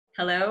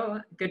Hello,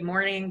 good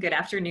morning, good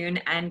afternoon,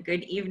 and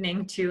good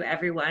evening to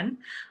everyone.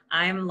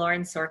 I'm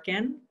Lauren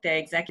Sorkin, the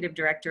Executive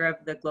Director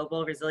of the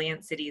Global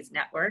Resilient Cities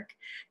Network,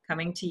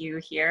 coming to you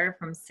here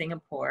from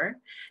Singapore.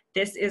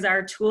 This is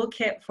our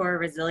Toolkit for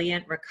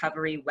Resilient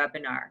Recovery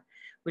webinar,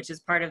 which is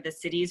part of the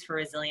Cities for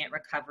Resilient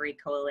Recovery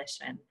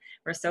Coalition.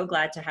 We're so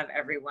glad to have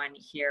everyone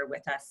here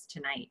with us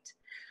tonight.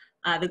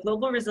 The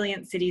Global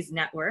Resilient Cities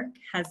Network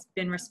has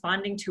been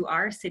responding to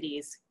our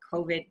city's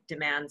COVID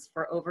demands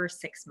for over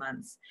 6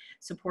 months,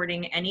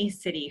 supporting any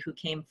city who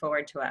came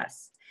forward to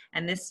us.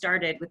 And this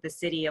started with the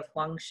city of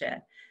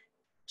Huangshi,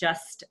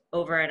 just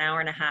over an hour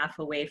and a half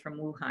away from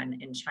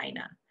Wuhan in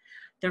China.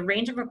 The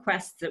range of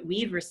requests that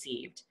we've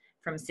received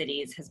from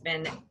cities has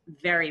been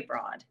very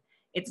broad.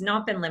 It's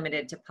not been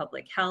limited to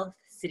public health.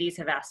 Cities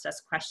have asked us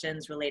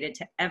questions related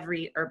to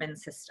every urban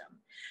system,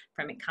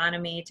 from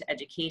economy to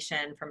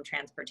education, from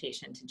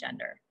transportation to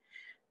gender.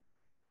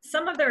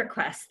 Some of the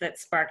requests that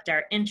sparked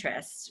our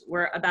interest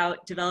were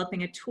about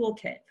developing a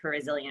toolkit for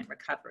resilient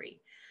recovery,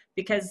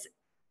 because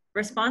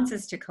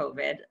responses to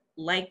COVID,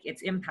 like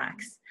its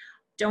impacts,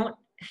 don't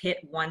hit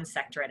one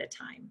sector at a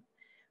time.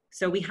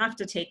 So we have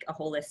to take a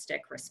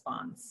holistic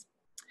response.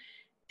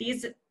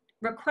 These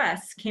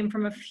requests came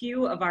from a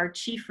few of our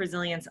chief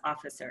resilience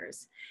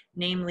officers,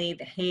 namely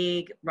The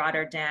Hague,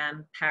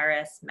 Rotterdam,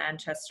 Paris,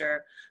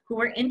 Manchester, who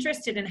were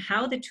interested in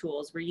how the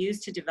tools were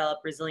used to develop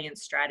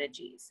resilience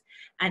strategies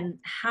and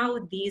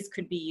how these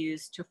could be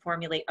used to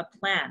formulate a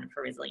plan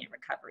for resilient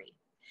recovery.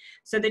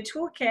 So the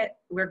toolkit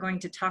we're going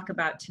to talk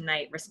about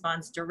tonight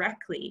responds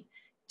directly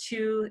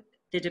to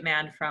the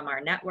demand from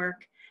our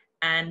network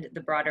and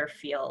the broader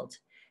field.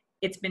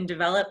 It's been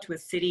developed with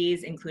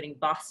cities including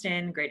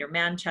Boston, Greater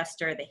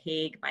Manchester, The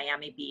Hague,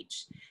 Miami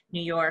Beach,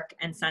 New York,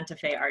 and Santa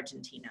Fe,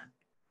 Argentina.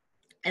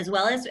 As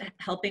well as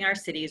helping our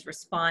cities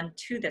respond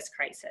to this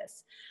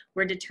crisis,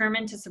 we're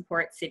determined to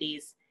support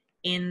cities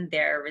in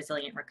their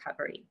resilient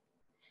recovery.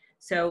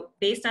 So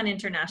based on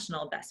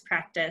international best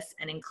practice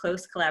and in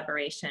close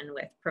collaboration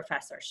with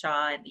Professor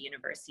Shaw at the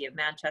University of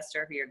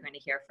Manchester, who you're going to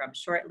hear from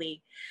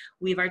shortly,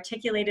 we've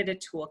articulated a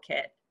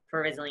toolkit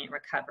for resilient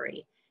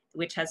recovery,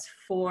 which has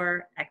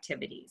 4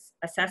 activities: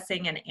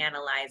 assessing and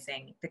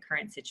analyzing the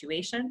current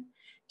situation,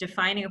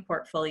 defining a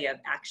portfolio of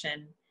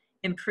action,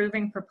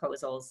 improving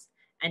proposals,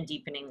 and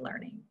deepening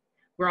learning.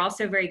 We're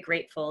also very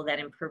grateful that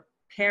in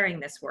preparing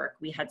this work,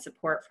 we had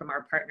support from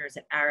our partners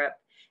at Arup,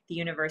 the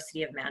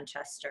University of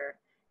Manchester,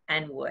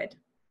 and Wood.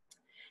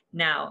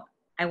 Now,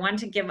 I want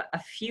to give a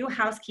few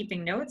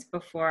housekeeping notes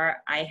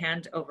before I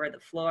hand over the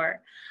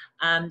floor.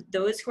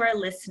 Those who are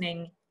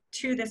listening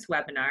to this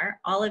webinar,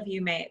 all of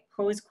you may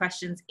pose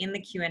questions in the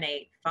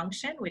Q&A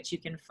function, which you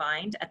can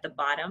find at the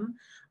bottom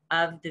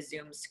of the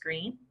Zoom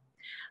screen.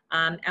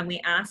 And we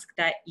ask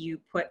that you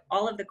put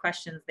all of the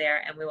questions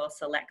there and we will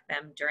select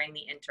them during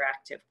the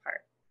interactive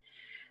part.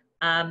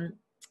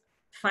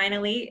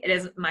 Finally, it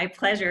is my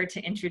pleasure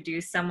to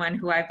introduce someone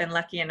who I've been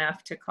lucky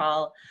enough to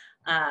call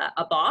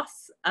a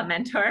boss, a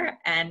mentor,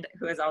 and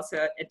who is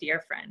also a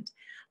dear friend.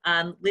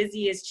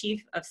 Lizzie is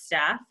Chief of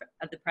Staff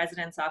of the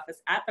President's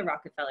Office at the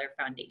Rockefeller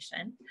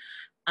Foundation,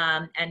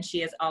 and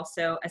she is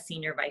also a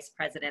Senior Vice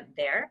President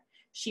there.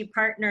 She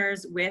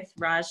partners with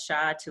Raj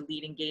Shah to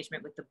lead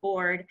engagement with the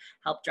board,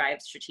 help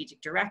drive strategic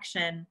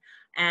direction,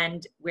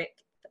 and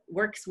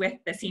works with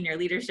the senior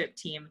leadership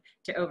team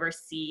to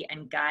oversee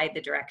and guide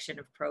the direction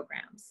of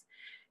programs.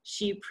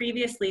 She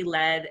previously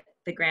led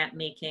the grant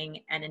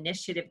making and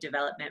initiative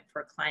development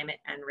for climate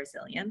and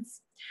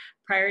resilience.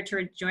 Prior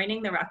to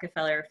joining the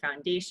Rockefeller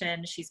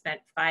Foundation, she spent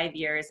 5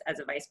 years as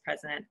a vice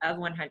president of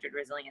 100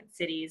 Resilient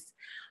Cities,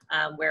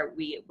 where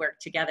we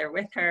worked together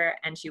with her,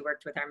 and she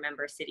worked with our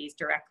member cities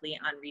directly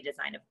on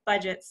redesign of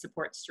budgets,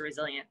 supports to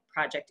resilient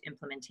project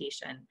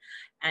implementation,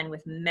 and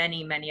with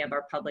many, many of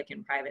our public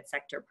and private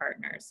sector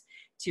partners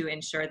to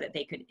ensure that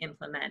they could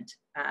implement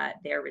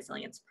their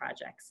resilience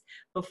projects.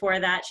 Before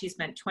that, she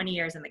spent 20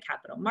 years in the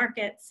capital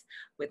markets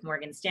with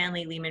Morgan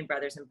Stanley, Lehman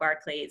Brothers, and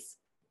Barclays.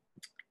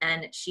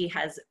 And she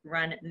has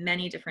run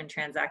many different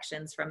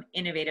transactions, from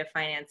innovative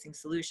financing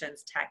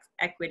solutions, tax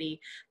equity,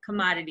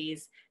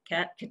 commodities,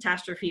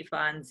 catastrophe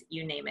funds,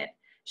 you name it.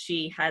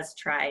 She has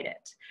tried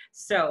it.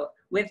 So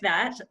with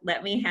that,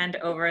 let me hand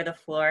over the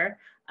floor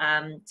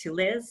to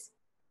Liz.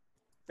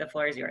 The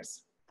floor is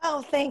yours.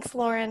 Oh, thanks,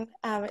 Lauren.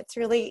 It's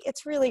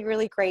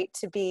really great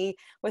to be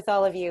with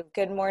all of you.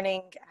 Good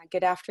morning,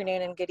 good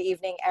afternoon, and good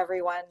evening,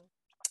 everyone,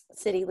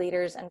 city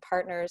leaders and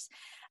partners.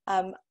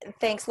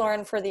 Thanks,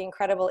 Lauren, for the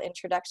incredible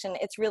introduction.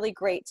 It's really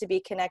great to be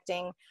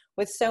connecting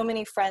with so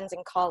many friends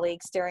and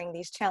colleagues during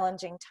these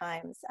challenging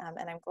times,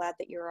 and I'm glad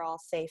that you're all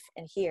safe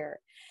and here.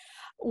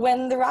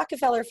 When the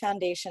Rockefeller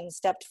Foundation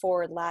stepped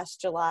forward last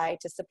July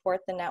to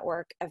support the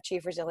network of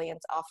Chief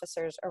Resilience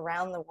Officers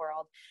around the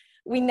world,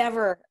 we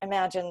never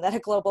imagined that a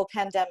global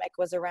pandemic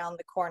was around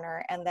the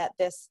corner and that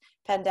this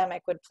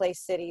pandemic would place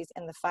cities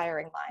in the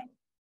firing line.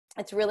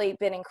 It's really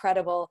been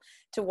incredible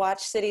to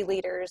watch city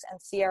leaders and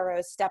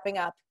CROs stepping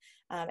up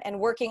and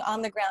working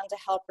on the ground to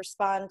help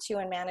respond to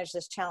and manage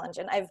this challenge.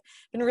 And I've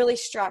been really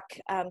struck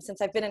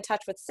since I've been in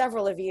touch with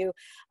several of you,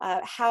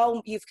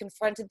 how you've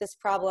confronted this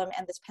problem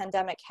and this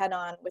pandemic head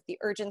on with the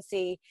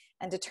urgency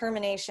and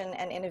determination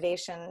and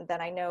innovation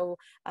that I know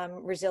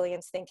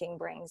resilience thinking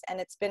brings. And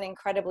it's been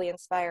incredibly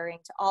inspiring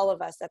to all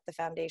of us at the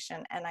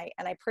foundation. And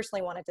I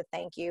personally wanted to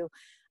thank you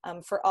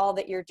for all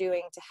that you're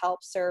doing to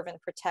help serve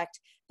and protect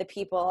the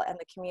people and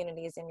the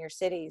communities in your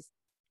cities.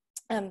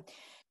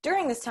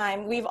 During this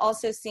time, we've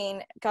also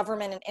seen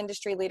government and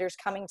industry leaders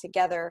coming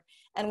together,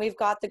 and we've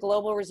got the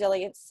Global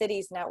Resilient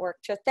Cities Network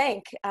to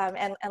thank,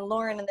 and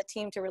Lauren and the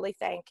team to really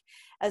thank,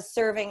 as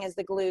serving as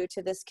the glue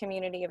to this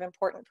community of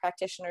important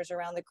practitioners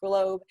around the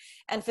globe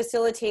and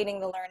facilitating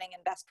the learning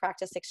and best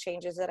practice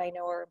exchanges that I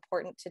know are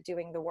important to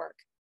doing the work.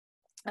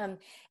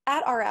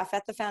 At RF,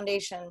 at the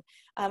foundation,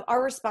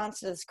 our response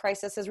to this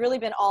crisis has really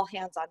been all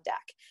hands on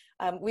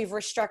deck. We've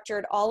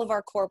restructured all of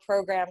our core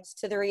programs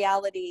to the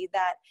reality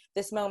that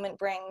this moment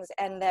brings,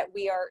 and that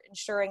we are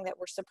ensuring that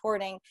we're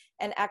supporting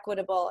an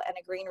equitable and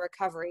a green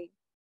recovery.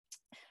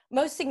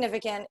 Most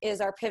significant is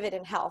our pivot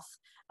in health,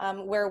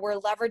 where we're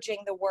leveraging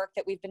the work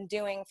that we've been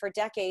doing for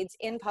decades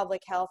in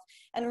public health,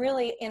 and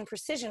really in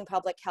precision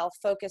public health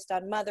focused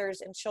on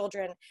mothers and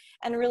children,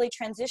 and really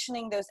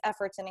transitioning those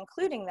efforts and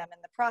including them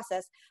in the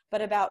process,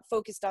 but about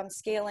focused on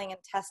scaling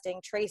and testing,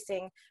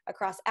 tracing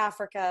across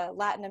Africa,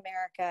 Latin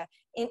America,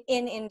 in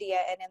India,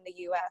 and in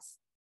the US.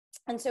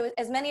 And so,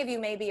 as many of you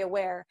may be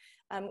aware,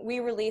 we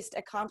released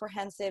a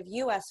comprehensive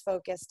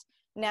US-focused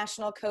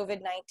National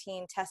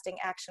COVID-19 Testing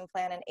Action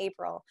Plan in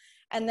April,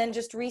 and then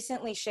just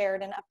recently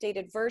shared an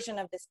updated version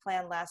of this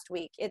plan last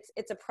week.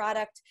 It's a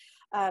product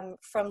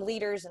from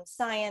leaders in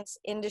science,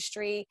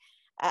 industry,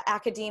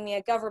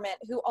 academia, government,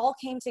 who all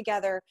came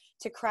together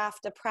to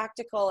craft a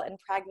practical and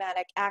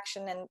pragmatic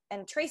action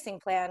and tracing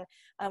plan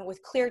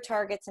with clear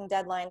targets and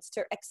deadlines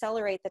to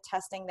accelerate the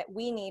testing that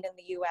we need in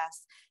the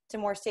US to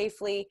more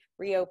safely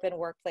reopen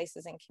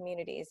workplaces and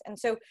communities. And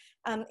so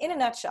in a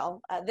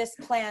nutshell, this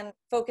plan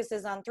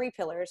focuses on 3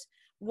 pillars.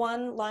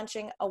 1,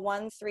 launching a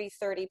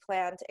 1-3-30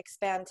 plan to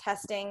expand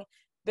testing,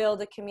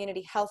 build a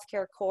community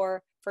healthcare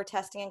core for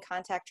testing and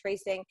contact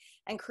tracing,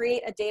 and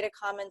create a data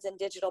commons and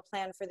digital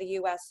plan for the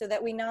US so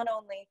that we not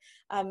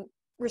only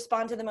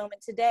respond to the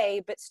moment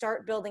today, but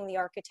start building the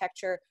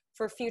architecture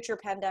for future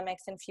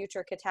pandemics and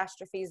future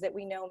catastrophes that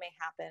we know may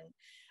happen.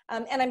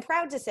 And I'm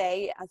proud to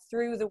say,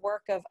 through the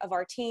work of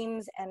our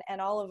teams and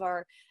all of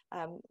our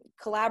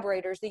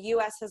collaborators, the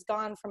US has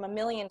gone from 1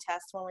 million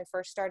tests when we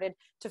first started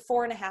to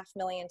 4.5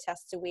 million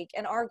tests a week.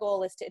 And our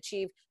goal is to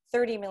achieve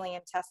 30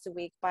 million tests a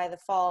week by the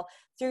fall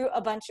through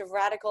a bunch of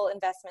radical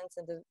investments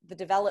in the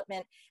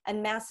development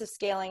and massive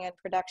scaling and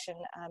production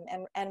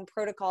and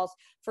protocols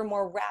for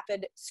more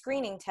rapid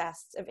screening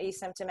tests of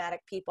asymptomatic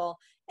people,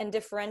 and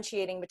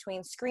differentiating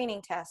between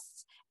screening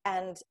tests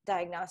and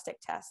diagnostic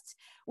tests.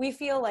 We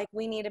feel like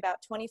we need about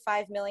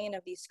 25 million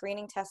of these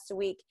screening tests a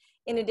week,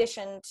 in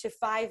addition to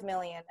 5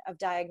 million of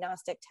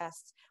diagnostic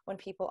tests when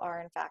people are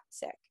in fact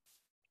sick.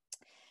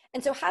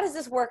 And so how does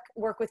this work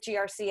with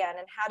GRCN,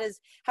 and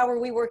how are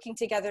we working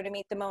together to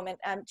meet the moment?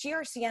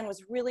 GRCN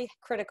was really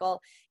critical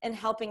in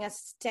helping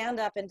us stand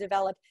up and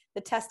develop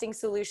the Testing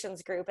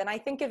Solutions Group. And I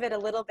think of it a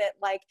little bit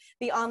like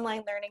the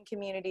online learning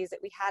communities that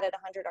we had at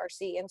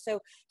 100RC. And so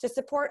to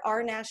support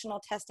our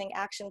National Testing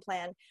Action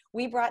Plan,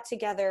 we brought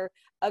together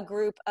a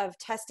group of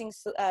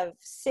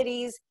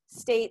cities,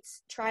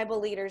 states, tribal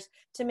leaders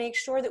to make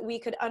sure that we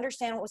could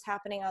understand what was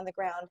happening on the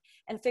ground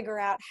and figure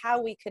out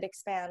how we could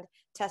expand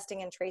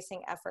testing and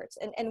tracing efforts.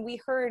 And we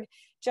heard,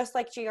 just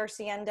like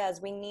GRCN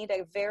does, we need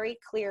a very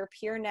clear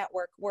peer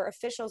network where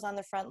officials on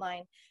the front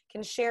line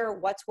can share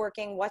what's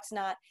working, what's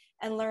not,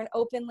 and learn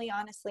openly,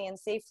 honestly, and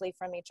safely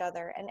from each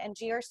other. And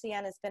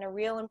GRCN has been a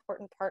real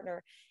important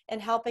partner in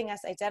helping us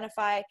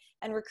identify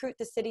and recruit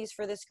the cities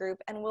for this group,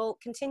 and we'll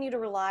continue to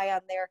rely on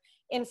their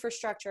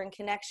infrastructure and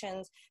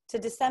connections to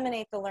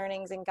disseminate the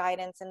learnings and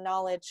guidance and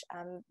knowledge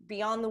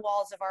beyond the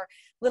walls of our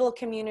little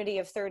community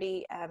of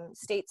 30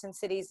 states and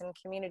cities and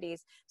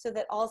communities, so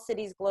that all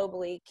cities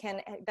globally can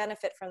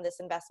benefit from this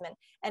investment,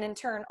 and in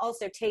turn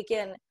also take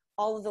in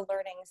all of the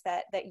learnings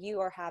that you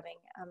are having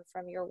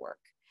from your work.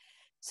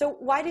 So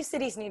why do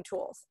cities need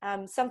tools?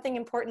 Something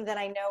important that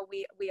I know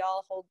we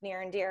all hold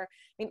near and dear.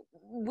 I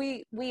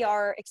mean, we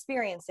are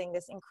experiencing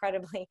this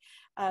incredibly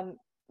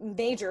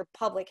major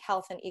public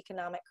health and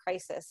economic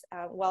crisis,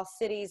 while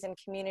cities and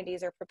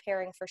communities are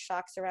preparing for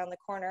shocks around the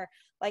corner,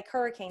 like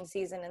hurricane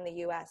season in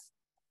the US.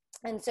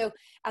 And so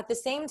at the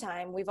same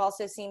time, we've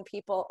also seen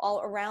people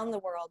all around the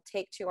world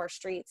take to our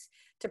streets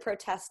to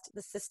protest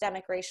the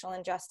systemic racial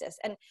injustice.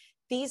 And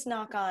these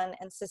knock-on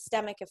and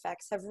systemic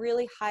effects have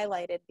really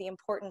highlighted the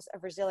importance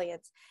of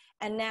resilience,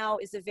 and now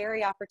is a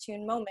very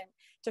opportune moment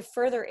to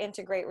further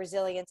integrate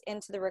resilience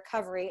into the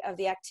recovery of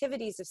the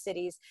activities of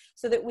cities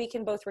so that we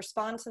can both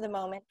respond to the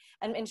moment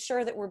and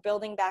ensure that we're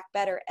building back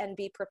better and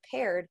be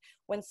prepared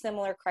when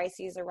similar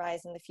crises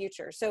arise in the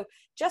future. So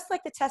just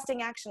like the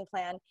testing action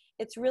plan,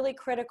 it's really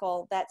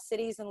critical that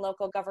cities and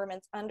local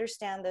governments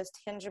understand those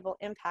tangible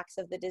impacts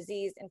of the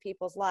disease in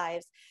people's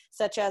lives,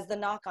 such as the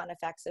knock-on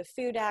effects of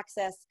food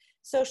access,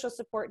 social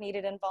support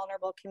needed in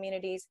vulnerable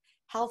communities,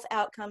 health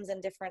outcomes in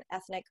different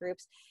ethnic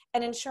groups,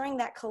 and ensuring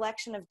that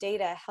collection of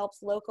data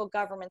helps local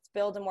governments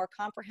build a more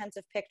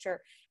comprehensive picture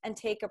and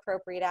take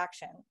appropriate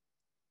action.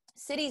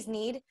 Cities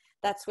need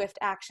that swift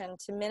action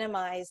to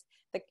minimize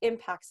the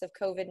impacts of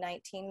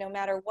COVID-19, no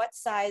matter what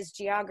size,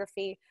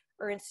 geography,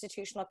 or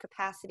institutional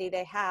capacity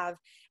they have.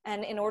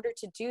 And in order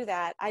to do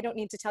that, I don't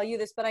need to tell you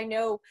this, but I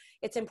know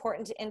it's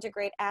important to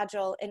integrate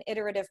agile and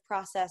iterative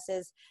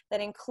processes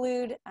that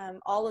include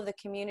all of the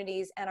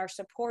communities and are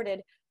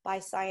supported by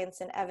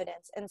science and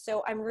evidence. And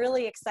so I'm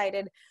really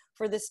excited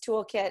for this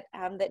toolkit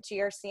that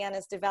GRCN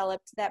has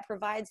developed that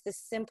provides this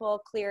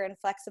simple, clear, and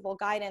flexible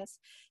guidance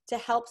to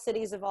help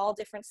cities of all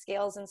different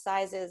scales and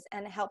sizes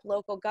and help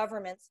local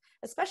governments,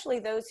 especially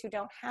those who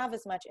don't have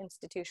as much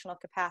institutional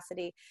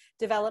capacity,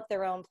 develop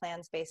their own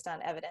plans based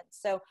on evidence.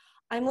 So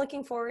I'm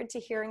looking forward to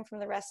hearing from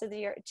the rest of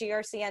the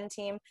GRCN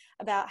team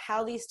about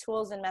how these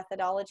tools and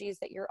methodologies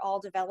that you're all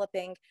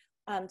developing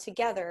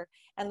together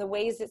and the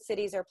ways that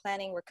cities are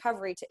planning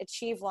recovery to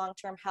achieve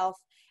long-term health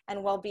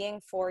and well-being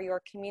for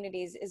your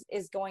communities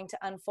is going to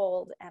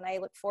unfold. And I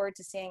look forward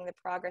to seeing the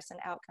progress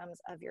and outcomes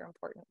of your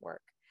important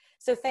work.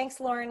 So thanks,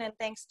 Lauren, and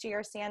thanks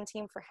GRCN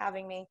team for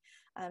having me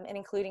and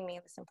including me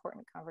in this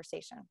important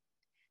conversation.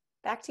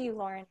 Back to you,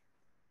 Lauren.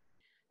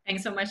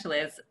 Thanks so much,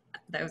 Liz.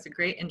 That was a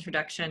great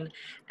introduction.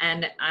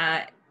 And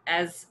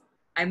as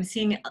I'm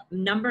seeing a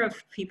number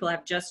of people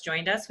have just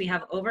joined us. We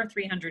have over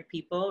 300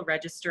 people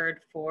registered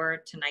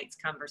for tonight's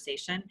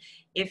conversation.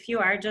 If you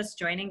are just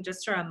joining,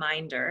 just a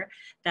reminder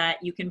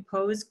that you can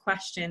pose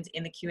questions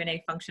in the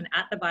Q&A function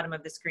at the bottom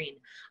of the screen.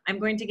 I'm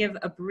going to give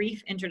a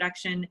brief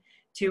introduction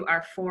to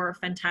our four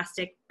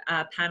fantastic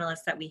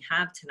panelists that we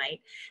have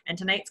tonight. And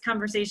tonight's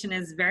conversation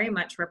is very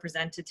much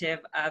representative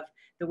of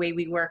the way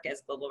we work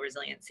as Global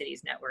Resilient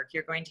Cities Network.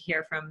 You're going to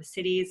hear from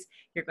cities,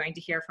 you're going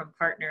to hear from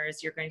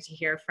partners, you're going to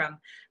hear from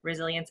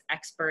resilience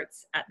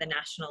experts at the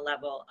national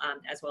level,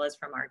 as well as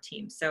from our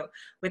team. So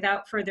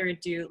without further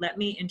ado, let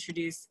me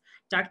introduce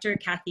Dr.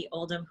 Kathy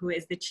Oldham, who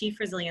is the Chief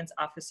Resilience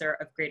Officer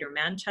of Greater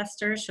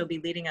Manchester. She'll be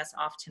leading us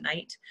off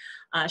tonight.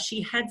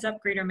 She heads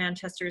up Greater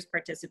Manchester's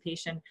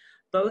participation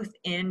both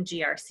in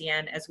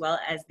GRCN as well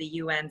as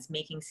the UN's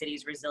Making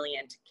Cities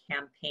Resilient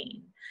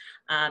campaign.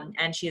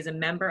 And she is a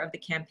member of the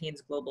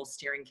campaign's Global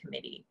Steering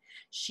Committee.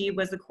 She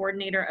was the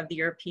coordinator of the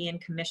European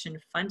Commission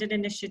funded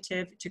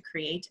initiative to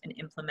create and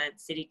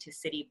implement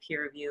city-to-city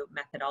peer review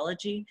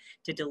methodology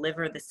to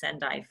deliver the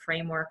Sendai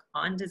framework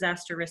on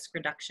disaster risk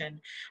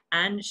reduction.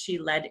 And she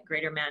led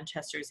Greater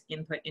Manchester's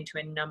input into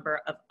a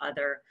number of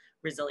other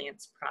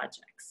resilience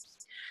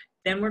projects.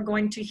 Then we're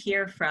going to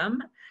hear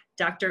from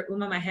Dr.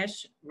 Uma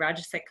Mahesh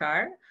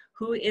Rajasekar,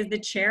 who is the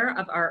chair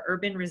of our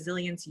Urban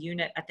Resilience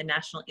Unit at the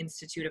National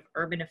Institute of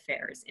Urban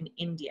Affairs in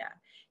India.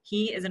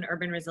 He is an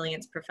urban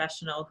resilience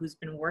professional who's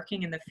been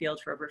working in the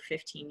field for over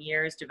 15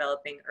 years,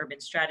 developing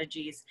urban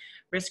strategies,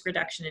 risk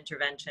reduction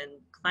intervention,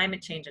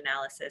 climate change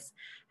analysis,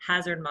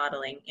 hazard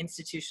modeling,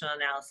 institutional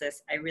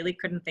analysis. I really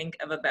couldn't think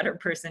of a better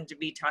person to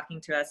be talking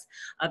to us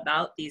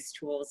about these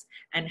tools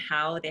and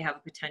how they have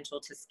a potential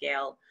to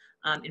scale,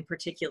 in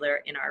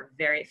particular in our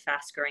very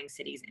fast-growing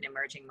cities and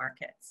emerging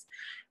markets.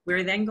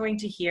 We're then going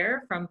to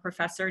hear from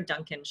Professor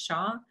Duncan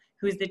Shaw,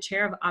 who is the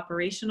chair of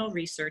Operational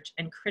Research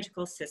and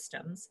Critical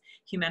Systems,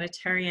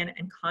 Humanitarian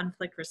and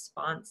Conflict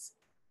Response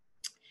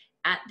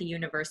at the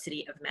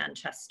University of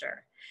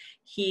Manchester.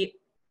 He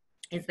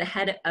is the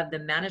head of the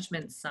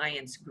Management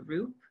Science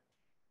Group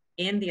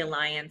in the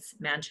Alliance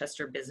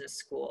Manchester Business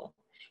School.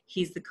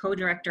 He's the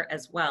co-director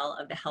as well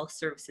of the Health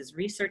Services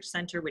Research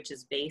Center, which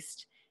is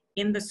based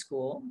in the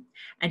school,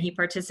 and he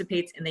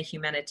participates in the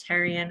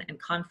Humanitarian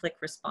and Conflict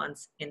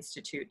Response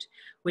Institute,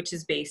 which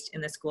is based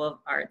in the School of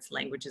Arts,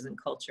 Languages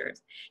and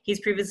Cultures.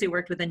 He's previously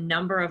worked with a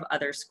number of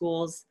other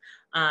schools,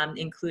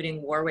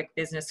 including Warwick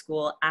Business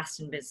School,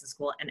 Aston Business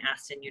School, and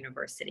Aston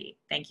University.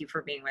 Thank you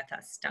for being with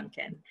us,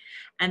 Duncan.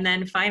 And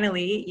then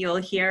finally, you'll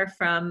hear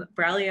from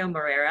Braulio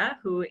Moreira,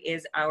 who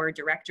is our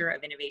Director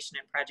of Innovation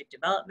and Project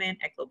Development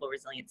at Global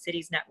Resilient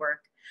Cities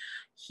Network.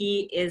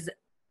 He is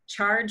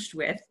charged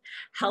with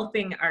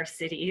helping our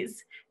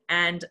cities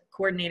and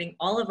coordinating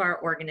all of our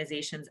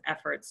organizations'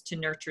 efforts to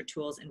nurture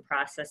tools and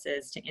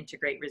processes to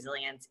integrate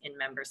resilience in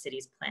member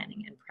cities'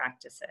 planning and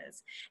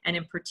practices, and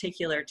in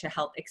particular to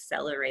help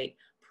accelerate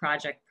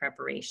project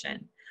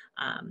preparation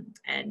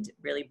and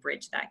really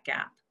bridge that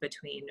gap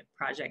between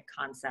project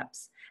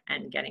concepts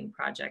and getting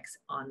projects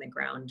on the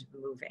ground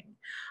moving.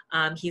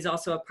 He's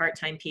also a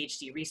part-time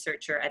PhD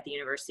researcher at the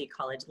University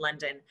College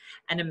London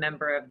and a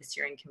member of the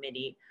steering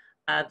committee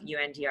of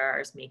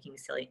UNDRR's Making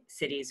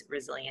Cities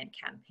Resilient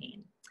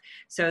campaign.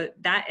 So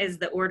that is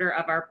the order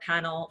of our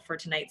panel for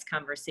tonight's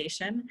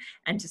conversation.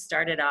 And to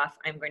start it off,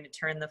 I'm going to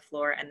turn the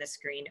floor and the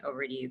screen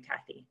over to you,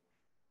 Kathy.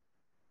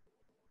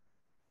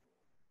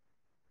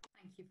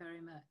 Thank you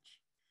very much.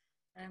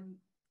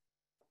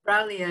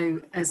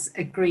 Braulio has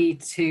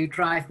agreed to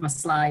drive my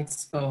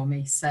slides for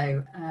me,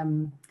 so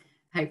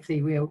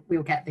hopefully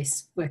we'll get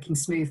this working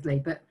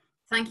smoothly. But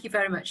thank you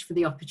very much for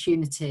the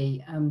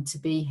opportunity to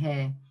be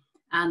here.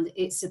 And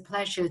it's a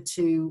pleasure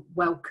to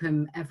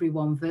welcome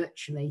everyone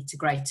virtually to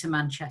Greater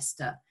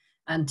Manchester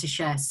and to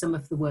share some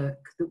of the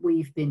work that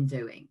we've been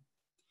doing.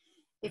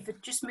 If I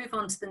just move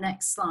on to the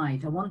next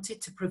slide, I wanted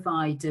to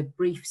provide a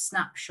brief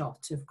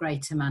snapshot of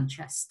Greater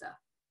Manchester.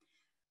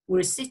 We're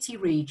a city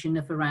region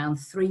of around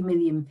 3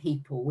 million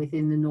people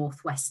within the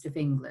northwest of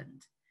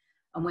England,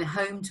 and we're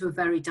home to a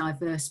very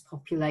diverse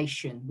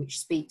population which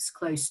speaks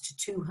close to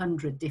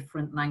 200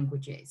 different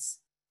languages.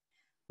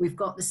 We've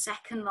got the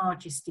second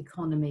largest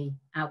economy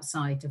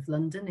outside of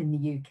London in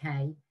the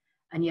UK,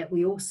 and yet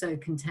we also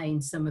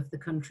contain some of the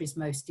country's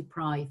most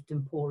deprived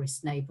and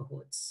poorest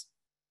neighbourhoods.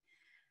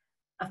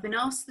 I've been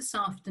asked this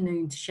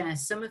afternoon to share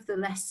some of the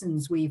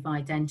lessons we've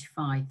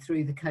identified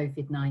through the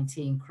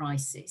COVID-19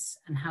 crisis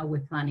and how we're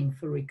planning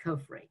for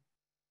recovery.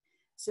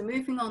 So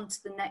moving on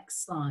to the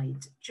next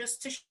slide,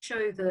 just to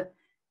show that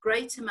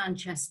Greater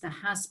Manchester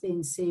has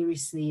been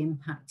seriously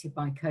impacted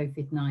by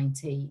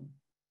COVID-19.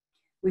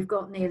 We've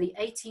got nearly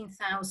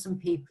 18,000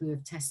 people who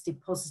have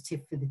tested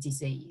positive for the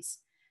disease,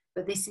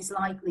 but this is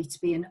likely to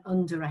be an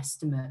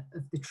underestimate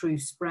of the true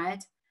spread,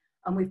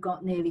 and we've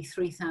got nearly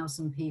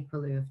 3,000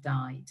 people who have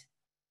died.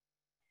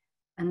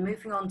 And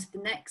moving on to the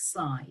next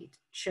slide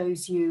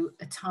shows you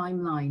a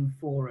timeline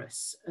for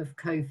us of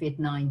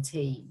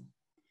COVID-19.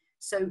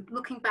 So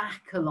looking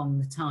back along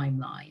the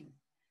timeline,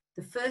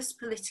 the first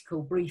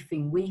political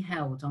briefing we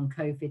held on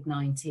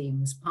COVID-19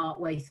 was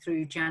partway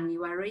through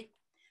January,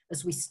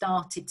 as we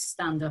started to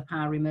stand up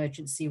our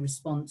emergency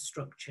response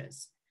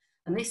structures.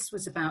 And this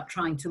was about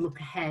trying to look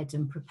ahead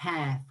and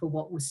prepare for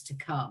what was to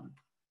come.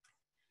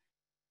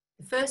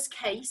 The first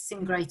case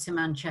in Greater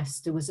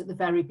Manchester was at the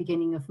very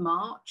beginning of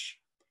March,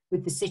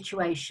 with the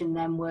situation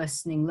then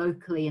worsening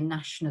locally and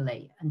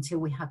nationally until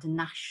we had a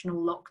national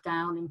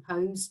lockdown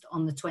imposed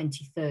on the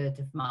 23rd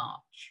of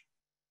March.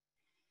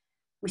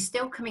 We're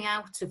still coming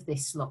out of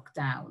this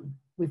lockdown.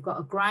 We've got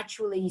a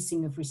gradual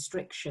easing of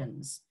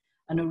restrictions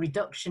and a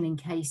reduction in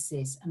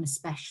cases and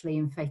especially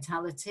in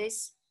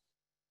fatalities.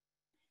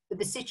 But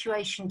the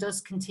situation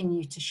does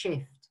continue to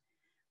shift.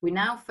 We're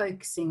now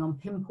focusing on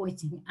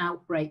pinpointing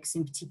outbreaks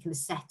in particular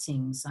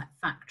settings like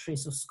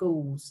factories or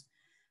schools,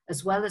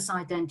 as well as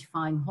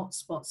identifying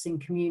hotspots in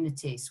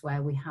communities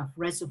where we have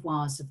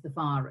reservoirs of the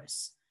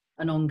virus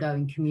and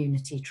ongoing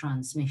community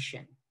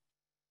transmission.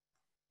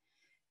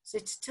 So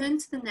to turn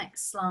to the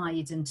next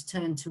slide and to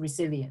turn to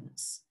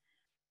resilience,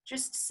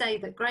 just to say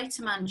that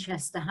Greater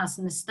Manchester has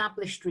an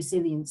established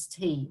resilience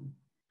team,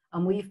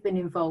 and we've been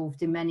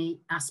involved in many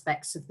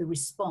aspects of the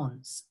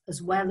response,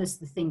 as well as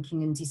the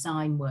thinking and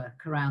design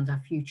work around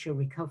our future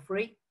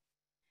recovery.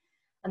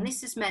 And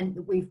this has meant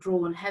that we've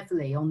drawn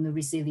heavily on the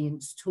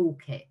resilience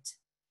toolkit,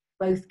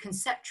 both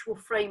conceptual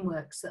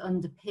frameworks that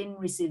underpin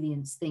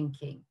resilience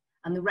thinking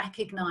and the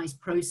recognised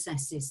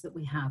processes that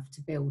we have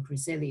to build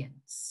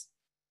resilience.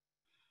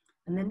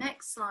 And the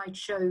next slide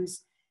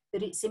shows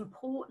that it's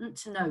important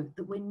to note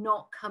that we're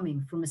not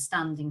coming from a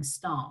standing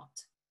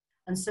start.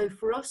 And so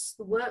for us,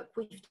 the work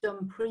we've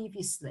done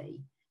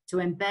previously to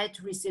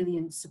embed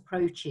resilience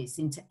approaches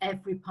into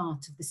every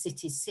part of the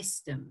city's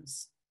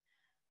systems,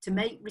 to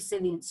make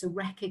resilience a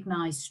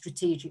recognised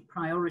strategic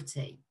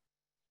priority,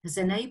 has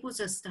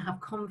enabled us to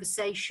have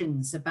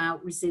conversations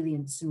about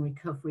resilience and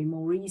recovery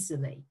more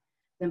easily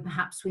than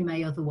perhaps we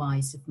may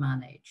otherwise have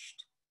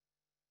managed.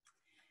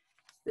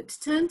 But to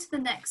turn to the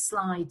next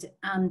slide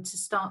and to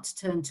start to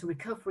turn to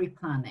recovery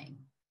planning,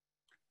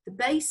 the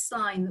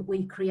baseline that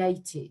we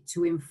created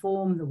to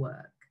inform the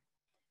work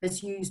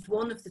has used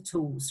one of the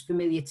tools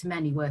familiar to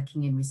many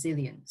working in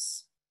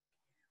resilience.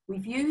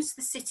 We've used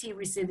the City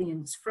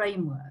Resilience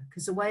Framework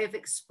as a way of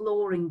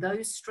exploring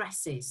those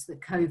stresses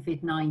that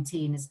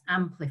COVID-19 has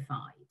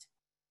amplified.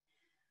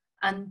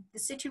 And the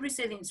City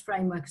Resilience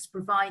Framework has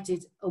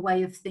provided a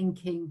way of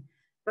thinking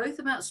both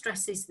about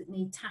stresses that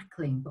need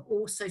tackling, but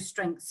also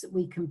strengths that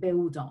we can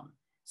build on,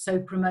 so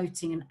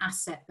promoting an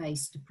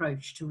asset-based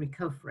approach to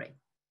recovery.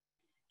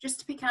 Just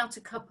to pick out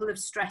a couple of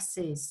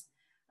stresses,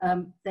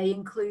 they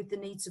include the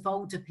needs of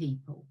older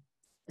people,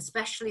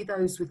 especially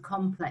those with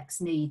complex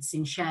needs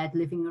in shared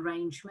living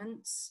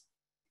arrangements.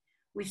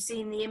 We've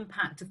seen the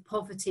impact of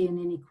poverty and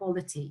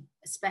inequality,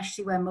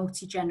 especially where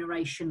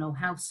multi-generational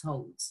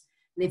households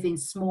live in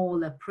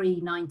smaller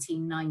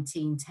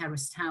pre-1919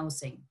 terraced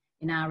housing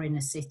in our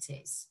inner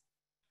cities.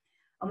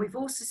 And we've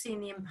also seen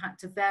the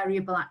impact of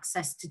variable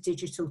access to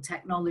digital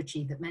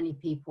technology that many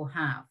people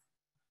have,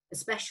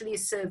 especially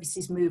as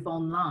services move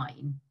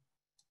online,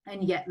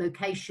 and yet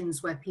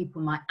locations where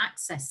people might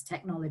access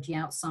technology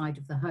outside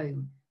of the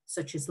home,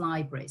 such as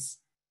libraries,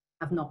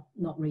 have not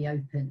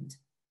reopened.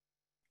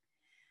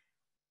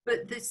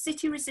 But the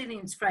City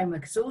Resilience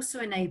Framework has also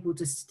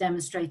enabled us to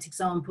demonstrate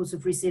examples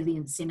of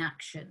resilience in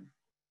action,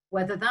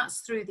 whether that's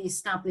through the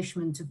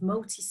establishment of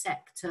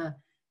multi-sector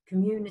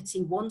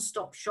community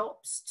one-stop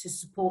shops to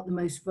support the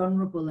most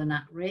vulnerable and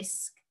at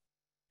risk,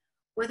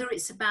 whether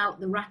it's about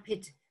the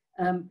rapid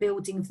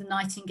building of the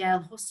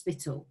Nightingale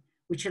Hospital,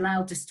 which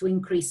allowed us to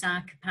increase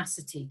our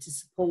capacity to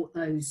support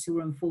those who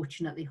were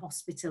unfortunately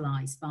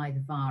hospitalised by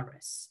the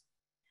virus,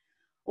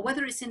 or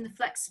whether it's in the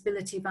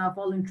flexibility of our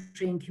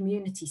voluntary and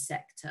community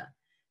sector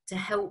to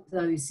help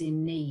those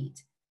in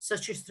need,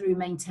 such as through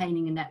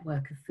maintaining a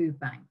network of food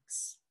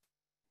banks.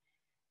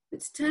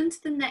 But to turn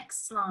to the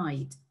next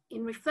slide,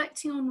 in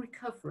reflecting on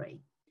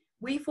recovery,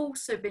 we've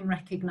also been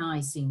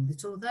recognising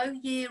that although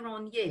year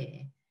on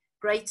year,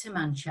 Greater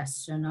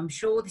Manchester, and I'm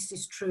sure this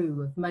is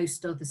true of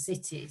most other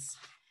cities,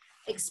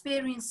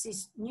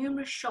 experiences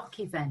numerous shock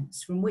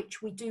events from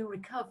which we do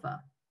recover,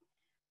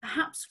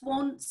 perhaps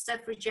once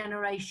every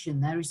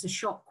generation there is a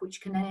shock which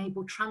can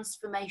enable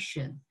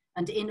transformation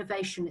and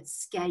innovation at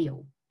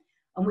scale,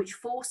 and which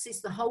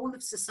forces the whole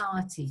of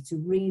society to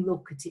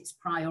re-look at its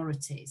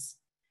priorities,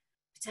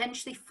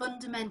 potentially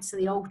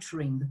fundamentally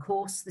altering the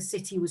course the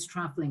city was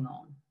travelling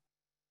on.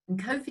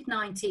 And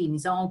COVID-19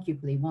 is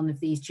arguably one of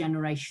these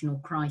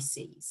generational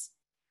crises,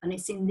 and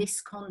it's in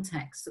this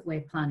context that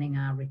we're planning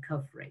our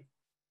recovery.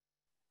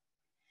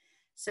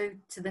 So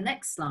to the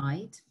next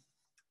slide,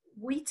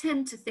 we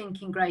tend to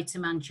think in Greater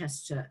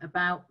Manchester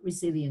about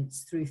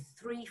resilience through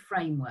three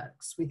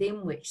frameworks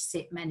within which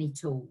sit many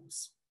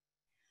tools.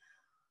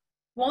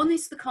 One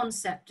is the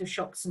concept of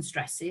shocks and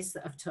stresses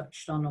that I've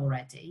touched on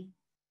already.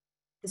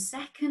 The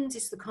second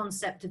is the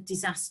concept of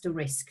disaster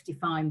risk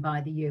defined by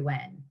the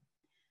UN.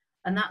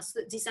 And that's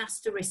that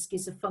disaster risk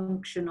is a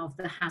function of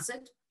the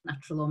hazard,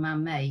 natural or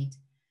man-made,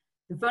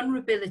 the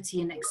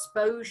vulnerability and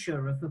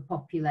exposure of a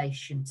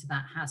population to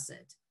that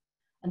hazard,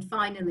 and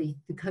finally,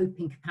 the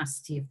coping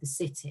capacity of the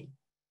city.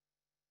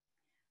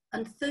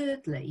 And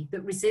thirdly,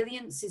 that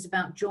resilience is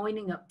about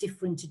joining up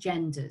different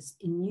agendas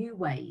in new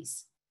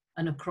ways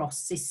and across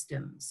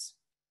systems.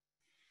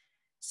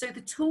 So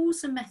the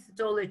tools and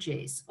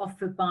methodologies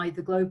offered by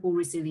the Global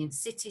Resilient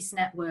Cities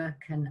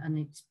Network and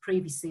its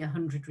previously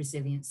 100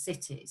 resilient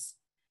cities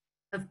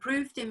have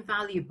proved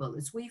invaluable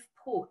as we've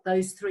put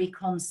those three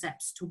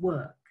concepts to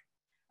work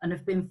and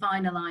have been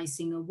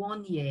finalising a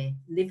one-year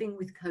Living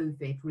with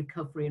COVID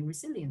Recovery and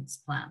Resilience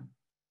Plan.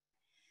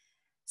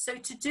 So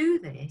to do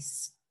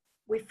this,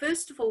 we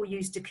first of all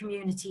used a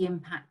community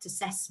impact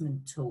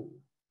assessment tool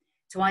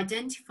to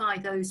identify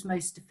those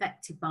most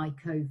affected by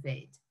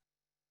COVID,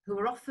 who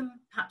are often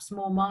perhaps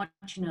more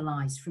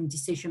marginalised from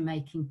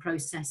decision-making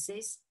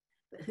processes,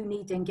 but who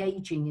need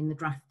engaging in the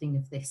drafting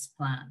of this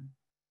plan.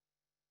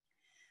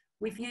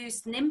 We've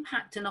used an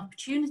impact and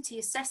opportunity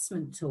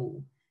assessment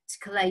tool to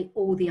collate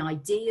all the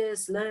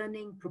ideas,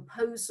 learning,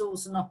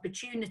 proposals and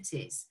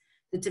opportunities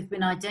that have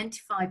been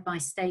identified by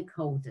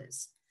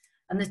stakeholders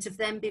and that have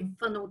then been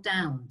funneled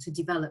down to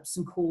develop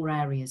some core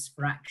areas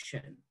for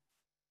action.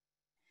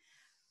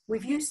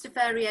 We've used a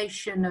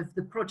variation of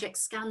the Project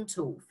Scan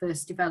tool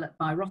first developed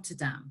by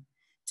Rotterdam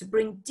to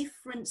bring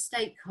different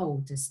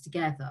stakeholders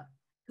together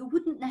who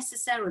wouldn't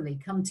necessarily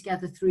come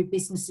together through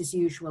business as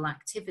usual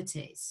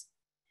activities.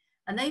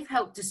 And they've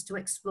helped us to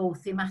explore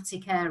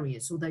thematic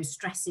areas or those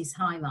stresses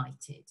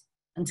highlighted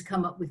and to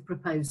come up with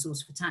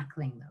proposals for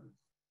tackling them.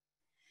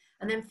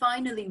 And then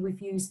finally,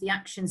 we've used the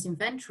Actions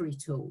Inventory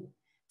tool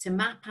to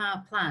map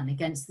our plan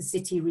against the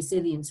City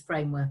Resilience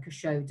Framework I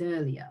showed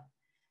earlier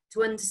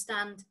to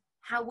understand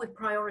how we're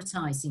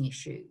prioritising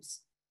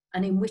issues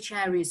and in which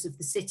areas of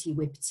the city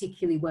we're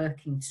particularly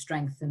working to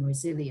strengthen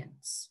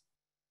resilience.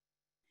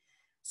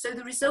 So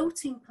the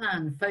resulting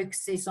plan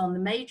focuses on the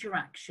major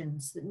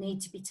actions that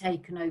need to be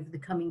taken over the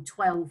coming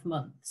 12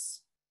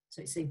 months.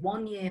 So it's a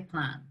one-year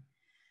plan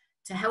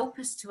to help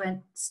us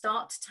to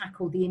start to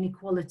tackle the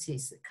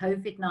inequalities that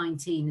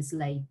COVID-19 has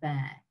laid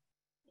bare,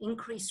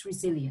 increase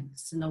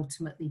resilience and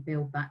ultimately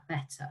build back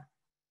better.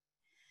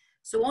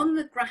 So on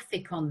the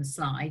graphic on the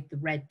slide, the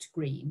red to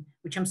green,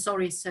 which I'm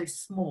sorry is so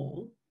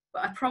small,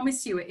 but I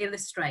promise you it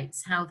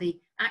illustrates how the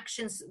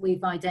actions that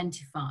we've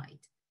identified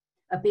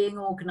are being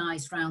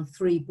organised around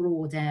three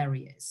broad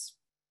areas.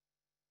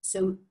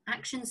 So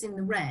actions in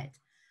the red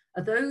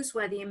are those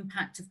where the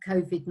impact of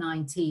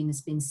COVID-19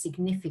 has been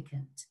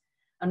significant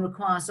and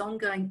requires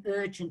ongoing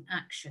urgent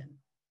action,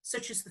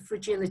 such as the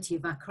fragility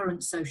of our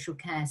current social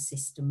care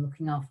system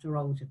looking after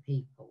older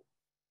people.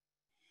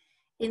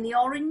 In the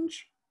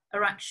orange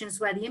are actions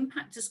where the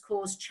impact has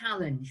caused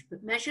challenge,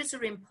 but measures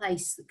are in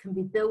place that can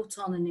be built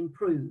on and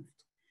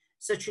improved,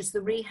 such as the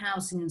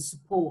rehousing and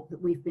support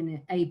that we've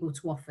been able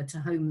to offer to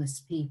homeless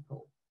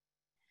people.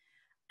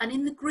 And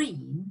in the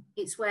green,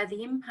 it's where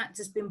the impact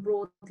has been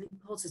broadly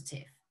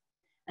positive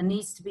and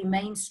needs to be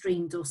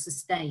mainstreamed or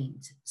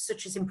sustained,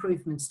 such as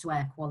improvements to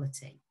air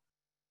quality.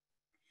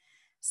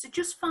 So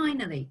just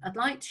finally, I'd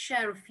like to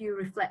share a few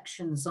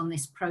reflections on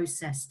this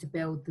process to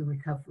build the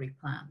recovery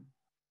plan.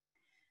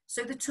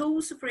 So the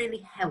tools have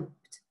really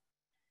helped.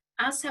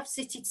 as have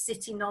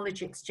city-to-city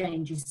knowledge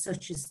exchanges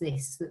such as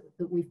this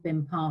that we've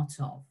been part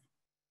of.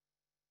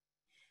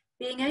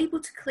 Being able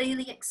to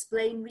clearly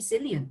explain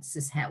resilience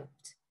has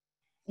helped,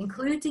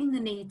 including the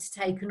need to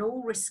take an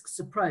all-risks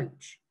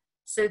approach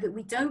so that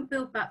we don't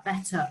build back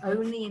better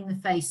only in the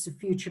face of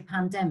future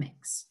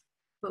pandemics,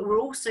 but we're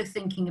also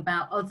thinking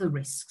about other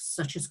risks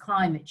such as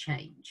climate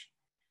change,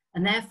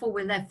 and therefore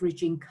we're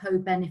leveraging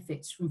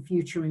co-benefits from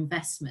future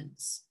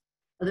investments,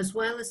 as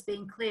well as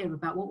being clear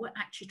about what we're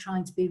actually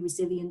trying to be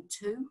resilient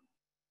to.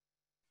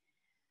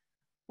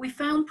 We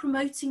found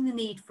promoting the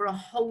need for a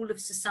whole of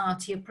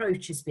society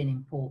approach has been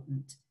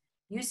important,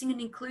 using an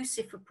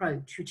inclusive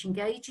approach which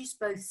engages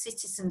both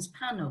citizens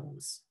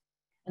panels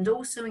and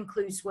also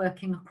includes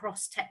working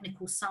across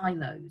technical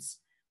silos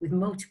with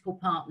multiple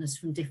partners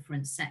from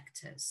different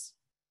sectors.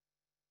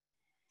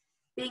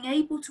 Being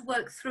able to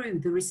work through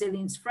the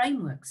resilience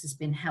frameworks has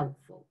been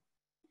helpful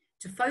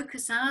to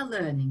focus our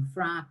learning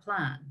for our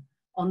plan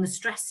on the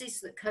stresses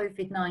that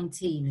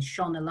COVID-19 has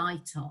shone a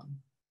light on,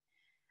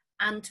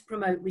 and to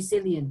promote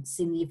resilience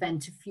in the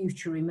event of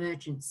future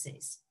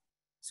emergencies.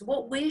 So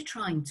what we're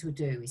trying to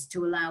do is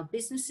to allow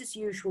business as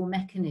usual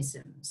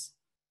mechanisms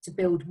to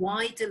build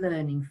wider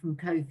learning from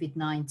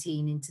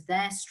COVID-19 into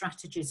their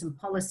strategies and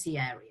policy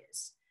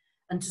areas,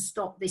 and to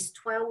stop this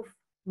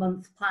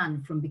 12-month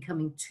plan from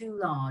becoming too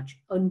large,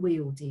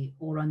 unwieldy,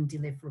 or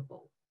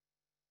undeliverable.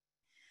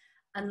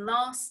 And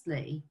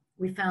lastly,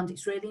 we found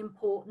it's really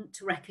important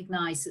to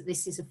recognise that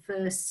this is a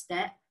first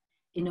step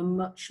in a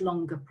much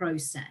longer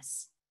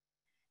process.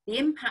 The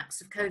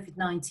impacts of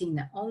COVID-19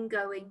 are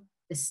ongoing,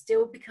 they're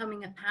still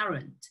becoming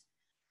apparent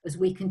as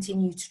we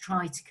continue to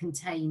try to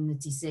contain the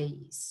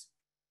disease.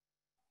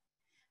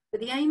 But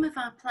the aim of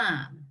our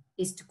plan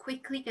is to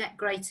quickly get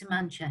Greater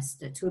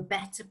Manchester to a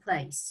better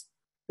place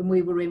than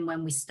we were in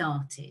when we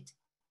started,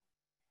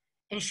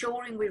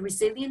 ensuring we're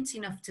resilient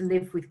enough to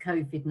live with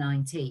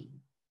COVID-19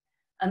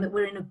 and that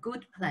we're in a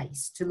good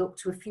place to look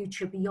to a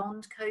future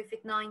beyond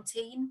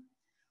COVID-19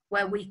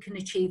 where we can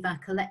achieve our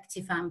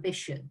collective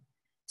ambition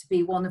to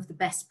be one of the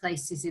best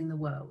places in the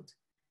world,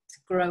 to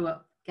grow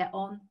up, get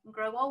on and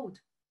grow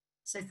old.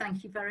 So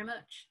thank you very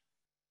much.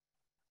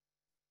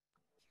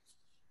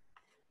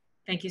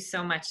 Thank you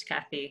so much,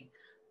 Kathy.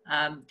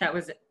 That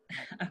was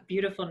a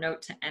beautiful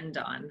note to end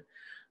on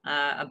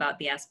about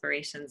the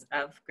aspirations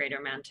of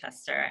Greater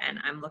Manchester, and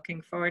I'm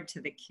looking forward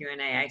to the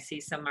Q&A. I see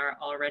some are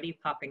already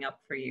popping up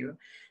for you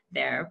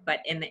there, but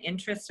in the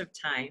interest of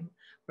time,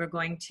 we're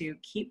going to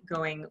keep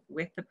going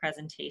with the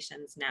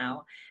presentations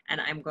now, and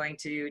I'm going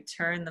to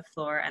turn the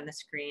floor and the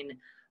screen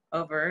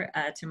over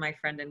to my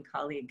friend and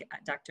colleague,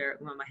 Dr.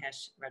 Uma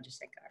Mahesh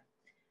Rajashekar.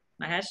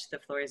 Mahesh, the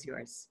floor is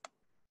yours.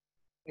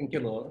 Thank you,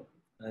 Laura.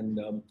 And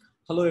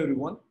hello,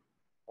 everyone.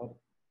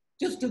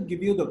 Just to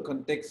give you the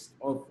context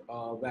of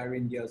where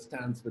India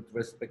stands with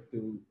respect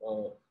to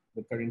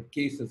the current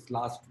cases,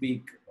 last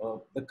week,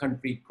 the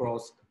country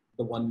crossed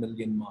the 1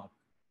 million mark.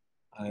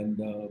 And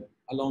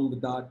along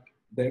with that,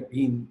 there have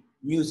been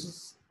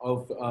news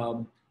of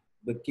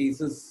the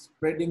cases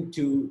spreading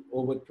to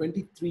over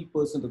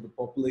 23% of the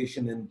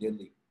population in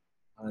Delhi.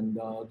 And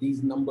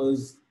these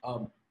numbers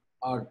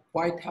are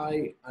quite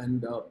high,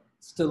 and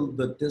still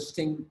the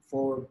testing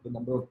for the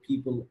number of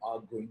people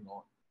are going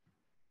on.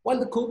 While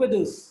the COVID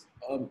is,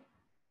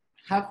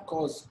 have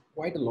caused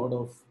quite a lot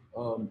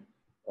of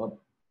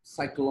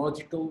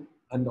psychological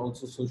and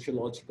also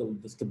sociological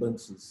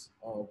disturbances,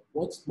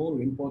 what's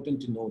more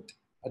important to note,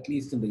 at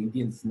least in the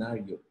Indian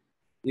scenario,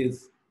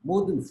 is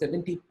more than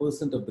 70%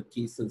 of the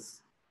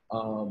cases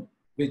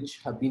which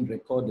have been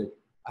recorded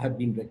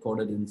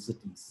in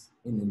cities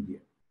in India.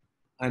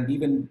 And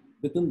even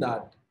within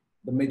that,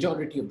 the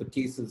majority of the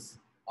cases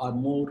are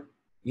more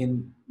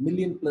in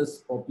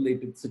million-plus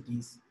populated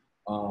cities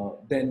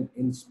than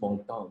in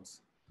small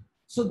towns.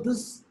 So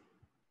this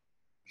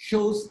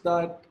shows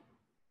that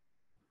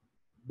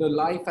the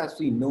life as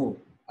we know,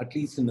 at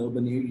least in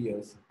urban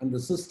areas, and the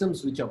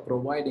systems which are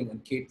providing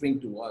and catering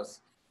to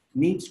us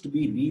needs to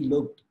be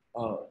relooked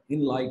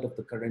in light of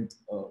the current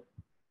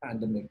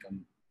pandemic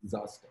and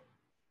disaster.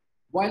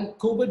 While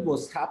COVID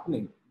was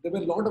happening, there were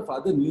a lot of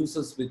other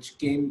newses which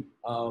came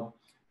or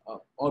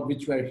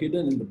which were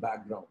hidden in the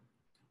background.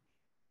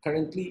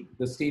 Currently,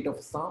 the state of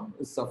Assam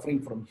is suffering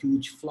from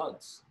huge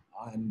floods,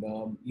 and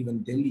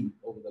even Delhi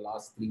over the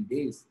last 3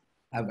 days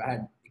have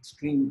had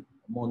extreme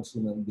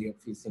monsoon, and they are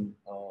facing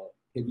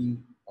heavy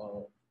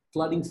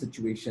flooding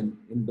situation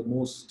in the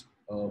most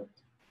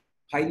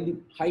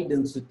high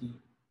density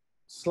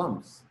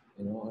slums,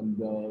 you know,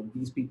 and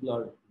these people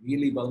are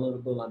really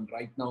vulnerable, and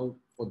right now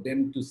for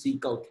them to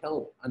seek out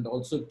help and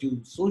also to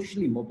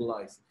socially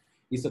mobilize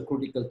is a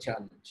critical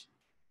challenge.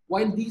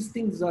 While these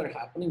things are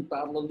happening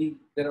parallelly,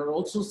 there are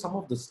also some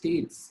of the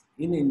states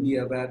in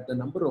India where the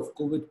number of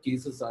COVID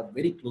cases are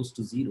very close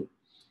to zero,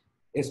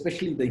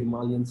 especially the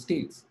Himalayan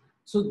states.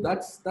 So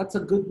that's a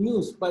good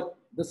news, but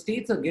the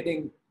states are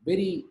getting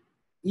very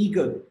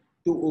eager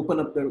to open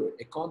up their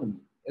economy,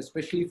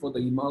 especially for the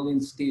Himalayan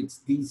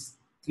states. These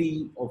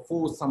 3 or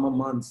 4 summer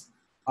months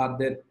are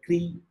their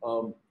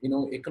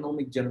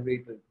economic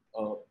generator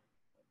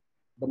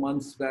the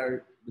months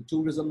where the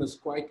tourism is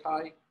quite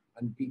high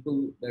and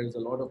there is a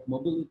lot of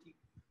mobility,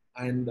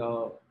 and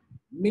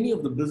many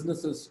of the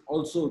businesses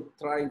also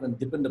thrive and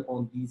depend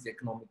upon these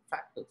economic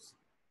factors.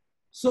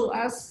 So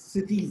as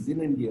cities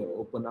in India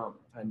open up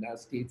and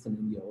as states in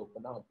India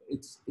open up,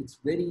 it's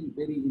very,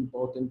 very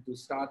important to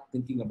start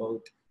thinking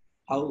about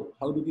how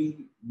do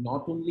we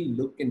not only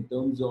look in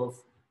terms of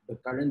the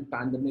current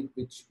pandemic,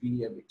 which we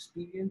have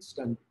experienced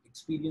and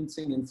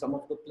experiencing in some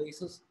of the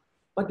places,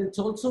 but it's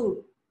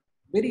also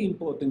very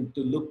important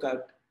to look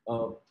at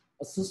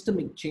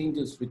systemic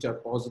changes which are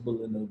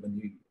possible in urban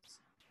areas.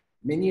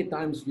 Many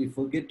times we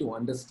forget to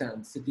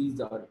understand cities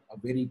are a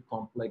very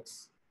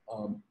complex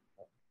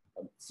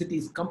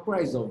cities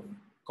comprise of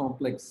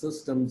complex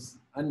systems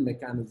and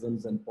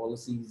mechanisms and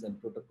policies and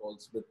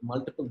protocols with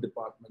multiple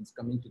departments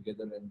coming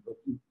together and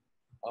working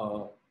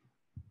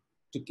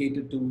to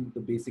cater to the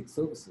basic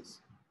services.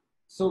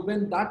 So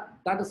when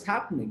that is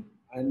happening,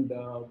 and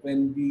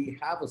when we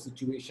have a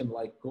situation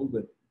like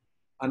COVID,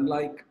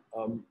 unlike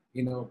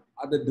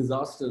other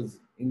disasters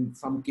in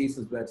some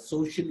cases where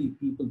socially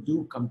people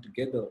do come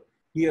together,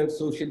 here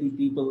socially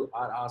people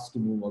are asked to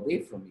move away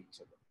from each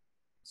other.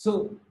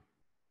 So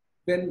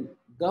when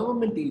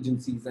government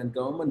agencies and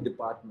government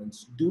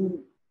departments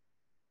do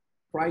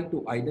try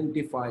to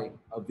identify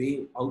a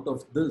way out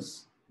of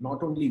this,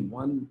 not only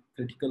one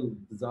critical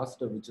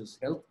disaster, which is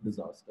health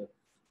disaster,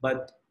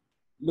 but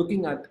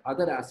looking at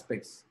other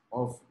aspects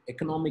of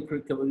economic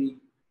recovery,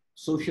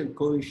 social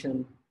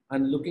cohesion,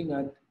 and looking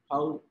at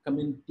how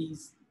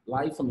communities'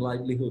 life and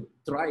livelihood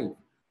thrive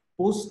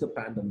post the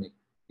pandemic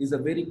is a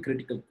very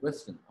critical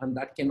question. And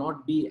that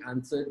cannot be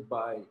answered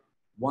by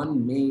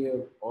one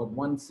mayor or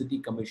one city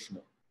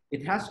commissioner.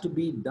 It has to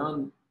be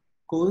done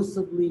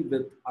cohesively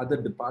with other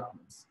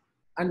departments.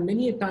 And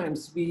many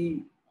times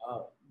we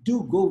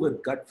do go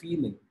with gut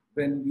feeling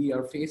when we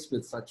are faced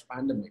with such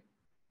pandemic.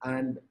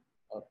 And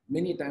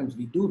many times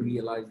we do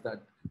realize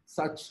that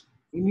such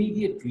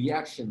immediate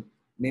reaction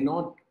may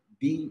not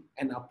be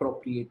an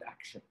appropriate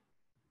action.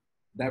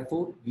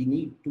 Therefore, we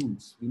need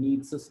tools, we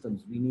need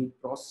systems, we need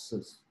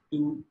processes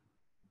to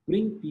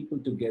bring people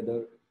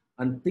together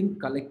and think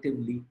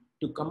collectively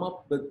to come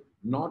up with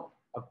not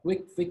a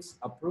quick fix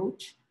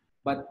approach,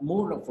 but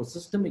more of a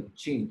systemic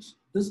change.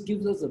 This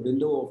gives us a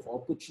window of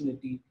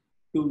opportunity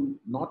to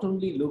not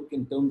only look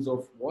in terms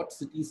of what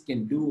cities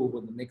can do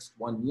over the next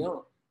 1 year,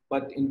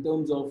 but in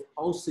terms of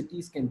how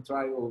cities can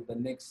thrive over the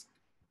next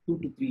 2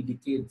 to 3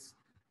 decades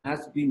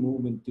as we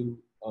move into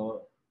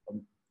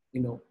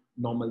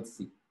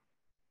normalcy.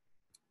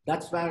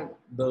 That's where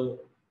the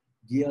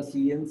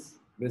GRCN's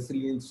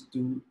resilience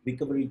to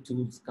recovery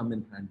tools come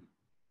in handy.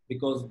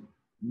 Because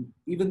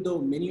even though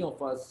many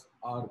of us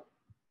are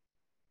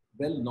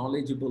well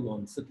knowledgeable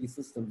on city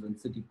systems and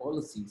city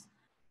policies,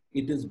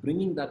 it is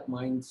bringing that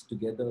minds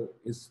together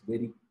is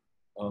very,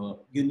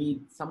 you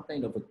need some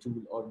kind of a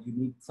tool or you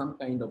need some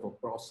kind of a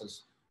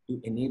process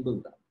to enable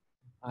that.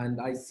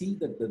 And I see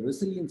that the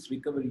resilience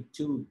recovery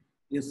tool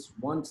is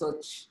one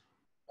such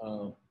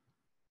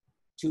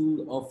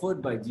tool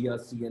offered by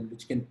GRCN,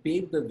 which can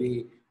pave the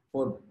way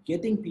for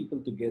getting people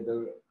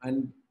together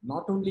and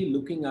not only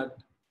looking at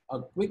a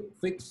quick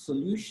fix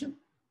solution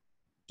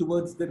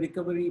towards the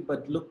recovery,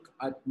 but look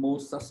at more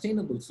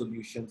sustainable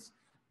solutions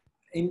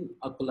in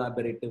a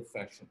collaborative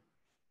fashion.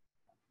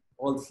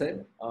 All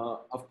said,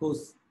 of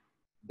course,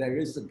 there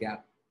is a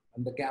gap,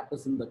 and the gap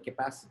is in the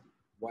capacity.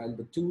 While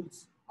the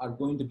tools are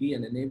going to be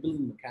an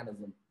enabling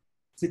mechanism,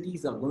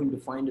 cities are going to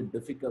find it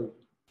difficult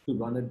to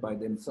run it by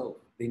themselves.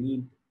 They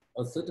need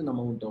a certain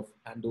amount of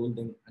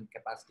handholding and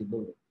capacity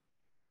building.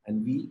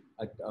 And we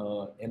at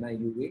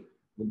NIUA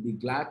will be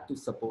glad to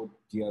support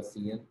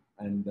GRCN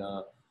and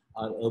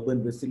our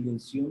Urban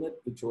Resilience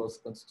Unit, which was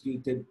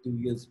constituted 2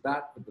 years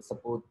back with the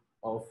support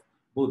of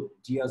both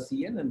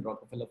GRCN and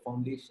Rockefeller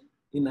Foundation.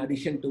 In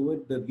addition to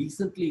it, the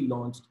recently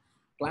launched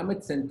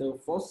Climate Center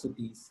for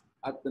Cities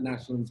at the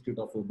National Institute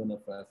of Urban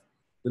Affairs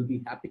will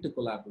be happy to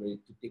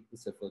collaborate to take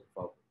this effort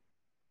forward.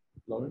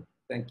 Lauren,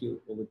 thank you.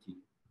 Over to you.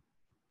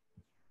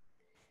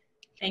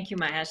 Thank you,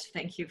 Mahesh.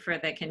 Thank you for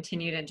the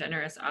continued and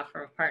generous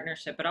offer of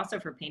partnership, but also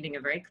for painting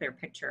a very clear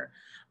picture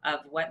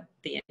of what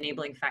the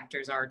enabling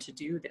factors are to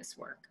do this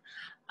work.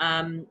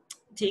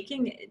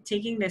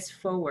 Taking this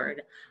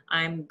forward,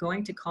 I'm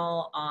going to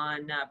call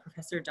on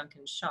Professor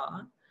Duncan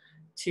Shaw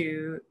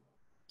to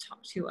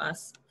talk to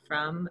us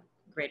from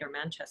Greater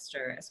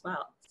Manchester as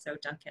well. So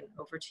Duncan,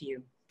 over to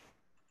you.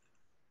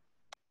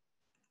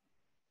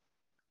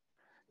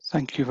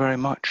 Thank you very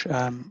much.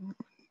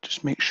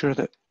 Just make sure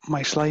that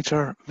my slides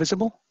are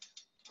visible.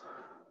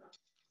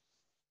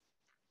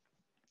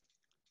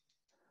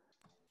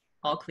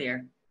 All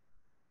clear.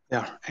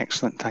 Yeah,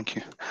 excellent, thank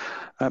you.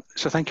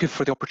 So thank you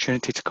for the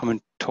opportunity to come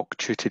and talk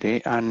to you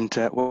today, and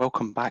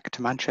welcome back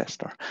to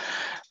Manchester.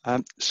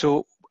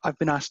 So I've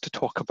been asked to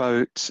talk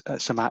about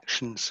some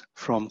actions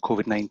from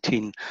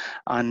COVID-19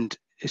 and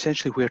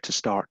essentially where to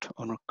start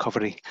on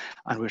recovery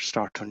and where to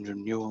start on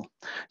renewal.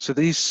 So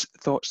these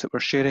thoughts that we're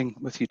sharing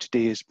with you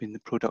today has been the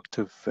product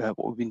of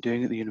what we've been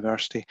doing at the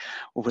university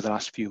over the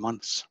last few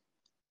months.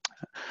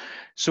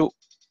 So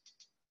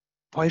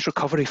why is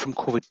recovery from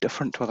COVID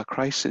different to other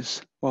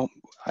crises? Well,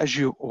 as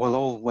you will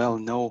all well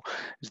know,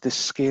 is the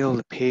scale,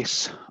 the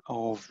pace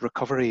of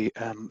recovery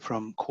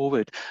from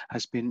COVID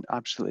has been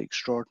absolutely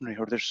extraordinary,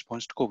 or the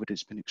response to COVID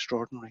has been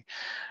extraordinary.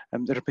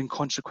 There have been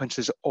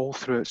consequences all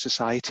throughout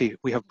society.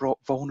 We have brought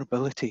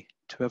vulnerability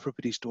to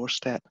everybody's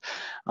doorstep,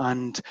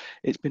 and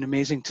it's been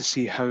amazing to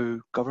see how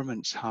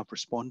governments have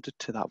responded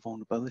to that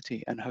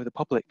vulnerability and how the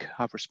public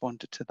have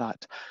responded to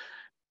that.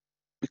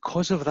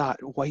 Because of that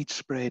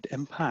widespread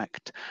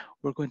impact,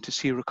 we're going to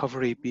see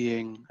recovery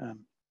being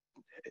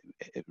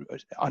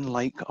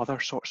unlike other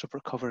sorts of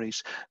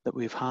recoveries that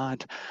we've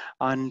had.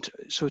 And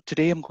so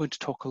today I'm going to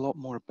talk a lot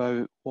more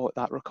about what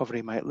that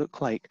recovery might look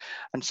like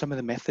and some of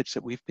the methods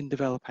that we've been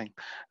developing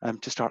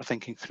to start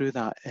thinking through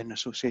that in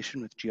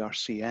association with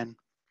GRCN.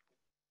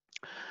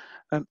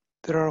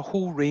 There are a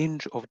whole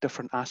range of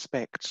different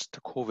aspects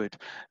to COVID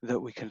that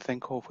we can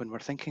think of when we're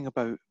thinking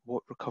about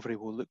what recovery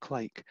will look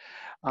like.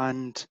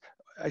 And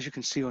as you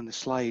can see on the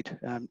slide,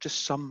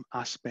 just some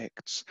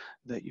aspects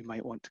that you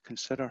might want to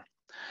consider.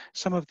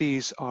 Some of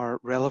these are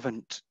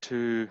relevant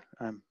to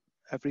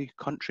every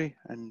country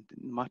and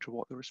no matter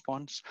what the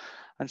response,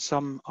 and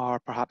some are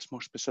perhaps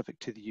more specific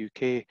to the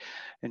UK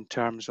in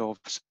terms of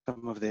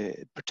some of the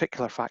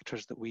particular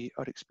factors that we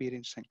are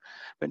experiencing.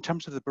 But in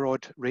terms of the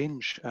broad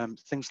range,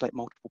 things like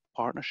multiple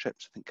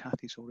partnerships, I think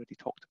Kathy's already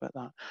talked about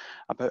that,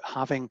 about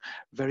having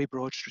very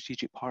broad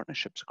strategic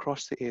partnerships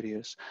across the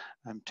areas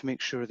to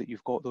make sure that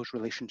you've got those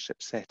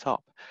relationships set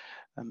up.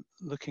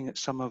 Looking at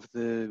some of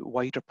the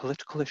wider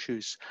political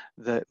issues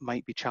that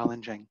might be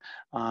challenging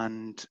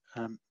and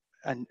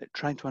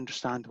trying to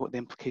understand what the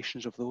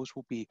implications of those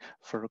will be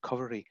for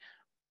recovery.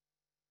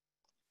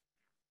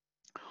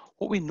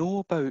 What we know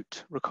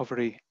about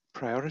recovery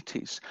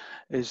priorities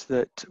is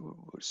that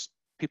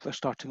people are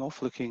starting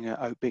off looking at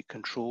outbreak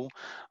control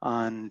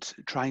and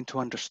trying to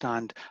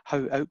understand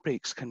how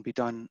outbreaks can be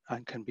done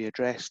and can be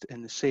addressed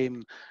in the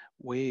same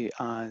way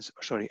as,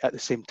 at the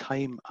same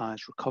time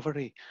as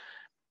recovery.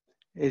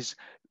 Is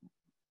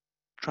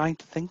trying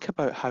to think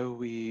about how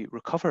we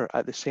recover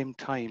at the same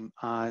time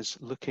as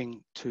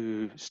looking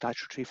to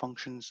statutory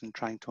functions and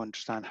trying to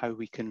understand how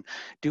we can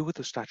deal with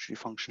those statutory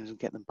functions and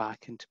get them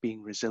back into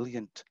being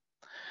resilient.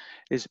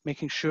 Is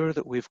making sure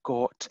that we've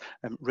got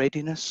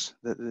readiness,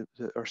 that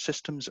our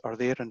systems are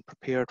there and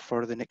prepared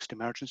for the next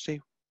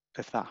emergency,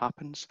 if that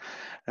happens,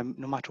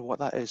 no matter what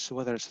that is. So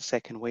whether it's a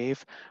second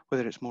wave,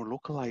 whether it's more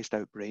localized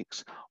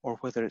outbreaks, or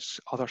whether it's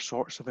other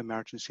sorts of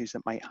emergencies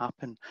that might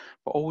happen.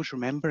 But always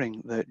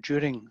remembering that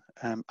during,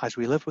 as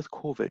we live with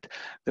COVID,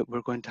 that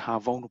we're going to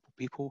have vulnerable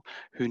people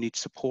who need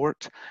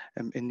support.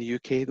 In the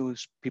UK,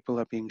 those people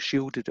are being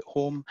shielded at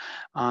home,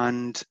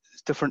 and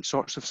different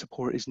sorts of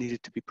support is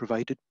needed to be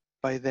provided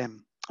by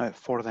them,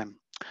 for them.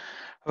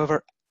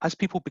 However, as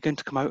people begin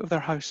to come out of their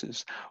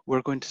houses,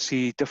 we're going to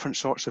see different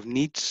sorts of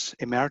needs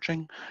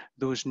emerging.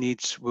 Those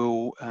needs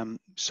will,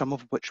 some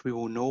of which we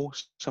will know,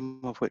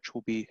 some of which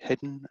will be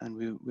hidden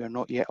and we are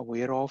not yet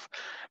aware of.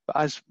 But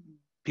as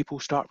people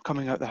start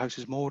coming out of the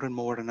houses more and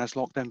more, and as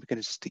lockdown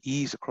begins to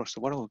ease across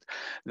the world,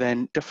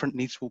 then different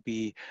needs will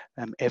be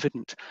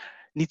evident.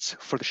 Needs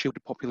for the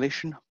shielded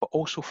population, but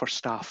also for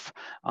staff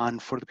and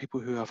for the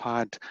people who have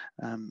had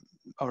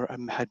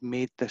had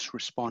made this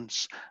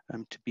response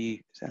to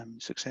be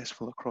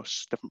successful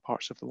across different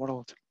parts of the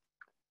world.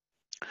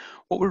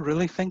 What we're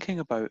really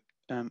thinking about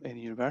in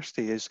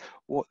university is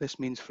what this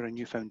means for a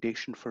new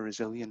foundation for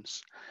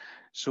resilience.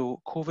 So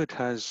COVID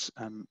has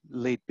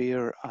laid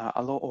bare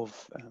a lot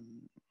of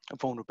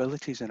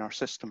vulnerabilities in our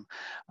system,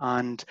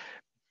 and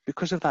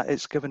because of that,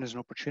 it's given us an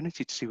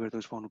opportunity to see where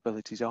those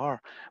vulnerabilities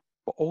are,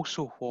 but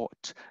also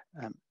what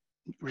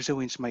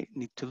resilience might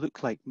need to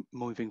look like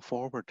moving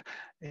forward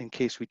in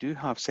case we do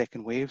have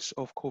second waves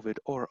of COVID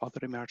or other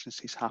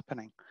emergencies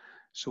happening.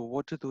 So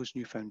what do those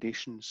new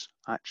foundations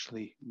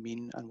actually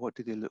mean, and what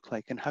do they look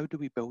like, and how do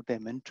we build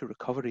them into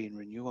recovery and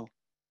renewal?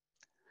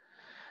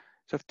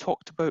 So I've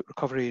talked about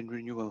recovery and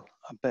renewal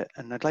a bit,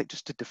 and I'd like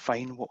just to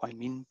define what I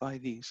mean by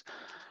these.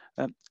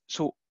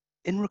 So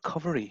in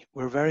recovery,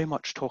 we're very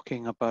much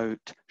talking about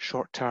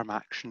short-term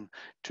action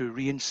to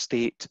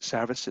reinstate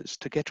services,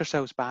 to get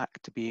ourselves back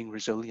to being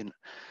resilient.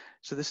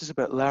 So this is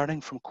about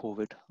learning from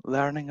COVID,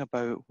 learning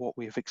about what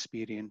we have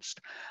experienced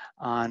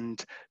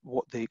and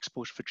what the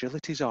exposed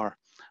fragilities are,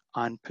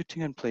 and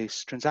putting in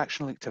place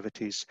transactional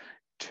activities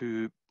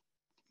to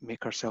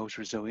make ourselves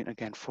resilient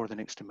again for the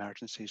next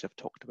emergencies I've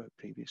talked about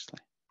previously.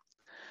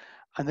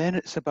 And then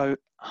it's about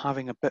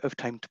having a bit of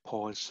time to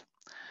pause.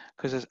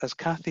 Because as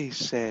Kathy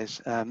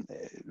says,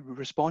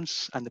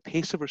 response and the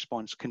pace of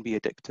response can be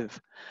addictive.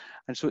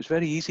 And so it's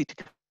very easy to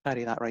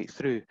carry that right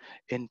through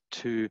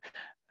into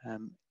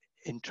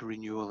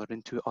renewal or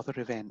into other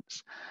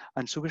events.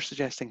 And so we're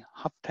suggesting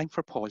have time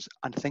for pause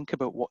and think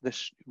about what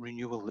this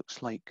renewal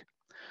looks like.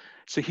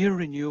 So here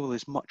renewal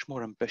is much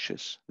more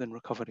ambitious than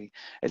recovery.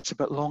 It's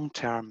about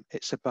long-term,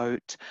 it's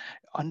about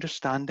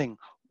understanding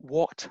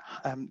what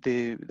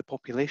the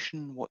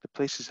population, what the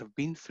places have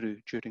been through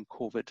during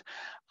COVID,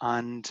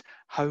 and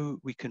how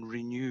we can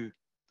renew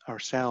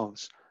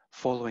ourselves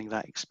following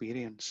that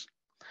experience.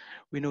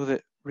 We know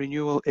that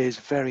renewal is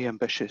very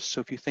ambitious.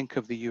 So if you think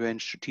of the UN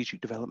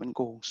Strategic Development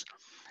Goals,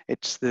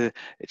 it's the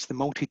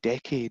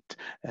multi-decade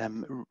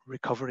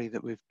recovery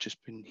that we've just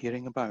been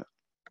hearing about.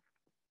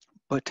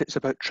 But it's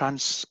about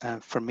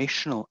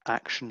transformational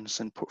actions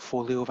and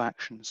portfolio of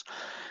actions.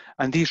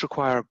 And these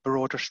require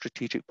broader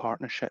strategic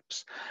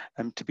partnerships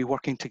to be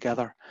working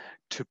together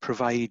to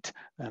provide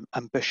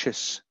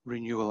ambitious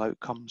renewal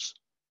outcomes.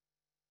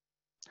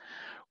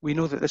 We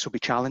know that this will be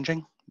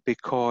challenging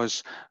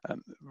because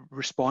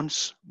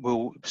response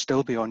will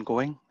still be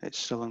ongoing. It's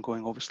still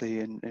ongoing,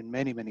 obviously, in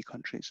many, many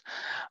countries.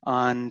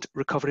 And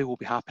recovery will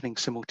be happening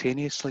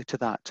simultaneously to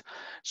that.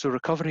 So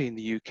recovery in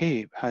the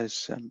UK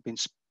has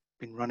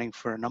been running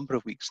for a number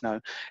of weeks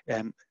now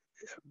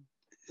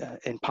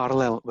in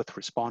parallel with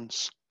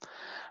response.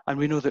 And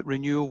we know that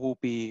renewal will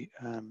be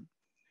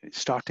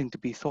starting to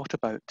be thought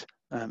about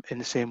in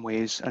the same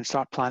ways, and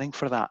start planning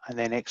for that, and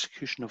then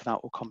execution of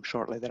that will come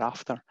shortly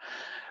thereafter.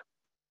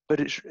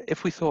 But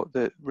if we thought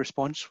that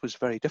response was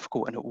very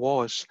difficult, and it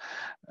was,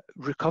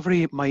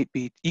 recovery might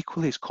be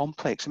equally as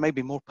complex. It might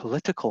be more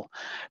political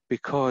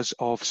because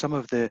of some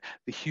of the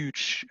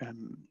huge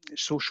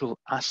social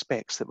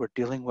aspects that we're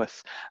dealing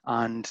with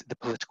and the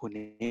political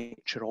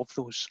nature of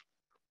those.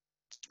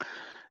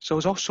 So I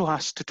was also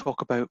asked to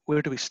talk about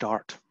where do we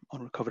start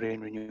on recovery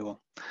and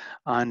renewal.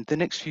 And the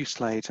next few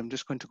slides, I'm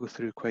just going to go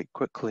through quite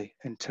quickly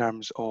in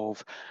terms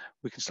of,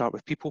 we can start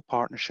with people,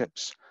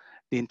 partnerships,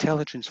 the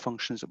intelligence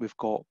functions that we've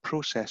got,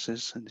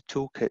 processes and the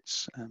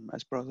toolkits,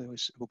 as Bradley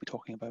will be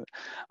talking about,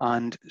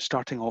 and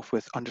starting off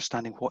with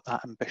understanding what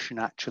that ambition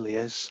actually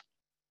is.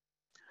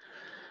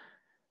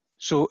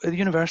 So at the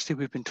university,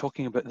 we've been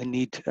talking about the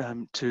need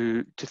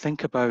to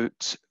think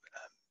about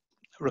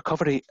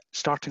recovery,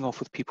 starting off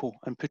with people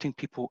and putting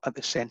people at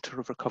the centre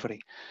of recovery.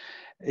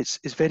 It's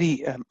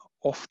very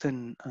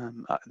often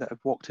that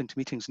I've walked into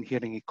meetings and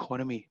hearing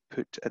economy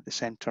put at the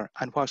centre.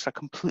 And whilst I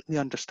completely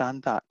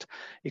understand that,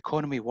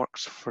 economy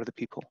works for the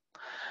people.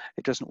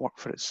 It doesn't work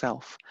for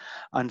itself.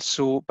 And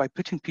so by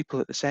putting people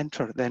at the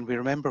centre, then we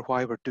remember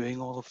why we're doing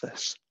all of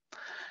this.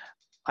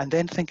 And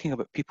then thinking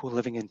about people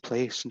living in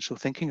place. And so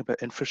thinking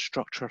about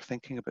infrastructure,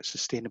 thinking about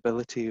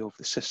sustainability of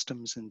the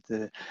systems and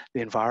the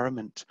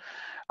environment.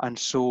 And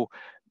so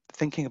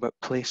thinking about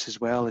place as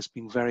well as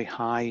being very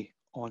high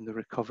on the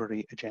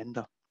recovery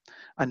agenda.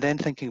 And then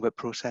thinking about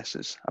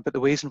processes, about the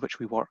ways in which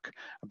we work,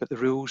 about the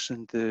rules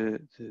and the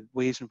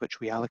ways in which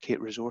we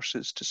allocate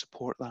resources to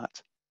support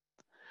that.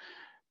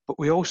 But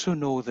we also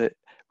know that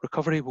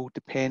recovery will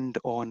depend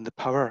on the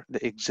power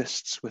that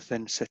exists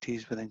within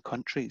cities, within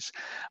countries,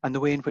 and the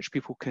way in which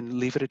people can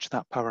leverage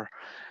that power.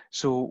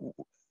 So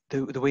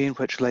the way in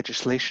which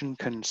legislation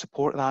can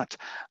support that,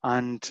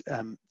 and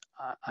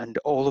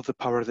all of the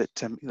power that,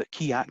 that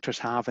key actors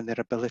have in their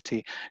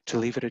ability to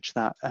leverage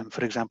that,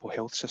 for example,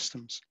 health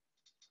systems.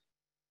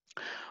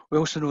 We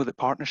also know that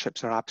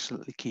partnerships are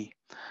absolutely key,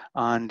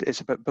 and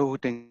it's about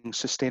building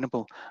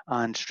sustainable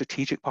and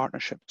strategic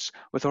partnerships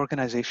with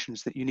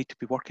organisations that you need to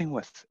be working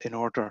with in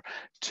order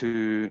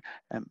to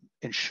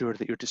ensure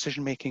that your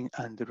decision making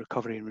and the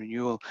recovery and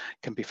renewal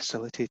can be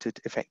facilitated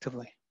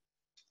effectively.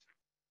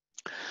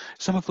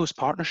 Some of those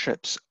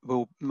partnerships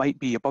might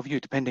be above you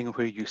depending on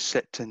where you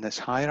sit in this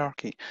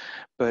hierarchy,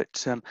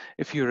 but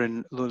if you're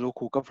in the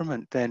local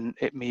government, then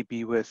it may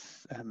be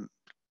with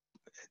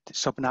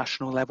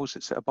subnational levels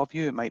that sit above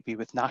you. It might be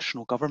with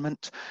national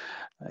government.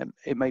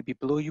 It might be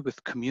below you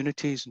with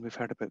communities, and we've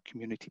heard about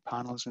community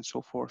panels and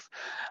so forth,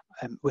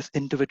 with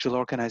individual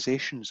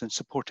organisations and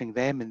supporting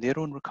them in their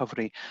own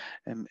recovery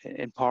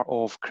in part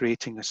of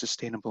creating a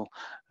sustainable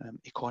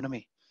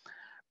economy.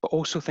 But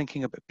also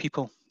thinking about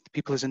people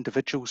as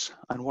individuals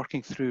and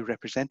working through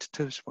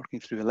representatives, working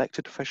through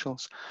elected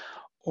officials,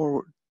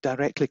 or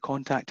directly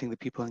contacting the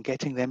people and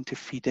getting them to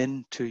feed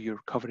into your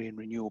recovery and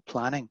renewal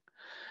planning.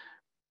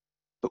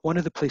 But one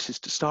of the places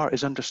to start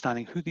is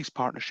understanding who these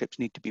partnerships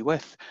need to be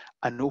with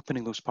and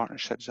opening those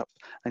partnerships up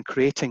and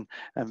creating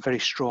very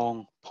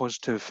strong,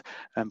 positive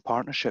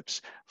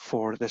partnerships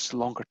for this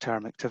longer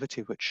term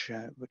activity, which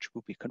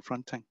we'll be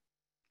confronting.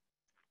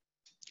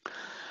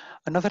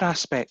 Another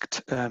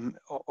aspect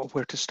of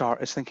where to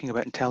start is thinking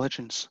about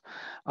intelligence.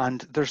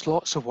 And there's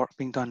lots of work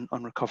being done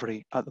on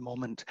recovery at the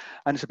moment.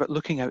 And it's about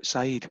looking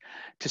outside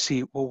to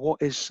see, well,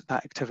 what is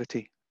that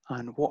activity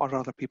and what are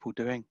other people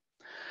doing?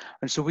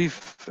 And so we've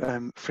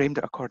framed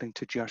it according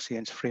to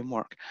GRCN's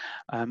framework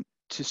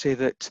to say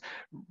that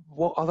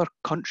what other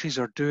countries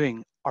are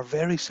doing are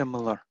very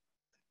similar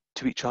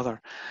to each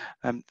other.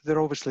 They're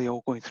obviously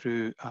all going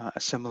through a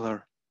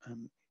similar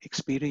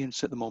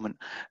experience at the moment,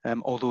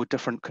 although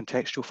different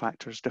contextual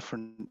factors,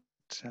 different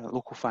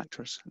local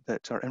factors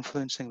that are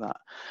influencing that.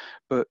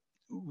 But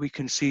we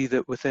can see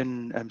that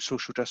within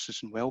social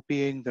justice and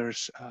well-being,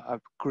 there's a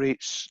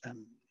great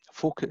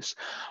focus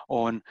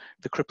on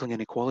the crippling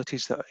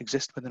inequalities that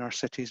exist within our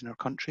cities and our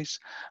countries,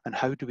 and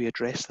how do we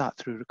address that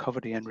through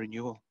recovery and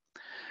renewal.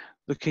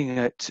 looking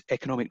at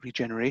economic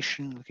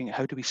regeneration, looking at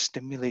how do we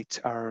stimulate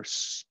our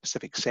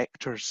specific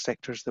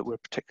sectors that we're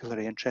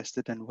particularly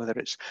interested in, whether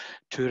it's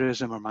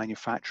tourism or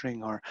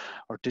manufacturing or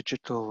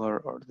digital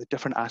or the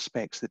different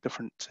aspects that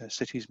different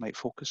cities might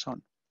focus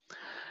on.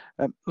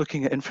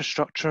 Looking at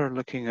infrastructure,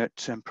 looking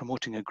at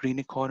promoting a green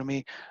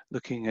economy,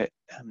 looking at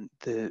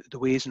the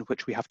ways in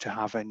which we have to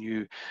have a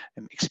new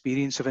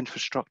experience of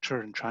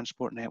infrastructure and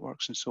transport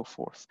networks and so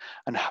forth.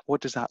 And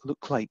what does that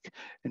look like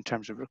in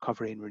terms of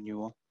recovery and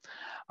renewal?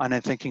 And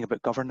then thinking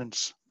about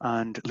governance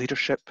and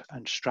leadership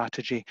and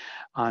strategy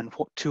and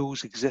what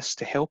tools exist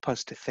to help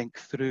us to think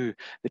through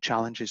the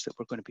challenges that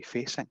we're going to be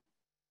facing.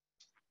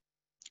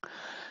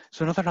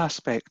 So another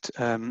aspect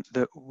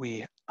that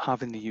we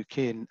have in the UK,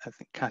 and I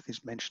think Kathy's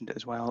mentioned it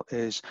as well,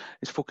 is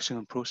focusing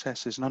on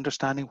processes and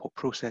understanding what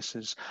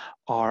processes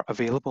are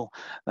available.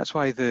 That's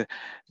why the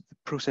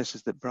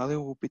processes that Braulio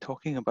will be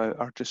talking about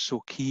are just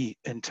so key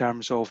in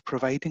terms of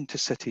providing to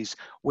cities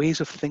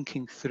ways of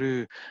thinking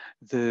through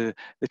the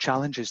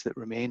challenges that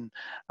remain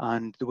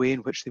and the way in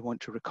which they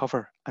want to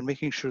recover, and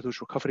making sure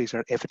those recoveries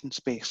are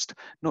evidence-based,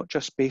 not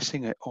just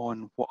basing it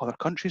on what other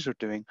countries are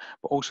doing,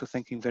 but also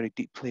thinking very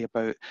deeply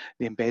about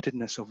the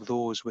embeddedness of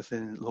those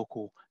within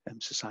local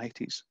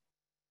societies.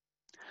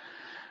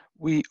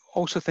 We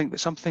also think that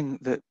something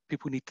that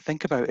people need to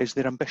think about is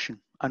their ambition,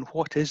 and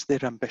what is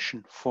their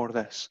ambition for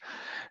this.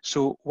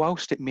 So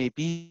whilst it may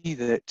be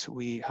that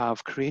we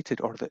have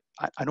created, or that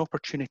an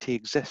opportunity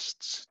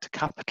exists to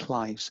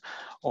capitalise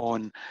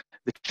on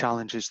the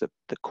challenges that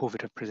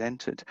COVID have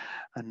presented,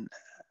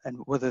 and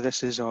whether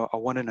this is a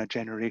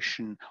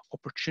one-in-a-generation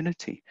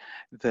opportunity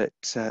that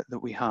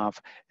we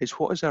have, is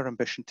what is our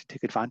ambition to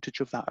take advantage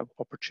of that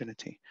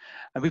opportunity?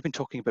 And we've been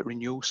talking about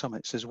renewal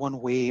summits as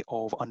one way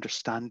of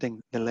understanding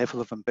the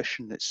level of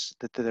ambition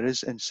that there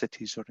is in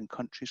cities or in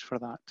countries for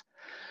that.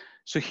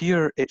 So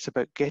here it's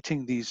about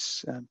getting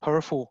these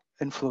powerful,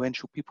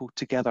 influential people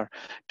together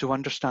to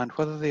understand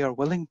whether they are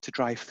willing to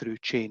drive through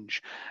change,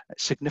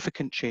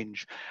 significant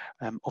change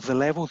of the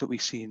level that we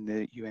see in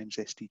the UN's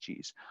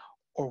SDGs,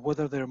 or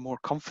whether they're more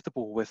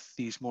comfortable with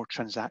these more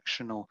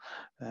transactional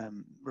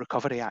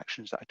recovery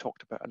actions that I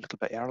talked about a little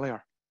bit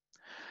earlier.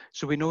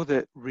 So we know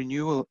that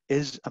renewal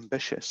is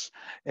ambitious.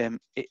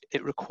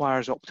 It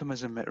requires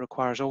optimism. It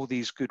requires all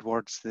these good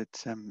words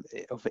that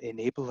of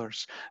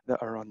enablers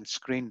that are on the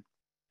screen.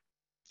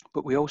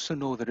 But we also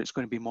know that it's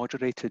going to be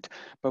moderated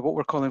by what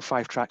we're calling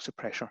 5 tracks of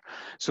pressure.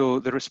 So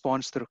the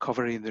response, the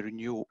recovery, and the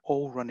renewal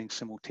all running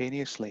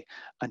simultaneously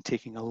and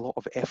taking a lot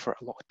of effort,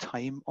 a lot of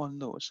time on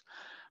those.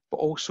 But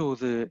also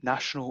the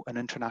national and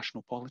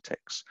international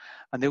politics,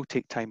 and they'll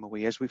take time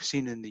away, as we've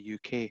seen in the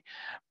UK.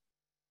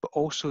 But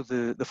also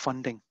the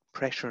funding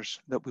pressures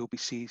that we'll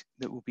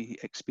be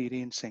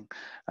experiencing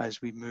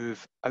as we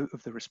move out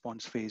of the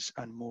response phase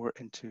and more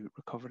into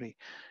recovery.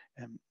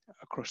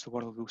 Across the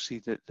world, we'll see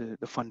that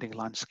the funding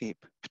landscape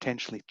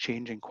potentially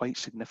changing quite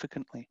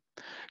significantly.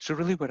 So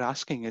really we're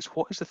asking is,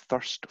 what is the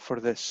thirst for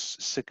this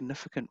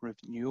significant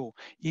renewal,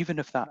 even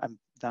if that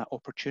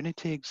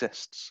opportunity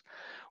exists?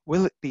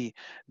 Will it be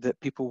that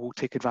people will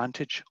take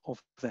advantage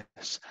of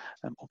this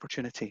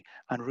opportunity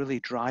and really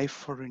drive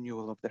for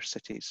renewal of their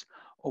cities?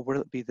 Or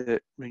will it be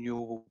that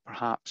renewal will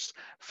perhaps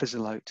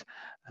fizzle out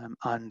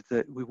and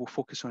that we will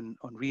focus on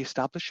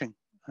re-establishing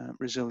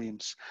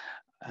resilience,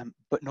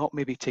 but not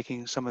maybe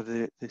taking some of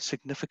the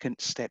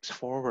significant steps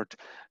forward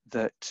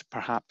that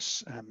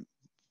perhaps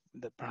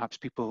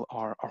people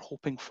are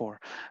hoping for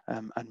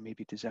and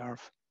maybe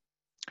deserve.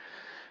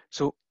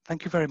 So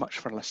thank you very much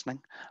for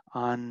listening,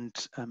 and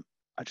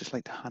I'd just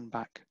like to hand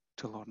back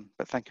to Lauren,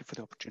 but thank you for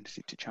the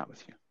opportunity to chat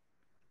with you.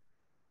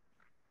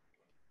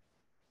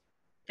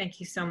 Thank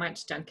you so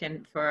much,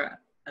 Duncan, for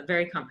a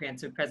very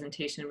comprehensive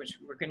presentation, which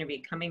we're going to be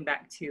coming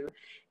back to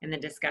in the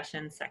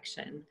discussion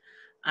section.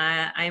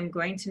 I'm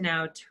going to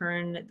now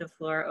turn the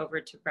floor over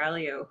to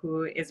Braulio,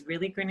 who is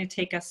really going to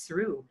take us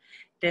through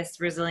this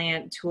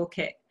resilient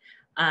toolkit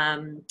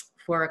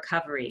for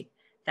recovery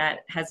that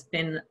has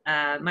been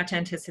much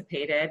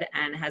anticipated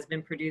and has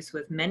been produced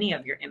with many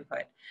of your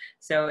input.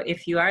 So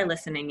if you are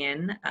listening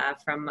in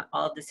from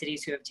all of the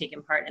cities who have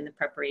taken part in the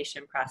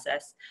preparation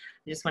process,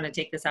 I just want to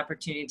take this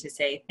opportunity to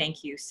say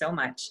thank you so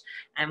much.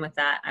 And with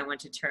that, I want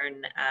to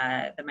turn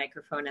the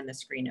microphone and the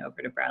screen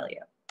over to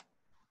Braulio.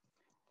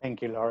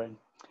 Thank you, Lauren.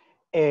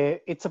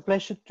 It's a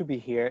pleasure to be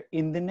here.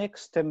 In the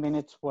next 10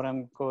 minutes, what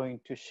I'm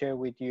going to share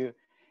with you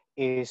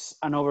is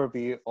an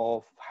overview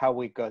of how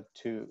we got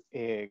to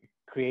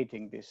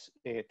creating this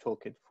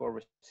toolkit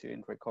for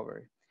resilient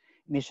recovery.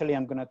 Initially,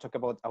 I'm going to talk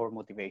about our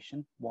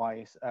motivation, why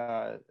is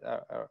a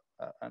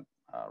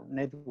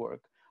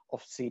network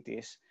of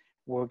cities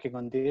working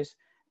on this.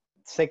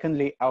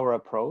 Secondly, our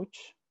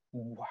approach,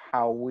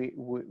 how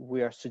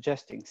we are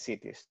suggesting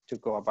cities to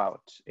go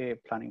about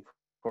planning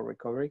for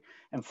recovery.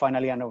 And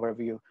finally, an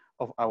overview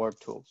of our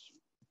tools.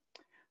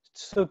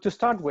 So to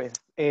start with,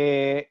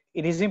 it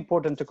is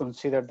important to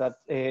consider that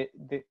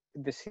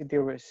the city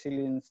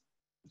resilience,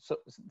 so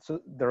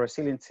the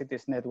Resilient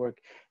Cities Network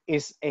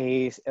is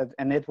a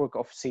network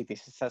of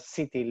cities. It's a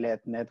city-led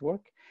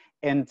network,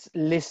 and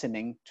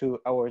listening to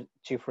our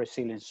chief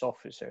resilience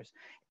officers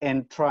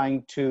and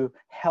trying to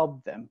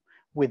help them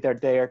with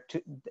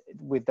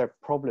with their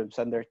problems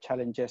and their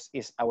challenges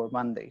is our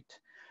mandate.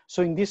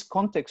 So in this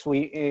context,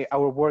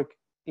 our work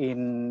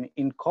in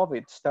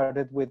COVID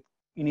started with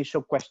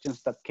initial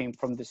questions that came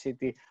from the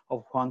city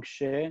of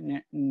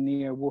Huangshi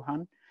near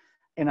Wuhan.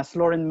 And as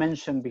Lauren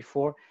mentioned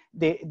before,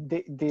 the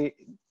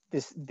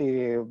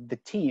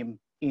team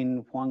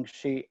in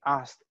Huangshi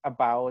asked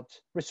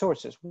about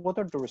resources. What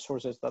are the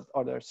resources that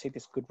other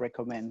cities could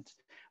recommend?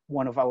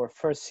 One of our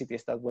first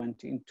cities that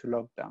went into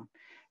lockdown.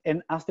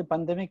 And as the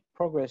pandemic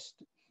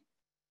progressed,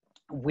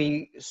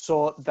 we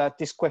saw that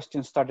this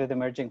question started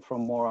emerging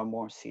from more and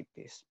more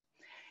cities.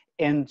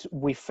 And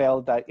we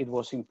felt that it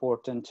was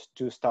important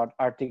to start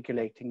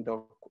articulating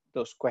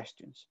those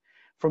questions.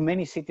 From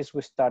many cities,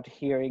 we start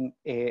hearing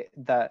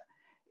that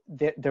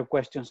their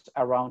questions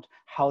around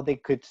how they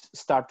could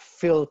start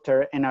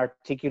filter and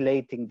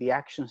articulating the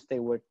actions they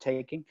were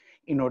taking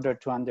in order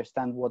to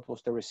understand what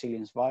was the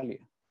resilience value.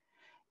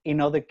 In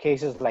other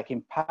cases, like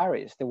in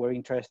Paris, they were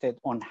interested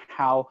on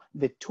how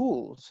the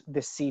tools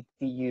the city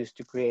used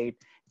to create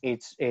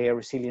its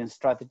resilience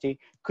strategy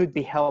could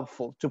be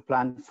helpful to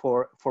plan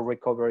for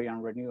recovery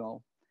and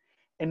renewal.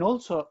 And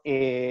also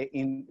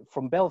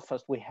from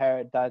Belfast, we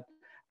heard that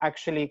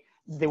actually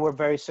they were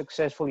very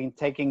successful in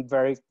taking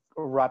very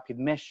rapid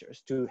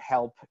measures to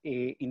help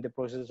in the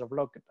process of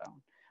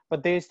lockdown.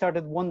 But they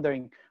started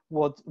wondering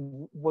what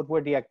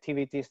were the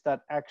activities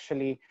that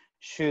actually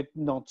should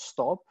not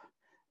stop,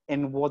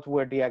 and what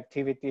were the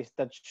activities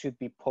that should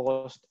be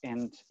paused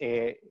and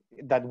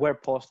that were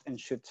paused and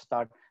should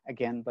start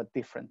again, but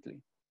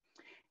differently.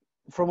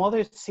 From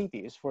other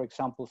cities, for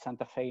example,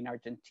 Santa Fe in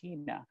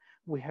Argentina,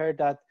 we heard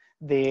that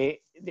the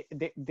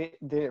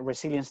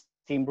resilience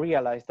team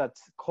realized that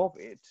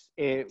COVID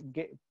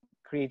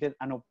created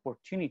an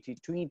opportunity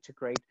to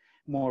integrate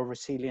more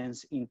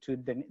resilience into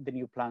the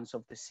new plans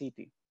of the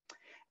city.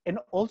 And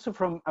also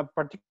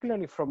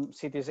particularly from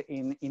cities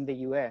in the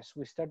US,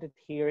 we started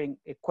hearing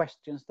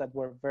questions that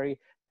were very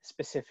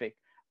specific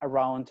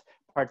around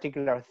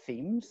particular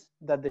themes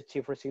that the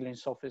chief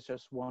resilience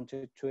officers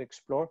wanted to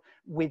explore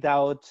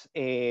without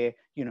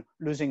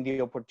losing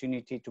the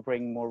opportunity to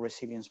bring more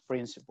resilience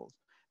principles.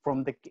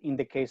 In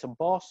the case of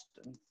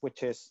Boston,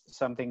 which is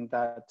something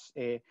that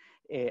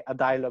a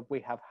dialogue we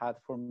have had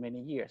for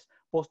many years,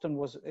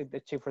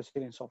 the chief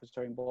resilience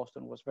officer in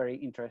Boston was very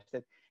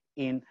interested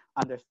in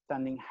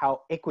understanding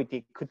how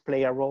equity could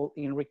play a role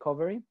in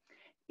recovery.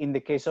 In the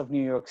case of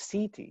New York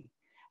City,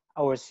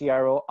 our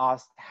CRO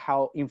asked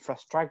how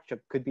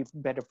infrastructure could be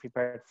better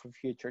prepared for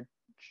future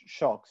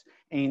shocks.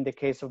 And in the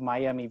case of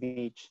Miami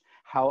Beach,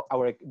 how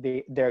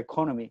their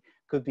economy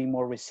could be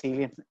more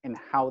resilient and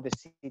how the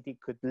city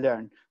could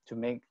learn to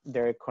make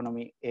their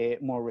economy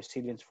more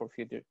resilient for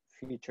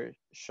future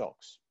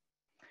shocks.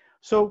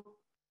 So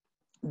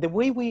the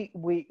way we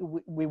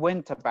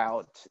went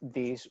about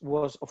this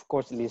was, of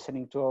course,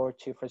 listening to our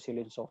chief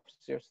resilience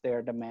officers.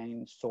 They're the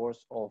main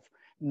source of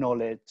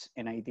knowledge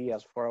and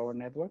ideas for our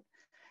network.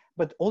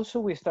 But also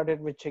we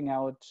started reaching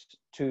out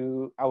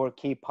to our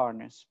key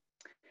partners.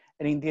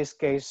 And in this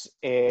case,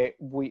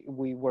 we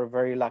were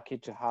very lucky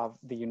to have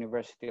the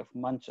University of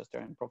Manchester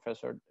and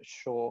Professor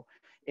Shaw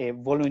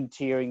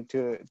volunteering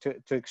to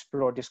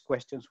explore these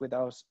questions with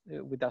us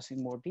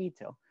in more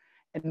detail.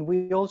 And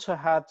we also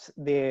had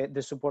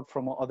the support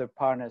from other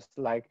partners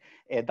like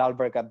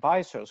Dahlberg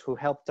Advisors, who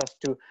helped us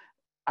to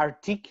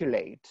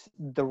articulate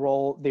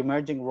the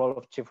emerging role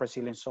of chief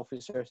resilience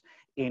officers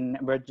in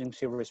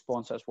emergency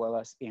response as well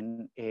as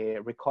in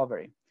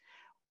recovery.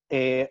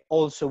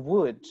 Also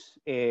Wood,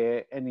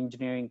 an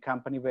engineering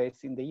company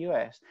based in the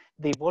US,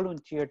 they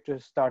volunteered to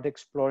start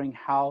exploring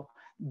how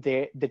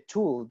the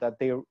tool that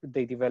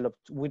they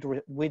developed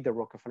with the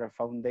Rockefeller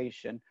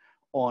Foundation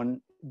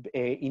on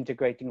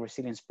integrating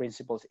resilience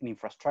principles in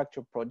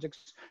infrastructure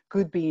projects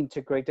could be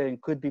integrated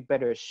and could be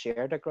better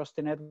shared across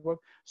the network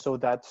so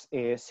that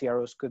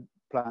CROs could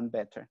plan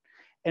better.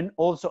 And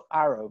also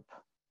Arup,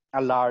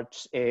 a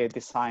large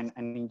design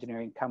and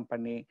engineering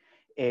company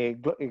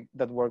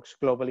that works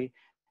globally,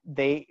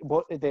 they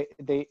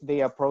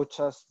approach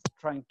us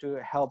trying to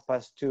help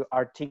us to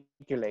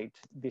articulate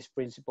these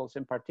principles,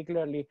 and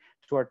particularly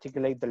to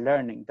articulate the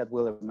learning that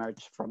will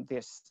emerge from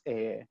this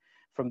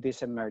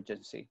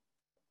emergency.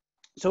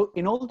 So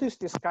in all these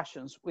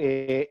discussions,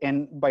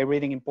 and by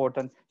reading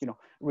important,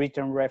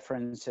 written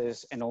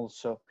references and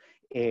also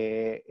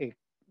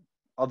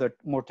other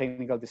more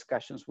technical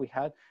discussions we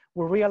had,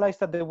 we realized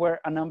that there were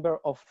a number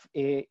of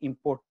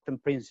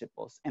important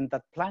principles, and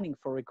that planning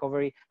for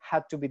recovery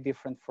had to be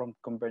different from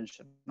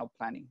conventional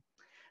planning.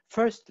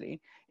 Firstly,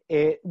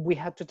 we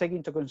had to take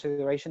into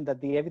consideration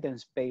that the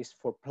evidence base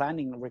for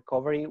planning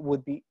recovery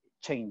would be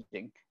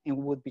changing and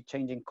would be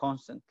changing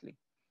constantly.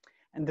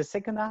 And the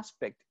second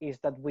aspect is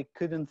that we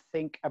couldn't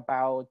think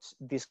about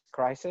this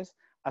crisis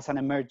as an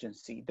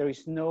emergency. There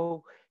is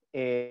no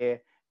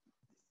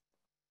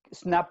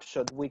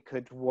snapshot we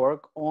could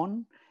work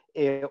on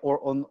or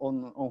on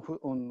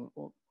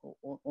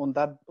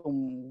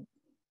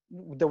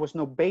there was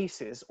no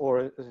basis,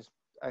 or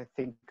I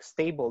think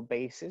stable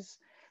basis,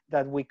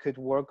 that we could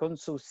work on.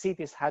 So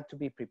cities had to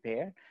be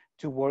prepared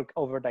to work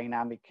over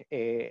dynamic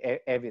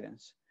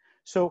evidence.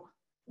 So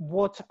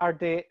what are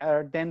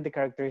then the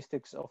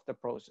characteristics of the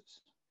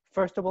process?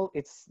 First of all,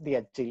 it's the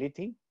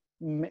agility,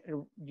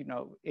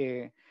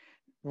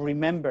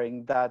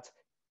 remembering that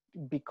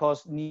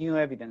because new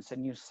evidence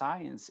and new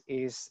science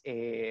is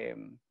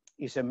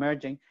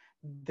emerging,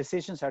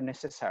 decisions are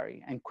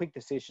necessary, and quick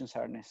decisions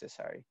are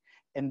necessary.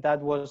 And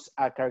that was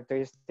a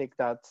characteristic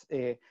that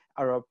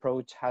our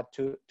approach had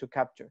to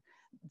capture.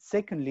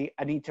 Secondly,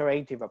 an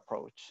iterative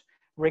approach,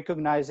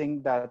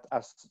 recognizing that,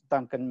 as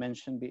Duncan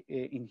mentioned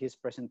in his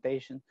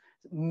presentation,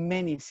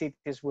 many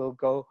cities will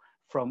go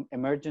from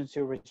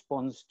emergency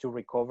response to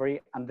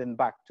recovery and then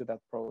back to that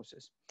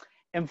process.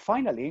 And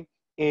finally,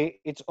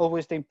 it's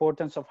always the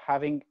importance of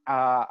having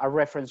a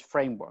reference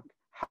framework,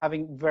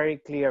 having very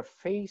clear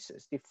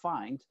phases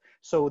defined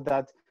so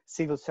that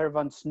civil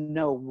servants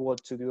know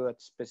what to do at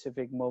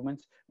specific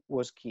moments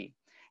was key.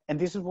 And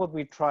this is what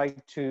we try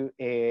to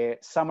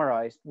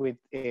summarize with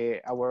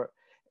our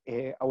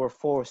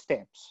 4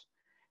 steps.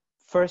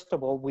 First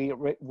of all,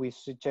 we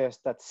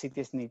suggest that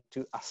cities need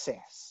to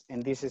assess,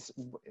 and this is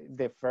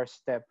the first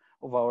step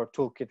of our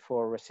toolkit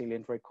for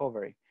resilient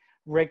recovery,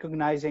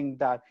 recognizing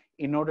that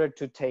in order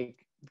to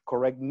take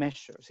correct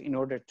measures, in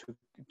order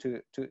to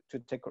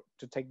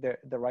take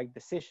the right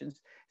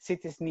decisions,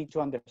 cities need to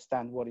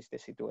understand what is the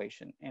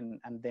situation and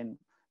then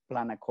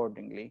plan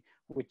accordingly,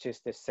 which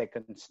is the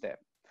second step.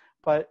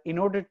 But in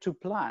order to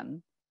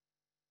plan,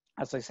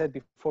 as I said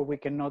before, we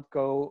cannot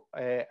go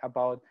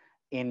about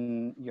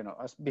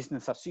as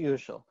business as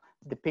usual.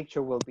 The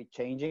picture will be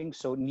changing,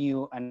 so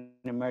new and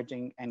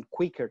emerging and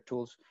quicker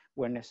tools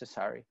were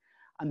necessary.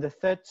 And the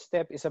third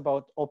step is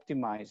about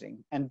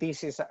optimizing, and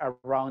this is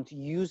around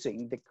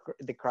using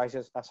the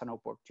crisis as an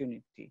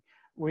opportunity,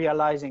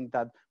 realizing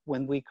that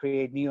when we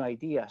create new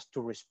ideas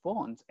to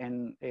respond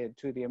and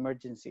to the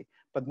emergency,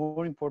 but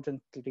more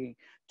importantly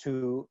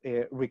to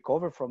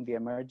recover from the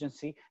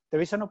emergency,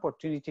 there is an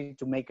opportunity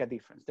to make a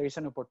difference. There is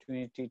an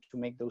opportunity to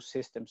make those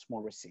systems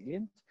more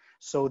resilient,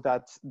 so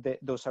that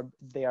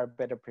they are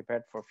better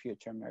prepared for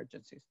future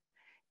emergencies.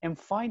 And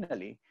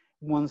finally,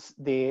 once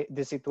the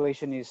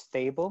situation is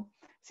stable,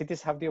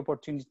 cities have the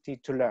opportunity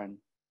to learn.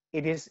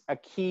 It is a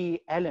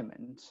key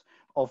element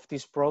of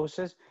this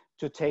process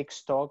to take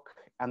stock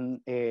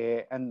and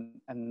take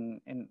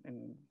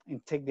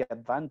the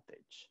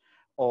advantage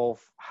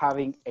of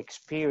having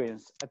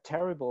experienced a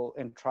terrible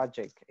and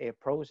tragic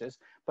process,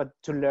 but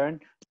to learn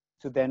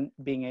to then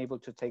being able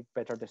to take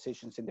better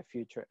decisions in the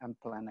future and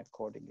plan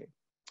accordingly.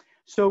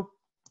 So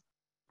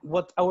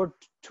what our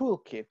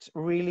toolkit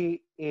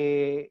really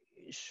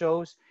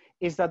shows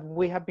is that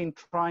we have been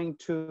trying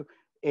to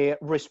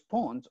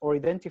respond or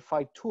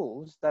identify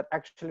tools that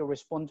actually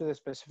respond to the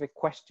specific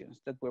questions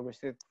that we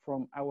received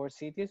from our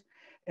cities.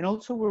 And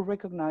also we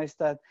recognize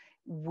that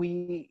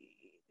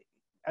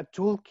a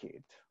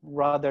toolkit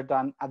rather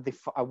than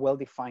a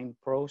well-defined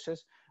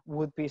process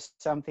would be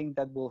something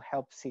that will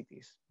help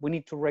cities. We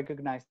need to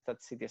recognize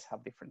that cities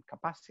have different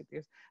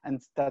capacities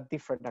and that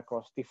different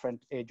across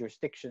different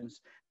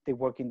jurisdictions, they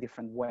work in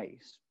different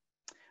ways.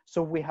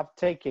 So we have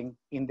taken,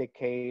 in the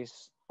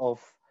case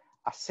of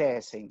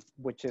assessing,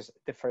 which is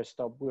the first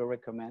step we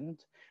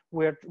recommend,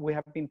 we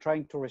have been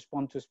trying to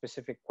respond to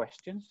specific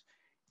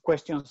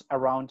questions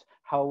around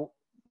how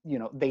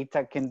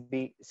data can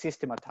be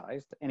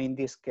systematized. And in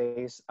this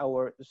case,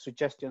 our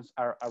suggestions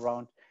are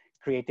around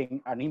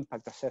creating an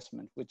impact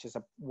assessment, which is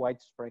a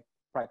widespread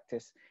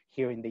practice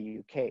here in the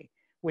UK,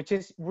 which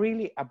is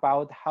really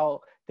about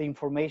how the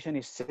information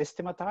is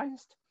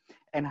systematized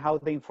and how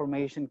the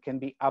information can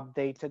be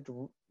updated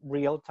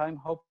real time,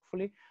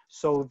 hopefully,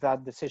 so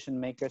that decision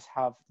makers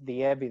have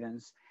the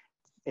evidence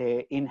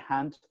in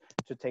hand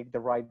to take the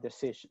right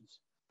decisions.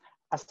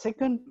 A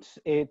second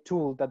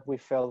tool that we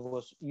felt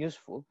was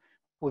useful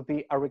would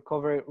be a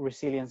recovery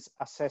resilience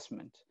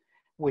assessment,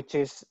 which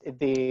is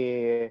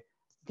the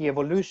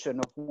evolution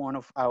of one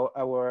of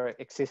our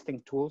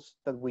existing tools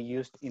that we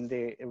used in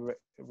the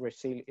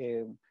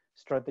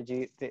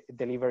strategy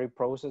delivery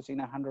process in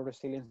 100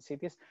 resilient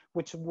cities,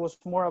 which was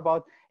more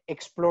about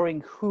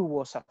exploring who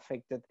was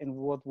affected and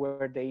what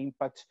were the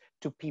impacts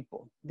to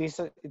people. This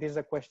is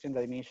a question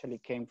that initially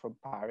came from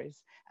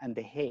Paris and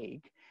The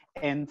Hague.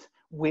 And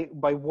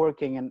by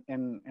working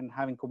and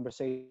having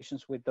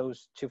conversations with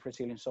those chief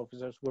resilience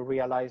officers, we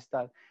realized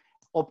that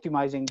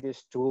optimizing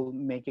this tool,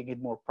 making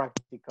it more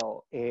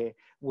practical,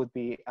 would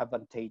be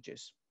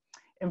advantageous.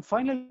 And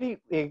finally,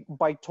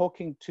 by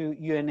talking to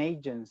UN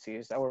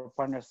agencies, our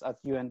partners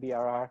at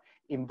UNBRR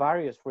in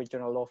various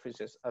regional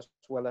offices, as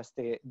well as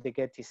the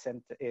Getty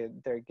Center,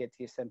 their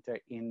Getty Center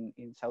in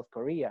South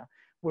Korea,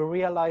 we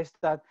realized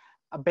that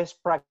a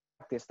best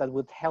practice that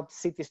would help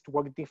cities to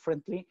work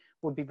differently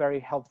would be very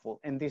helpful.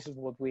 And this is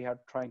what we are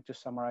trying to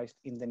summarize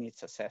in the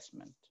needs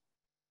assessment.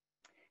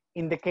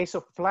 In the case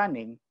of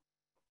planning,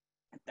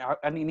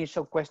 An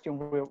initial question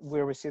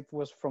we received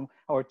was from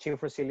our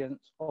chief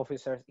resilience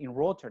officers in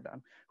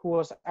Rotterdam, who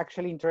was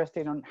actually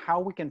interested on how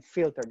we can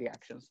filter the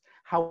actions,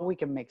 how we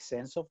can make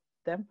sense of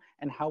them,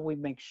 and how we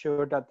make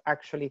sure that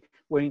actually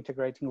we're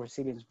integrating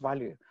resilience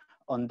value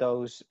on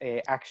those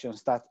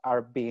actions that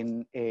are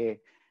being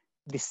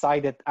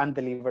decided and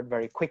delivered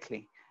very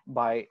quickly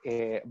by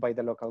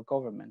the local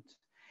government.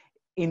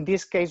 In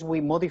this case, we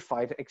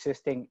modified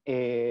existing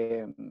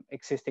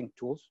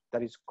tools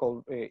that is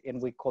called, and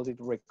we called it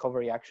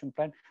Recovery Action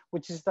Plan,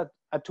 which is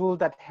a tool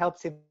that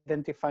helps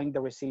identifying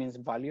the resilience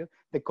value,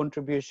 the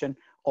contribution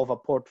of a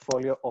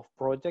portfolio of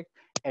projects,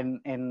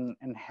 and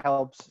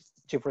helps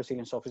chief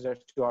resilience officers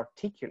to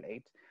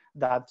articulate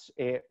that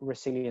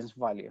resilience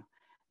value.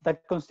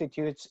 That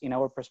constitutes, in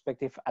our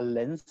perspective, a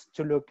lens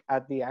to look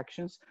at the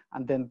actions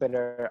and then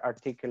better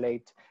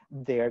articulate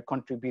their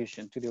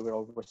contribution to the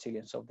overall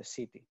resilience of the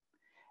city.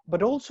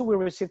 But also we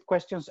received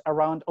questions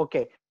around,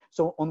 okay,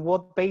 so on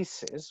what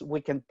basis we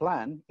can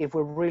plan if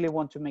we really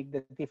want to make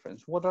the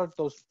difference? What are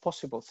those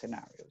possible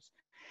scenarios?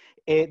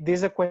 This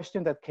is a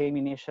question that came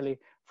initially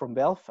from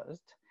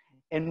Belfast,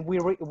 and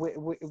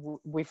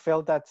we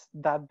felt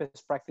that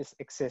best practice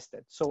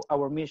existed. So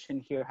our mission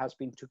here has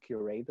been to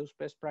curate those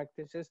best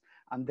practices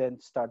and then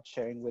start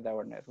sharing with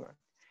our network.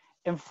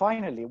 And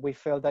finally, we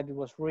felt that it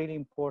was really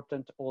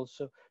important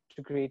also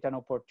to create an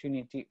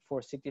opportunity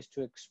for cities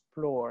to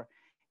explore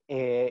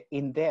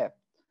in depth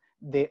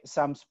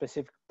some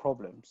specific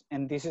problems.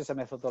 And this is a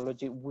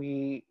methodology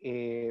we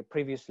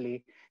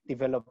previously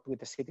developed with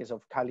the cities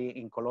of Cali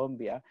in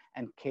Colombia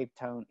and Cape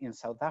Town in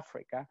South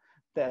Africa,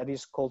 that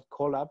is called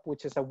Collab,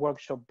 which is a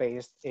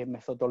workshop-based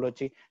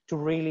methodology to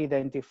really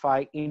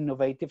identify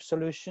innovative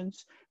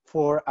solutions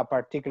for a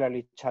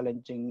particularly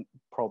challenging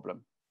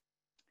problem.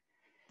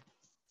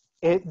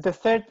 The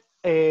third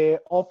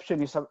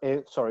option is,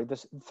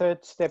 the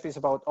third step is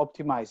about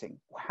optimizing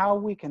how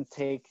we can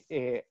take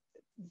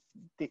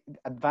the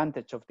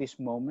advantage of this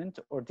moment,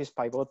 or this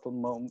pivotal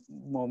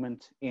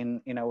moment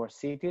in our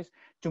cities,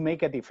 to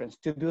make a difference,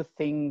 to do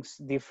things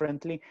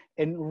differently,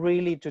 and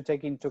really to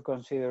take into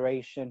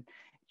consideration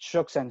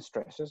shocks and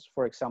stresses.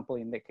 For example,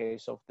 in the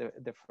case of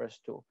the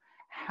first two,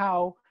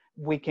 how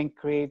we can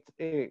create,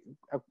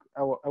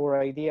 our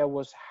idea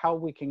was how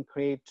we can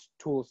create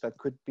tools that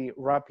could be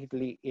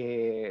rapidly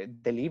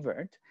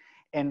delivered,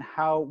 and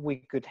how we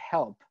could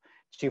help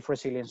chief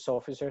resilience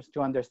officers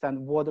to understand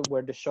what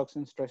were the shocks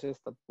and stresses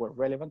that were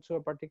relevant to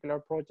a particular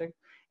project,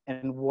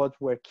 and what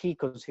were key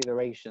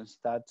considerations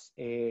that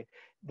the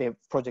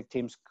project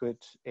teams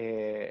could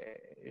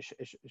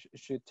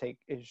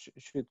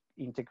should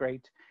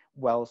integrate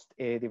whilst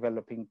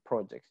developing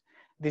projects.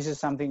 This is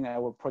something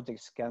our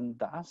project Scan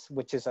does,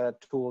 which is a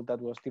tool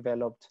that was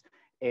developed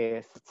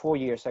 4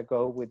 years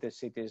ago with the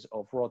cities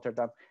of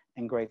Rotterdam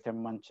and Greater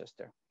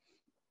Manchester.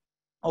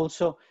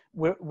 Also,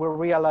 we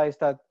realized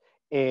that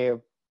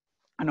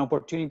an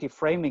opportunity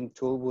framing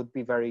tool would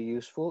be very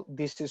useful.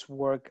 This is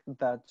work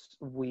that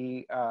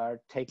we are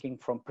taking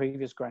from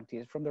previous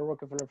grantees from the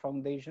Rockefeller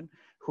Foundation,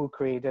 who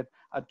created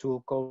a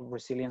tool called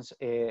Resilience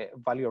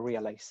Value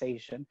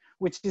Realization,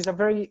 which is a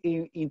very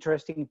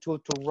interesting tool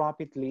to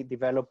rapidly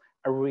develop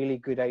a really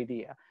good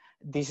idea.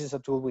 This is a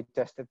tool we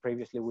tested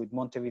previously with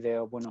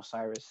Montevideo, Buenos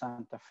Aires,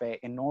 Santa Fe,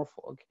 and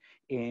Norfolk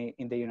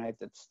in the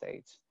United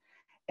States.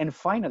 And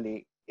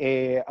finally,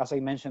 as I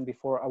mentioned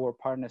before, our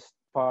partners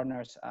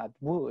at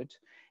Wood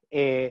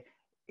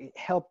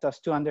helped us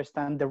to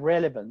understand the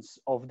relevance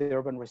of the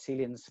urban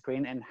resilience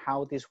screen and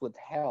how this would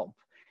help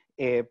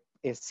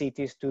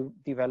cities to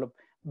develop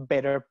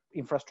better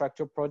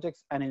infrastructure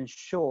projects and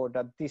ensure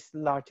that these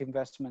large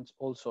investments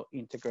also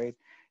integrate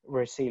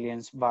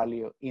resilience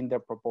value in their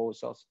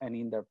proposals and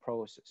in their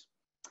process.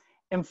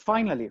 And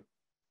finally,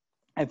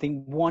 I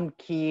think one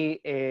key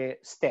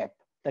step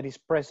that is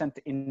present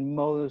in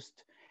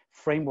most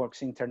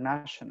frameworks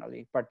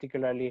internationally,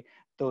 particularly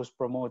those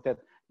promoted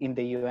in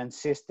the UN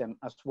system,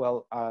 as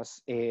well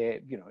as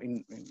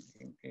in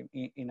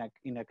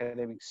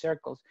academic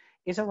circles,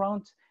 is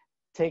around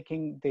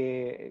taking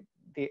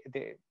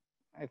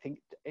I think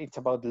it's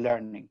about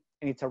learning,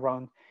 and it's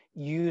around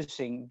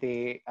using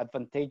the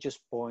advantageous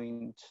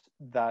point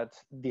that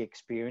the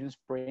experience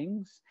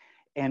brings,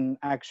 and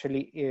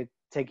actually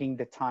taking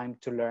the time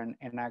to learn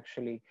and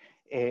actually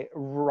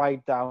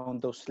write down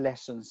those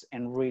lessons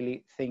and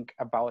really think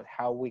about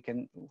how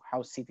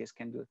cities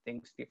can do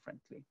things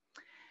differently.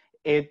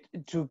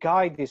 To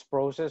guide this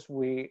process,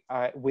 we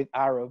with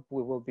Arab,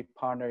 we will be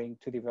partnering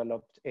to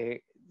develop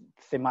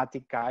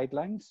thematic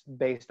guidelines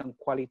based on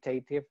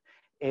qualitative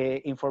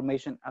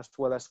information, as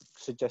well as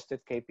suggested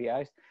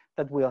KPIs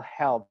that will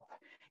help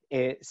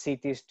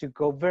cities to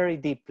go very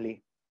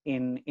deeply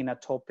in a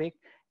topic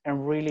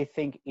and really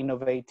think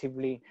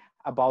innovatively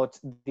about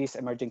these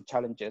emerging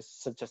challenges,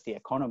 such as the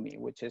economy,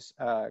 which is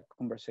a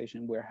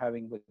conversation we're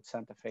having with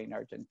Santa Fe in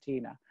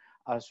Argentina,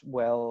 as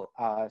well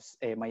as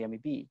Miami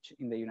Beach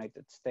in the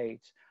United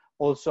States.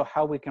 Also,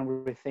 how we can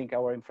rethink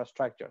our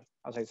infrastructure.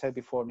 As I said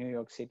before, New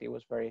York City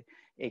was very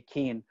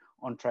keen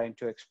on trying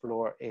to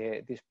explore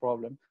this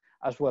problem,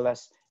 as well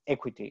as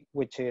equity,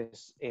 which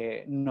is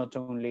not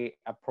only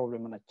a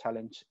problem and a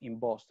challenge in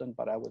Boston,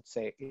 but I would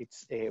say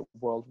it's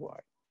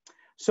worldwide.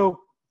 So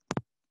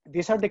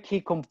these are the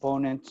key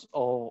components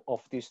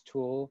of this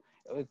tool,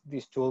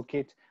 this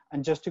toolkit.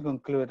 And just to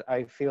conclude,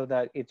 I feel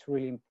that it's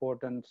really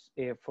important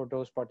for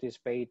those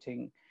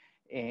participating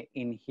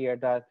in here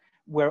that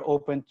we're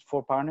open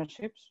for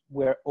partnerships.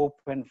 We're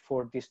open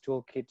for these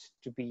toolkits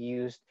to be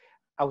used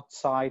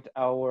outside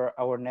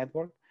our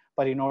network.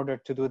 But in order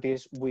to do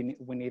this, we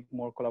need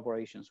more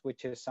collaborations,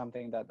 which is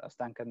something that, as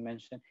Duncan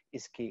mentioned,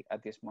 is key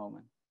at this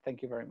moment.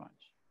 Thank you very much.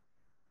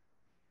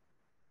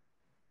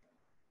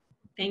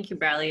 Thank you,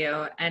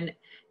 Braulio. And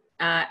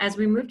as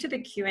we move to the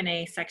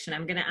Q&A section,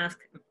 I'm going to ask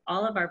if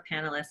all of our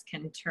panelists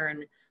can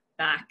turn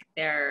back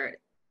their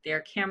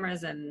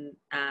cameras and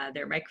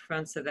their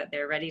microphones so that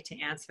they're ready to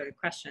answer the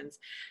questions.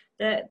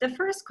 The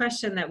first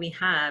question that we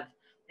have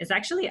is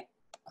actually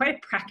quite a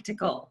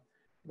practical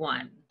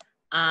one.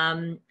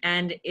 And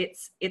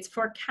it's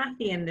for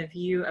Kathy in the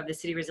view of the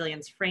City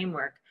Resilience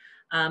Framework.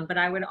 But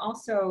I would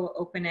also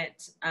open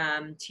it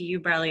to you,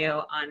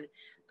 Braulio,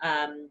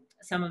 on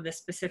some of the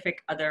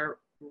specific other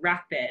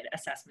rapid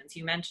assessments.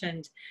 You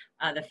mentioned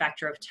the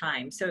factor of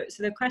time. So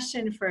the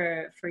question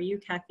for you,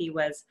 Kathy,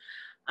 was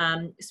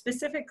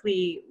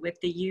specifically with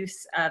the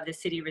use of the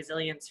City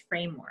Resilience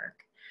Framework,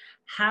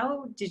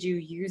 how did you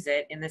use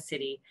it in the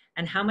city,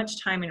 and how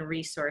much time and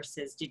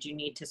resources did you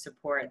need to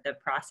support the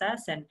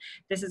process? And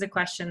this is a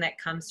question that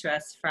comes to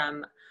us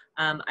from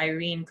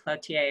Irene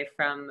Cloutier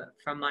from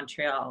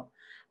Montreal.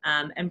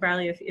 And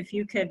Braulio, if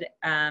you could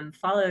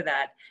follow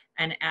that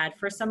and add,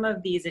 for some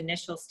of these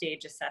initial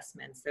stage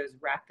assessments, those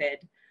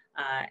rapid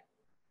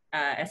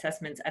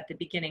assessments at the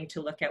beginning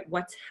to look at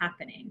what's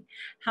happening,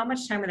 how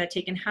much time would that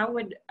take, and how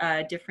would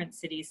different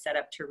cities set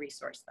up to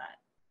resource that?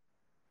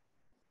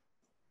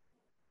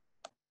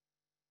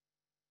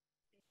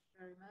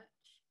 Very much.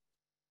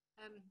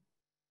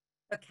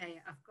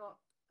 Okay, I've got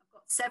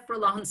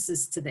several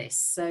answers to this.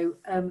 So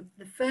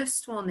the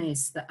first one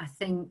is that I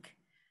think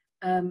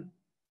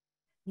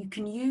you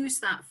can use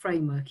that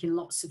framework in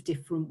lots of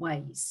different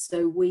ways.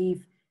 So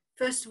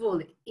first of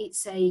all,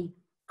 it's a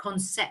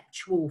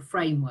conceptual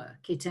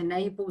framework. It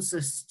enables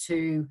us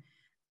to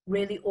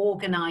really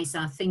organize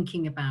our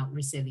thinking about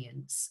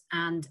resilience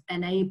and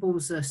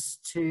enables us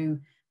to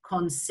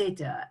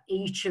consider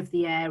each of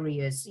the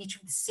areas, each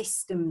of the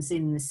systems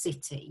in the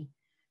city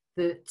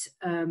that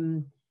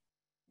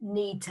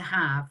need to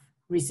have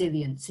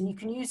resilience. And you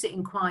can use it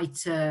in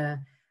quite a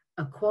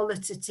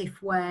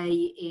qualitative way,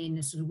 in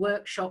a sort of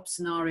workshop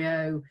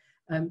scenario,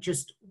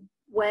 just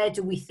where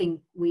do we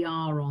think we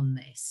are on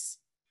this?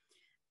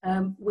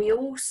 We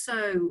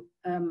also,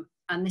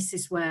 and this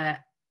is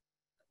where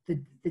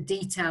the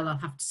detail I'll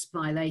have to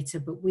supply later,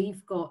 but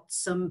we've got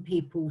some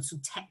people sort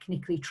of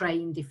technically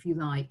trained, if you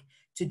like,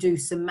 to do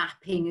some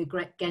mapping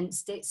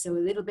against it. So a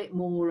little bit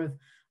more of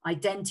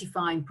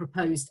identifying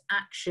proposed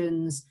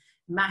actions,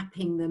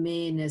 mapping them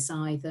in as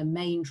either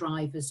main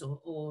drivers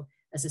or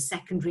as a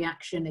secondary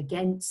action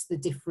against the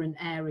different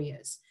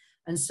areas.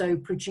 And so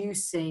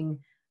producing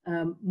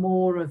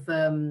more of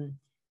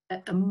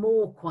a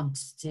more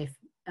quantitative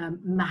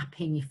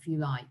mapping, if you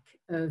like,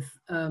 of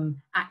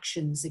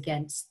actions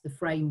against the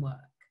framework.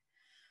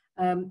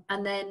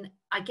 And then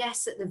I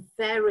guess at the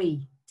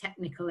very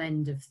technical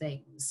end of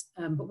things,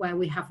 but where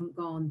we haven't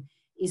gone,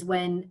 is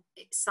when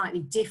it's slightly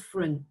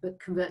different but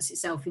converts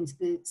itself into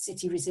the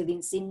City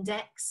Resilience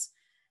Index.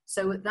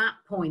 So at that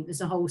point,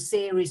 there's a whole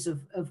series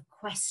of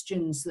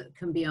questions that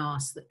can be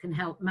asked that can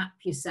help map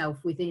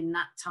yourself within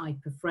that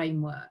type of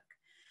framework.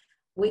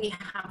 We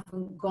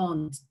haven't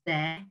gone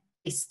there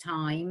this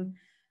time,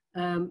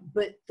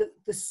 but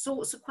the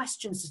sorts of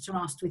questions that are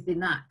asked within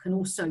that can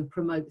also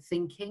promote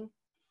thinking.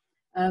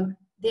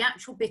 The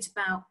actual bit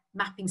about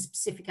mapping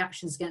specific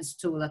actions against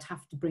a tool, I'd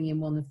have to bring in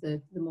one of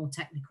the more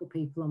technical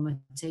people on my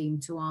team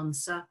to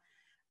answer,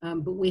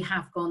 but we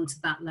have gone to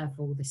that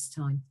level this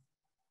time.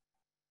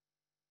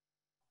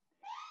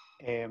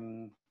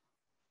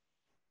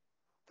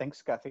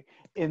 Thanks, Kathy.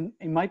 In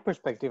my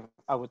perspective,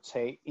 I would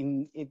say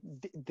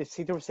the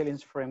City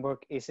Resilience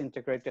Framework is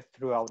integrated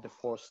throughout the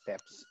 4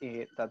 steps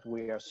that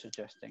we are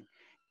suggesting.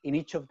 In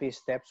each of these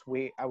steps,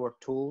 our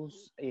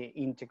tools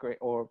integrate,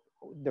 or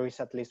there is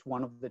at least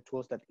one of the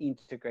tools that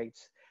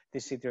integrates the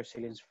City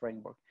Resilience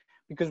Framework.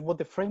 Because what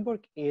the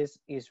framework is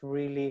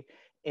really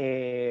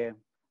a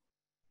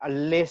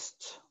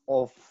list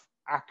of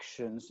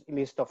actions, a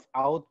list of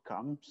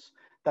outcomes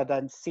that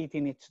a city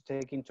needs to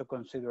take into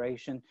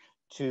consideration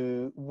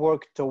to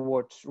work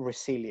towards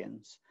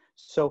resilience.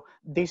 So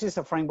this is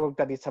a framework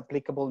that is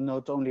applicable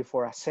not only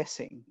for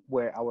assessing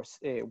where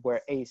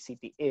a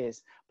city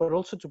is, but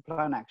also to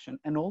plan action,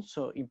 and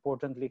also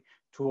importantly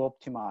to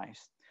optimize.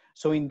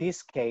 So in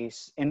this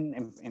case,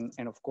 and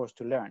of course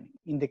to learn.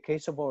 In the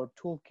case of our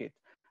toolkit,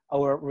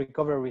 our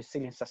recovery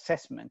resilience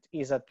assessment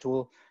is a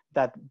tool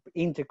that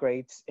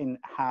integrates and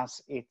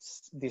has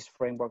this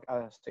framework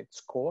as its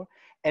core,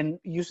 and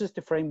uses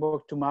the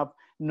framework to map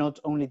not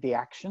only the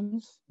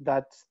actions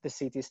that the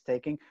city is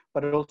taking,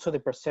 but also the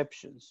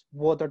perceptions.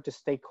 What are the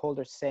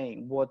stakeholders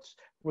saying? What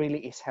really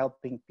is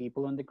helping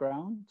people on the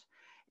ground?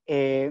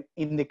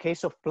 In the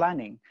case of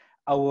planning,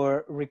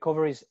 our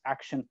recovery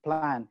action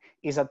plan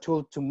is a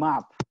tool to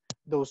map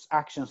those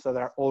actions that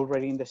are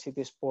already in the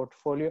city's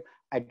portfolio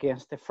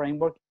against the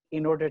framework,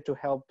 in order to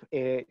help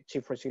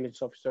chief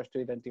resilience officers to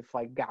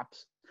identify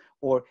gaps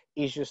or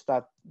issues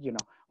that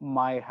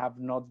might have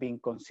not been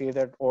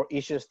considered, or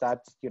issues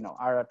that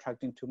are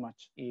attracting too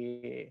much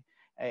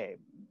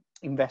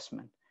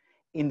investment.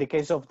 In the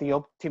case of the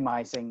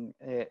optimizing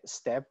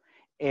step,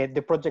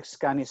 the project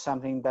scan is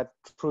something that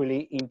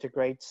truly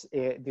integrates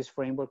this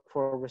framework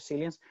for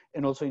resilience,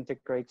 and also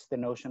integrates the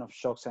notion of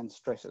shocks and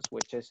stresses,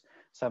 which is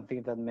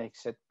something that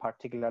makes it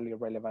particularly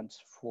relevant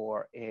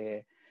for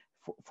the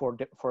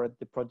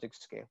project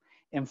scale.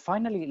 And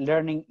finally,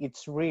 learning,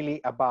 it's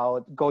really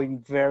about going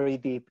very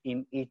deep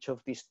in each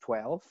of these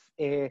 12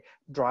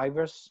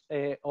 drivers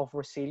of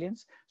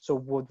resilience. So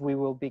what we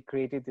will be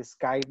creating is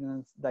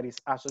guidance that is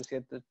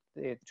associated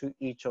to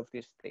each of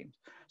these themes.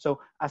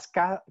 So as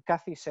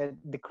Kathy said,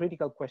 the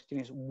critical question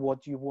is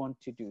what you want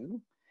to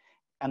do,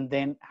 and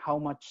then how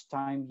much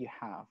time you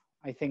have.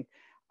 I think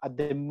at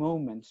the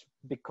moment,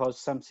 because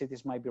some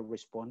cities might be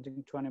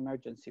responding to an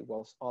emergency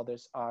whilst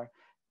others are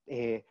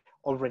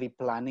already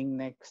planning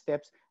next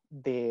steps,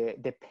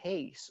 the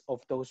pace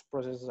of those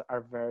processes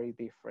are very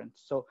different.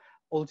 So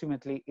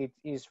ultimately, it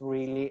is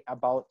really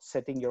about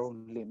setting your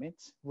own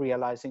limits,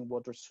 realizing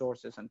what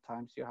resources and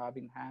times you have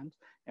in hand,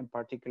 and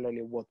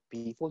particularly what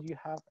people you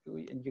have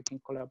and you can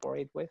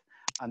collaborate with,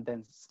 and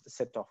then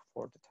set off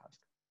for the task.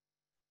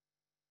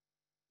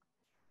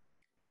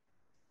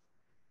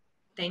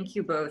 Thank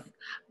you both.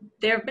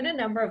 There have been a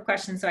number of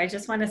questions, so I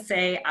just want to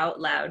say out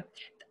loud,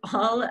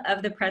 all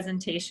of the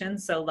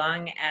presentations, so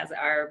long as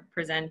our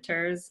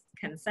presenters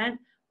consent,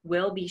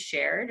 will be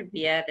shared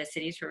via the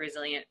Cities for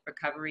Resilient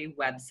Recovery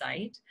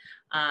website,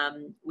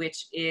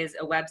 which is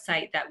a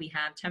website that we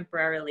have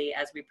temporarily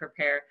as we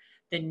prepare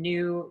the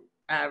new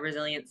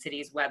Resilient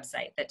Cities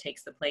website that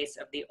takes the place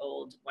of the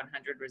old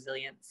 100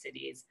 Resilient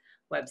Cities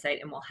website,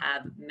 and we'll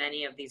have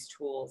many of these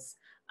tools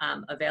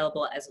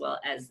available, as well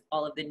as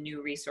all of the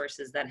new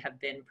resources that have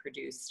been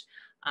produced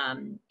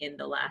in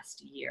the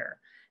last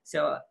year.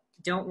 So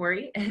don't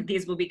worry,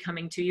 these will be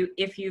coming to you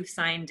if you've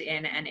signed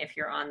in, and if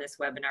you're on this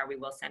webinar, we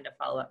will send a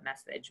follow-up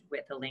message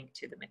with a link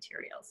to the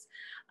materials.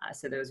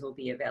 So those will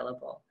be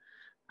available.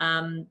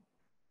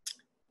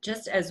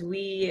 Just as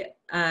we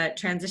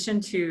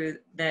transition to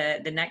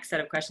the next set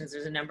of questions,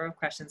 there's a number of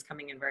questions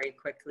coming in very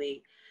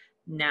quickly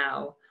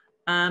now.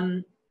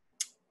 In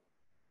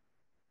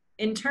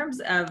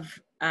terms of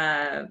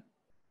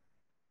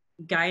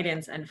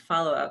guidance and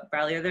follow-up,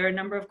 Braulio, there are a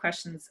number of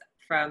questions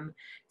from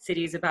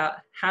cities about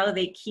how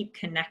they keep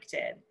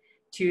connected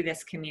to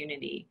this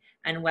community,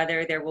 and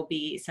whether there will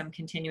be some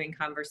continuing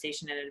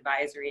conversation and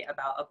advisory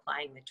about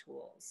applying the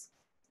tools.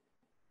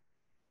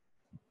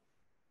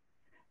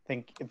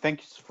 Thank you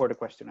for the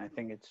question. I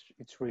think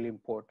it's really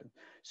important.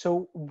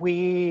 So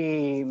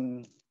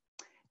we,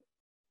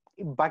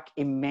 back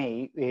in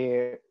May,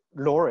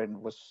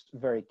 Lauren was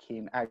very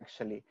keen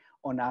actually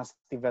on us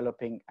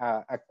developing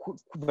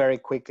very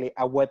quickly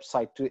a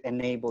website to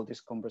enable this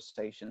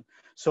conversation.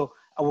 So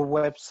our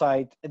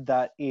website,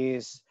 that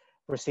is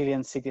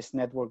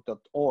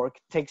resilientcitiesnetwork.org,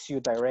 takes you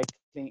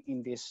directly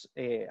in this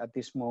at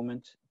this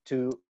moment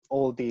to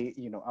all the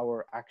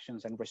our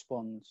actions and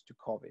response to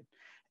COVID.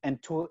 And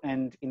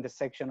in the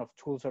section of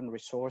tools and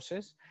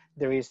resources,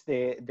 there is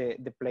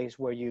the place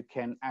where you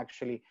can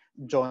actually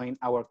join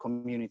our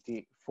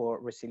community for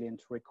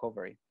resilient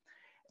recovery.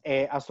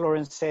 As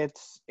Lauren said,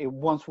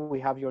 once we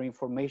have your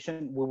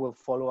information, we will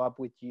follow up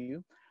with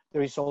you.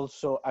 There is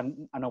also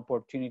an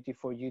opportunity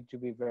for you to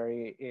be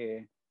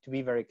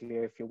very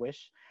clear, if you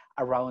wish,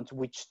 around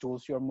which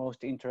tools you're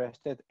most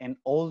interested, and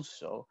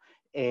also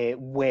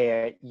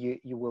where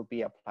you will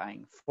be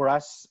applying. For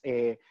us,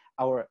 it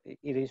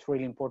is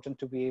really important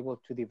to be able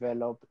to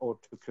develop or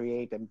to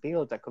create and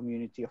build a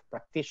community of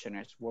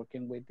practitioners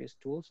working with these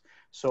tools.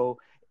 So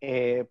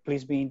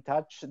please be in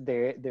touch.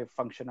 The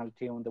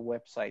functionality on the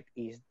website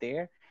is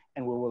there,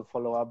 and we will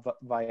follow up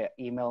via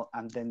email,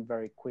 and then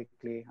very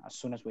quickly, as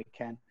soon as we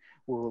can,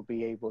 we will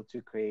be able to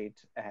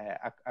create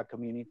a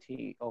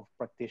community of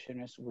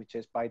practitioners, which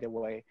is, by the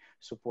way,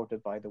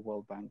 supported by the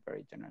World Bank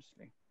very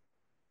generously.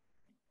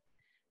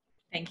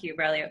 Thank you,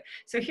 Braulio.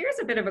 So here's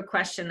a bit of a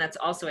question that's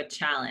also a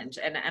challenge,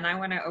 and I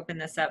want to open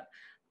this up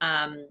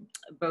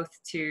both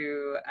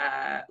to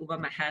Uba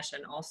Mahesh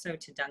and also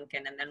to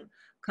Duncan, and then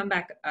come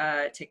back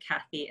to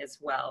Kathy as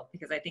well,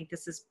 because I think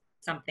this is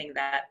something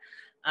that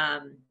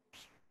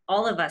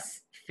all of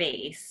us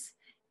face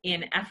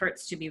in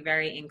efforts to be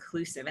very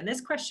inclusive. And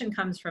this question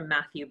comes from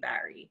Matthew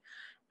Barry.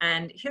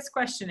 And his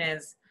question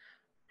is,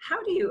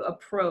 how do you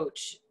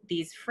approach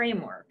these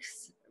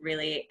frameworks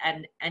really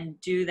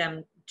and do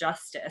them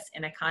justice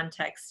in a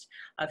context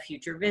of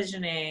future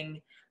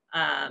visioning,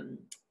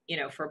 you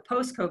know, for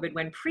post-COVID,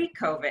 when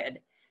pre-COVID,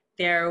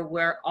 there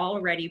were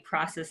already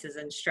processes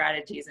and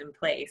strategies in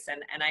place.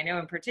 And I know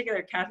in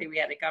particular, Kathy, we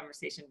had a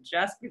conversation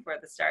just before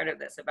the start of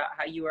this about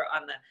how you were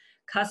on the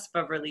cusp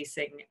of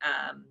releasing,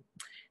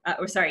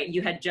 or sorry,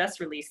 you had just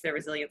released the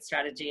resilience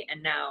strategy,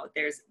 and now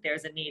there's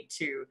a need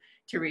to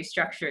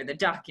restructure the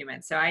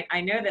document. So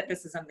I know that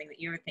this is something that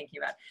you were thinking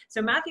about.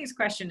 So Matthew's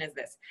question is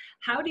this: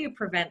 how do you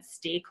prevent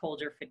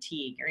stakeholder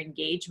fatigue or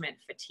engagement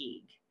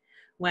fatigue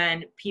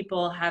when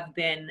people have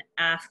been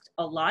asked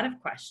a lot of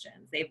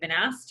questions? They've been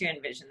asked to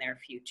envision their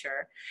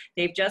future.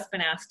 They've just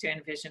been asked to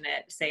envision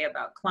it, say,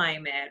 about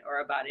climate or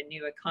about a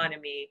new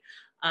economy.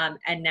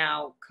 And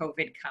now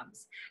COVID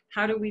comes.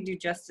 How do we do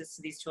justice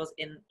to these tools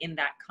in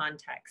that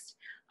context?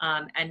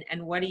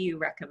 And what do you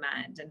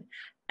recommend?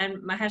 And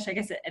Mahesh, I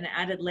guess an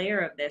added layer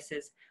of this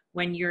is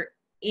when you're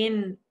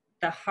in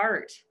the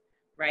heart,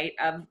 right,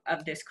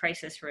 of this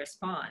crisis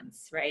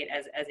response, right,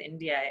 as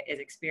India is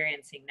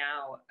experiencing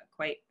now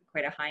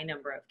quite a high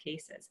number of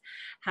cases.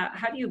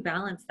 How do you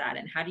balance that,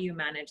 and how do you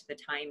manage the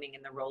timing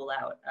and the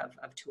rollout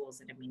of tools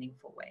in a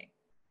meaningful way?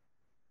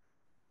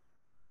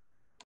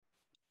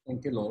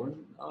 Thank you, Lauren.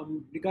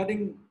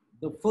 Regarding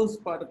the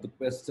first part of the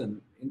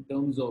question, in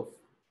terms of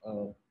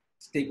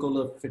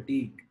stakeholder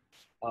fatigue,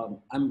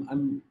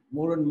 I'm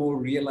more and more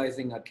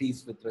realizing, at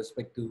least with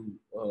respect to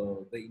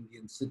the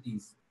Indian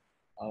cities,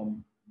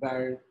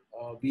 where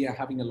we are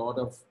having a lot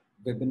of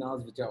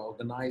webinars which are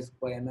organized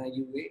by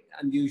NIUA,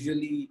 and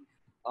usually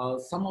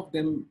some of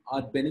them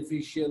are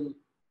beneficial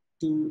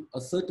to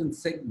a certain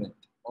segment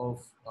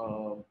of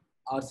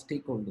our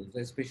stakeholders,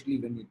 especially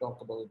when we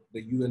talk about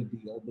the ULB,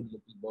 urban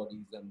local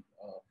bodies, and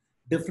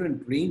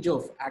different range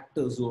of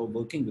actors who are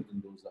working within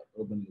those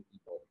urban local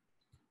bodies.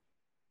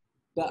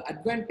 The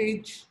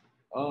advantage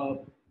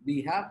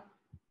we have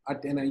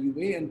at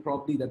NIUA, and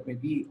probably that may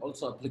be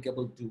also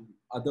applicable to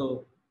other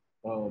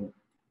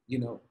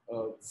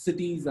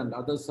cities and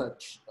other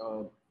such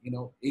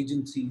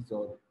agencies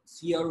or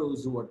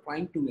CROs who are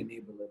trying to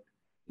enable it,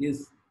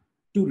 is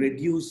to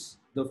reduce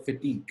the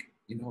fatigue,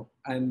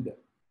 and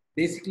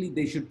basically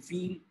they should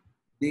feel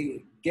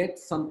they get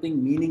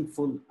something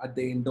meaningful at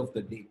the end of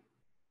the day.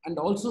 And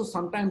also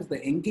sometimes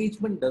the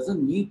engagement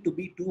doesn't need to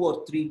be 2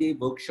 or 3 day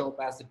workshop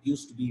as it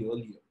used to be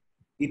earlier.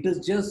 It is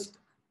just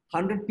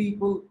 100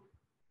 people,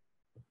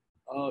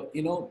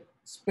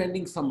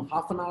 spending some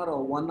half an hour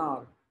or 1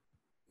 hour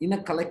in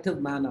a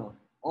collective manner,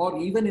 or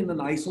even in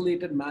an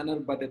isolated manner,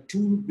 but a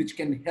tool which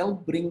can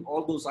help bring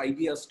all those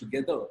ideas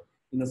together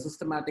in a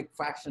systematic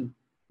fashion,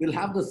 will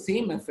have the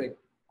same effect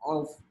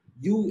of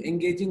you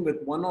engaging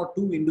with 1 or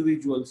 2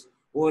 individuals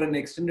over an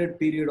extended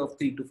period of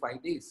 3 to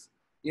 5 days.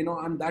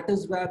 And that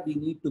is where we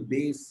need to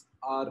base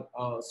our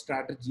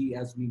strategy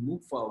as we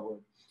move forward.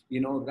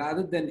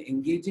 Rather than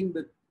engaging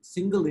with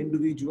single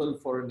individual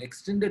for an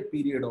extended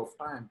period of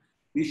time,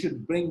 we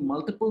should bring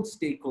multiple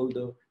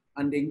stakeholders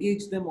and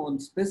engage them on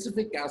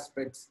specific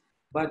aspects,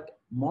 but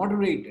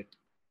moderate it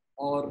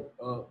or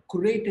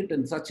curate it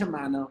in such a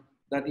manner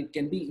that it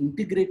can be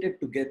integrated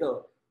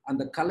together, and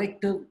the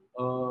collective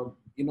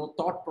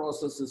thought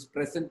process is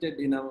presented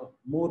in a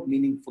more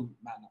meaningful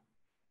manner.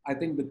 I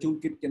think the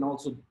toolkit can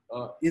also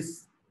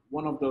is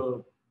one of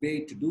the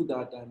way to do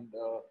that, and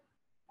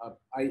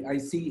I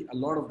see a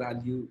lot of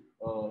value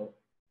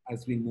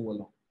as we move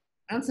along.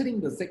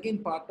 Answering the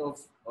second part of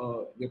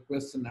your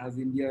question, as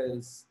India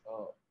is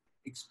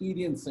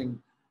experiencing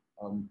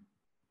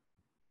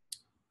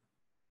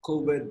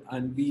COVID,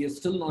 and we are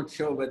still not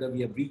sure whether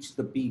we have reached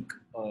the peak,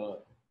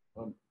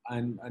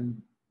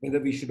 and whether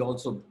we should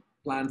also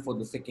plan for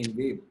the second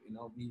wave.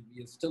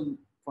 We are still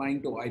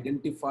trying to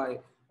identify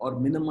or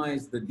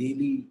minimize the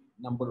daily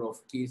number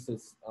of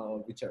cases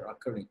which are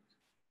occurring.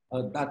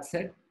 That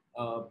said,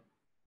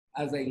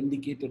 as I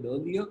indicated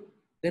earlier,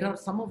 there are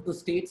some of the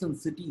states and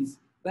cities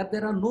where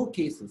there are no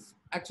cases.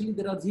 Actually,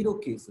 there are 0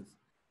 cases,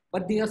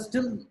 but they are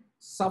still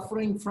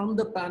suffering from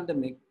the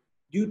pandemic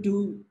due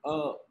to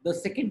the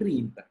secondary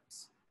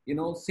impacts.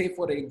 Say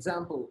for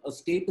example, a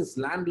state is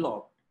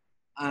landlocked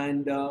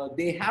and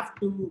they have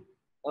to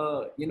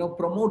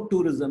promote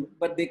tourism,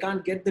 but they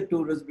can't get the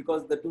tourists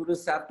because the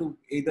tourists have to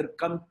either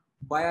come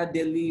via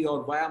Delhi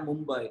or via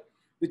Mumbai,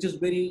 which is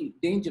very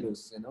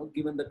dangerous,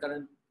 given the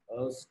current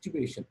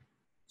situation.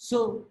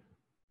 So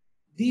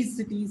these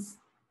cities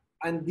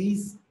and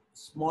these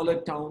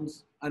smaller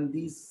towns and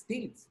these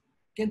states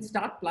can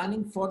start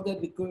planning for their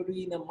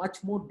recovery in a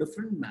much more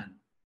different manner.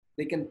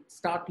 They can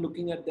start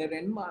looking at their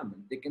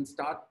environment. They can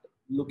start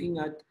looking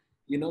at,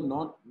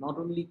 not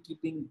only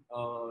keeping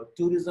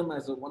tourism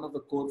as one of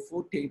the core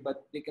forte,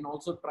 but they can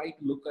also try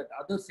to look at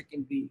other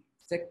secondary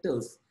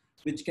sectors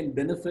which can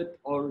benefit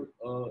or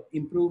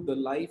improve the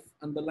life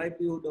and the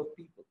livelihood of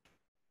people.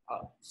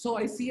 So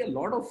I see a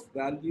lot of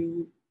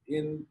value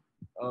in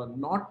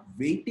not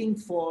waiting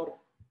for,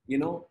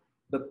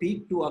 the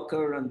peak to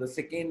occur and the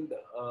second,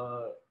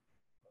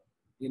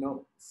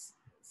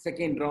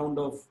 second round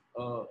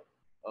of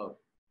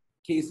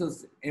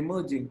cases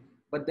emerging,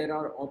 but there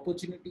are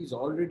opportunities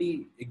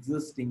already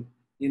existing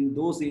in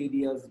those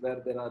areas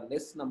where there are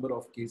less number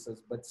of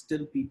cases, but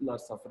still people are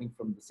suffering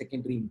from the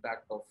secondary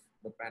impact of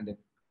the pandemic.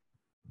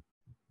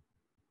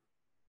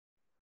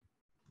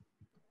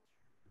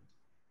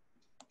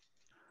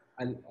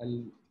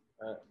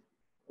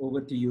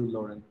 Over to you,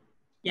 Lauren.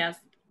 Yes,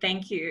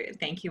 thank you,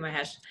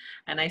 Mahesh.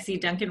 And I see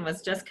Duncan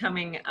was just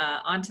coming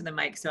onto the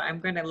mic, so I'm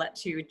going to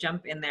let you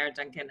jump in there,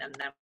 Duncan, and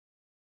then.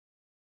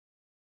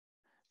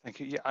 Thank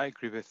you. Yeah, I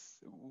agree with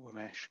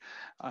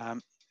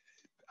Umesh.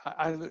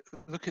 I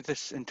look at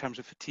this in terms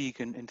of fatigue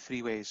in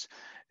three ways.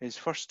 Is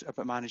first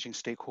about managing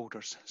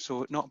stakeholders.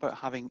 So not about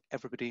having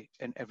everybody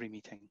in every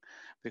meeting,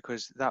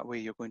 because that way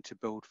you're going to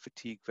build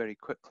fatigue very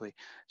quickly.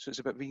 So it's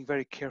about being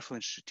very careful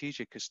and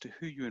strategic as to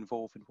who you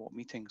involve in what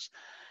meetings.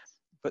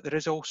 But there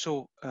is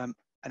also an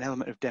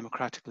element of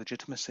democratic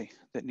legitimacy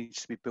that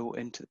needs to be built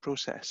into the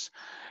process.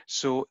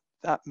 So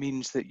that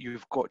means that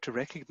you've got to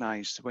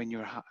recognize when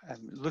you're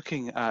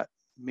looking at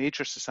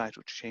major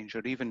societal change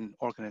or even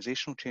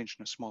organizational change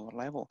on a smaller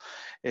level,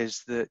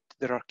 is that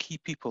there are key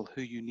people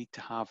who you need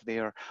to have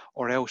there,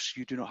 or else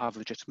you do not have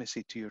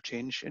legitimacy to your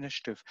change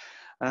initiative.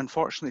 And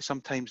unfortunately,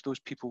 sometimes those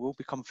people will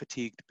become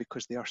fatigued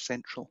because they are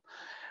central.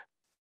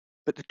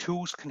 But the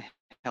tools can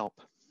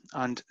help.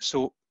 And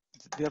so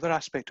the other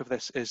aspect of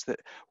this is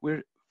that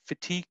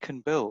fatigue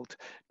can build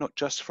not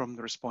just from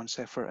the response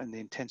effort and the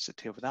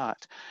intensity of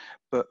that,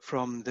 but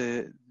from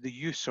the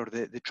use or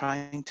the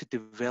trying to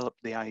develop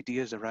the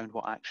ideas around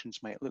what actions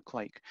might look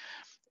like.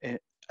 And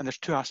there's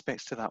two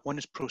aspects to that. One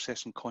is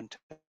process and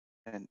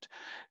content.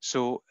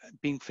 So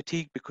being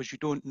fatigued because you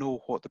don't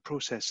know what the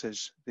process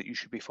is that you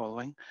should be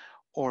following,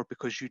 or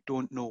because you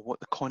don't know what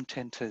the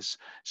content is.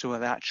 So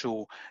the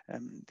actual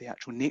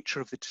nature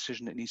of the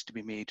decision that needs to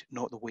be made,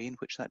 not the way in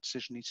which that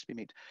decision needs to be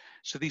made.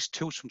 So these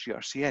tools from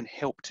GRCN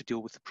help to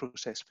deal with the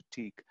process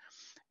fatigue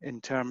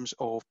in terms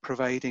of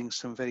providing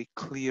some very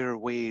clear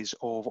ways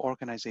of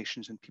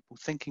organizations and people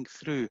thinking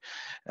through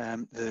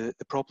the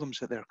problems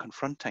that they're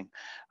confronting.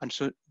 And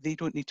so they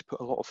don't need to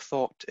put a lot of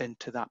thought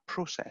into that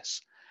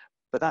process.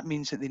 But that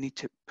means that they need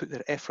to put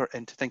their effort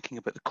into thinking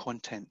about the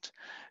content.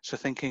 So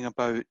thinking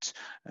about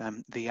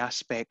the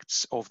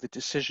aspects of the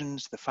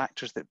decisions, the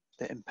factors that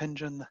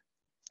impinge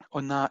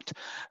on that,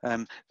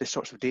 the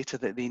sorts of data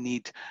that they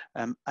need,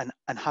 and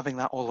having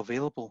that all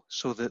available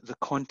so that the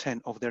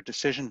content of their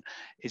decision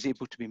is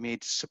able to be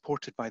made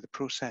supported by the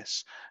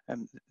processes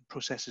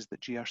that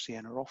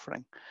GRCN are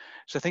offering.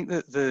 So I think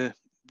that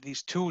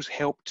these tools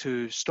help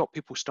to stop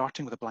people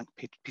starting with a blank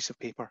piece of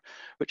paper,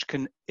 which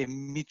can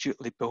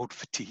immediately build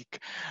fatigue.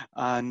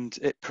 And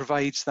it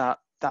provides that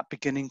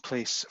beginning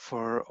place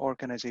for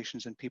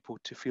organizations and people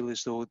to feel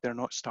as though they're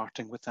not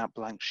starting with that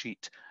blank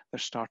sheet. They're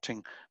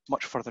starting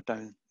much further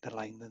down the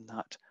line than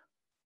that.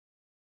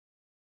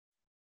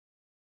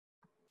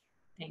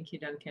 Thank you,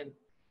 Duncan.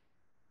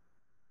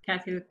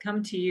 Kathy, we'll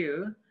come to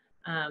you.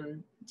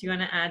 Do you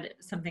want to add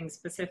something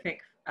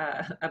specific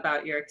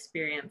about your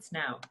experience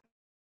now?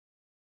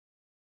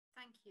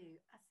 Thank you.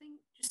 I think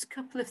just a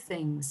couple of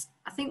things.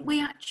 I think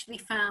we actually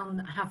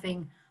found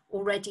having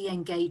already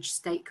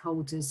engaged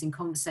stakeholders in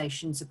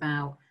conversations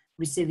about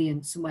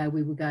resilience and where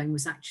we were going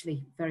was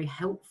actually very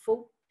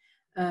helpful,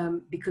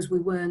 because we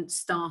weren't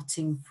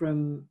starting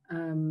from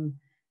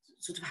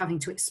sort of having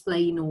to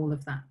explain all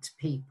of that to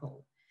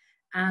people.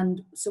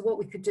 And so what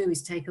we could do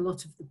is take a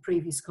lot of the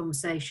previous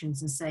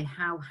conversations and say,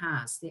 how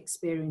has the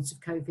experience of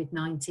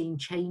COVID-19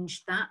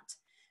 changed that?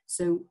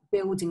 So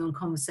building on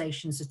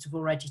conversations that have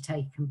already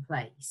taken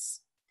place.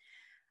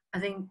 I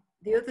think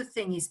the other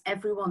thing is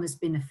everyone has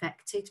been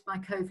affected by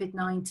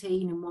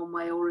COVID-19 in one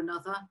way or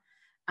another.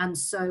 And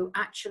so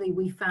actually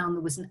we found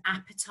there was an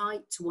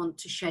appetite to want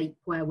to shape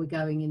where we're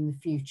going in the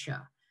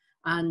future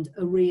and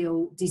a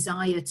real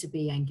desire to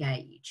be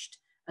engaged.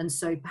 And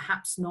so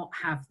perhaps not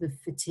have the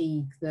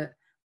fatigue that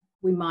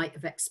we might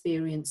have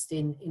experienced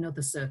in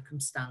other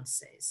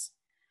circumstances.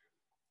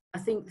 I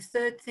think the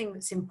third thing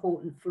that's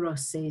important for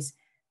us is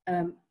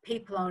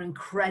people are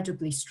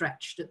incredibly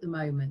stretched at the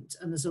moment,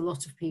 and there's a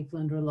lot of people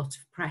under a lot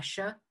of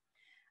pressure.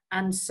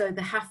 And so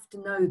they have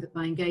to know that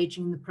by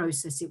engaging in the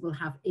process, it will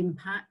have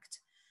impact.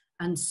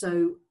 And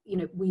so, you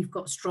know, we've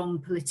got strong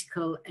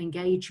political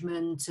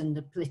engagement and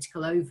the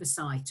political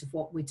oversight of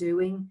what we're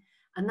doing.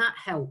 And that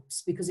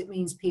helps because it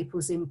means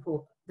people's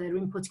input, they're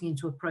inputting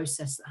into a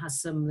process that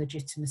has some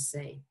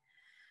legitimacy.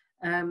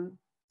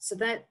 So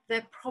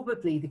they're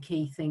probably the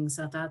key things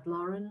I'd add,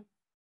 Lauren.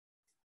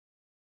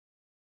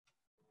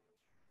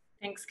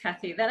 Thanks,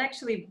 Kathy. That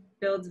actually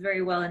builds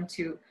very well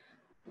into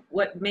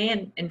what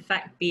may in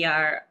fact be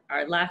our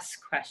last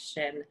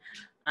question.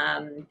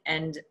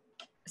 And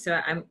so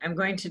I'm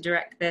going to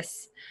direct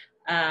this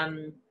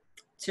to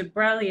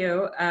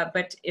Braulio,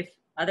 but if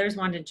others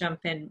want to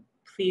jump in,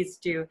 please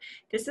do.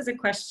 This is a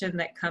question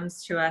that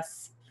comes to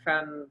us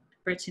from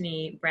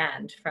Brittany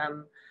Brand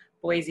from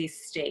Boise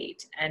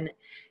State. And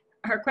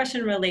her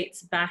question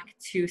relates back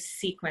to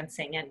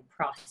sequencing and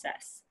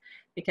process,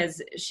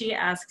 because she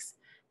asks,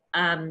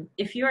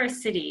 if you're a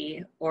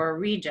city or a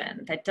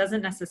region that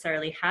doesn't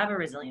necessarily have a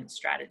resilience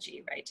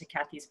strategy, right, to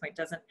Kathy's point,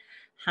 doesn't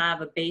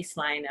have a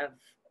baseline of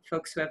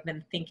folks who have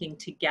been thinking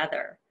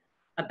together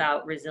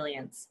about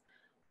resilience,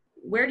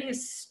 where do you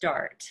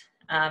start?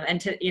 And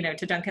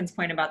to Duncan's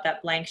point about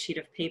that blank sheet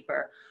of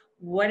paper,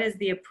 what is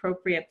the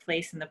appropriate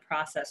place in the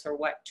process, or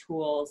what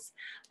tools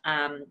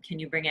can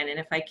you bring in? And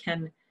if I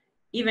can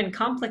even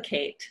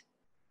complicate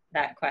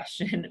that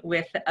question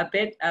with a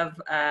bit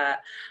of,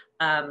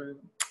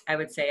 I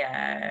would say,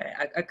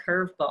 a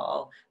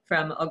curveball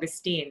from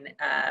Augustine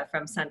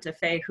from Santa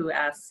Fe, who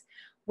asks,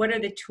 what are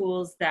the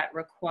tools that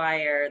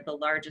require the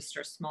largest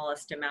or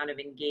smallest amount of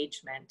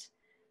engagement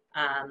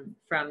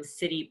from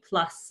city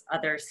plus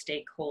other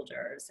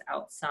stakeholders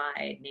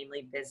outside,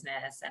 namely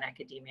business and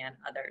academia and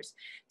others?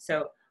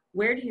 So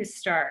where do you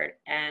start,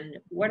 and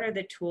what are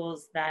the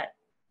tools that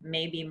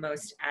may be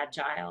most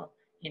agile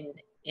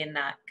in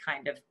that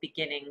kind of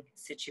beginning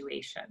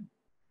situation?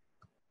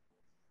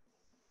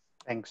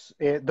 Thanks.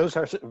 Those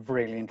are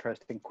really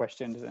interesting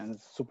questions and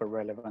super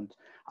relevant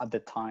at the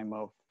time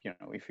of,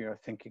 if you're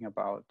thinking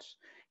about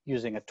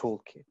using a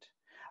toolkit.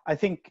 I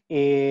think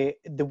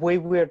the way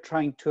we're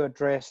trying to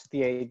address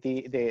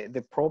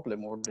the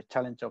problem or the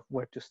challenge of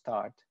where to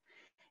start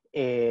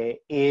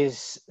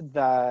is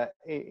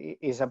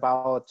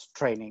about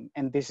training,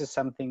 and this is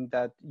something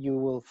that you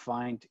will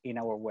find in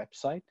our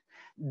website.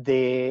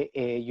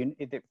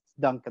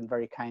 Duncan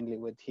very kindly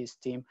with his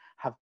team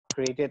have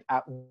created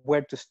a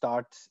where to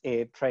start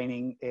a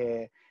training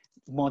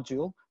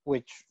module,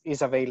 which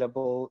is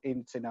available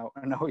in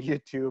our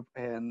YouTube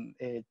and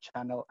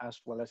channel,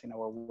 as well as in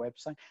our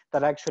website,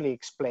 that actually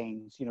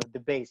explains the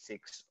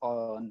basics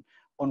on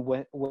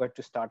where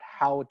to start,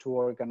 how to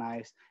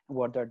organize,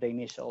 what are the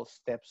initial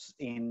steps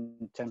in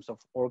terms of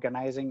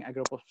organizing a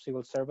group of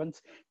civil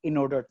servants in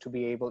order to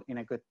be able in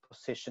a good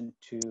position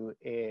to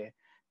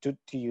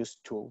use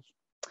tools.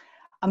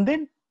 And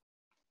then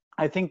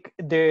I think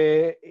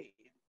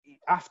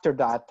after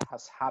that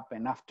has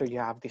happened, after you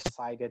have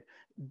decided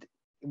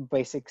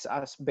basic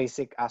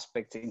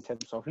aspects in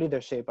terms of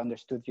leadership,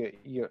 understood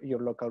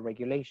your local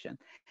regulation,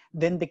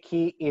 then the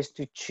key is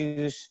to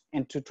choose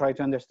and to try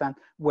to understand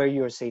where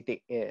your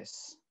city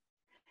is.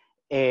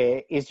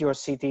 Is your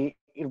city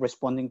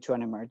responding to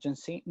an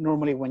emergency?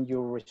 Normally, when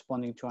you're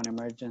responding to an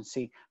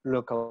emergency,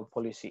 local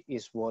policy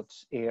is what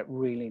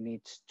really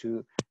needs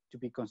to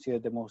be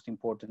considered the most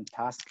important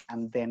task,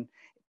 and then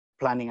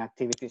planning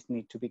activities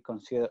need to be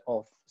considered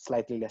of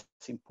slightly less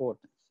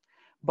importance.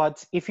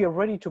 But if you're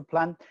ready to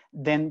plan,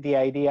 then the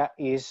idea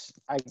is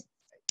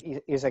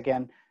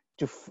again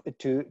to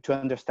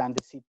understand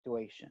the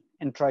situation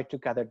and try to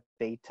gather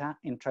data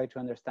and try to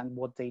understand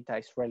what data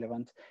is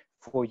relevant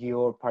for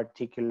your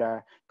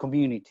particular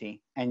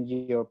community and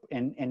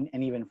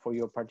even for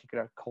your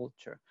particular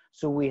culture.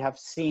 So we have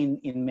seen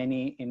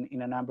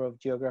in a number of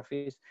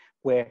geographies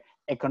where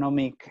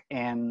economic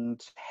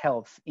and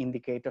health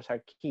indicators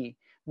are key,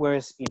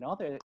 whereas in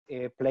other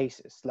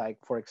places, like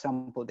for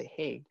example The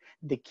Hague,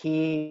 the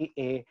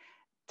key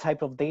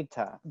type of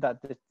data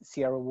that the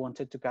CRO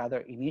wanted to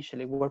gather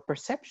initially were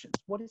perceptions.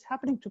 What is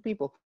happening to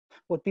people,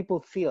 what people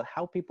feel,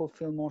 how people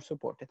feel more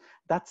supported.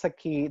 That's a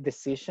key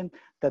decision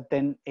that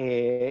then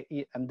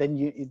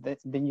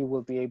you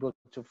will be able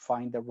to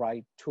find the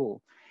right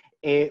tool.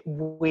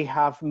 We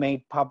have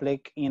made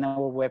public in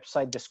our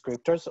website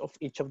descriptors of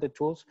each of the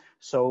tools,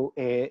 so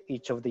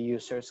each of the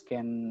users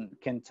can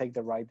take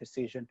the right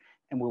decision,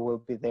 and we will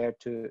be there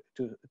to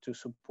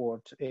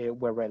support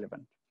where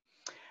relevant.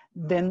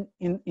 Then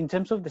in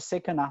terms of the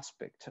second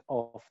aspect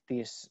of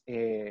this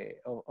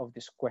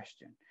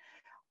question,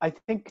 I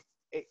think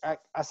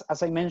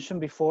as I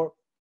mentioned before,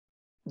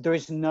 there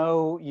is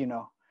no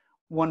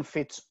one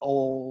fits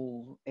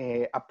all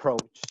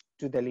approach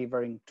to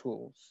delivering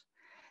tools.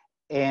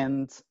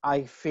 And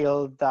I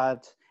feel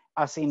that,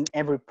 as in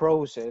every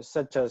process,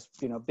 such as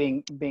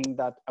being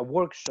that a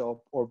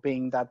workshop or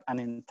being that an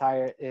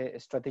entire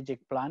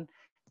strategic plan,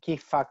 key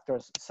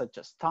factors such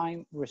as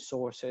time,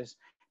 resources,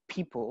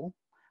 people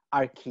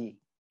are key.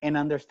 And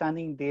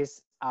understanding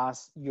this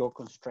as your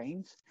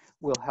constraints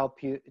will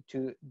help you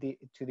to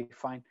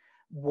define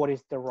what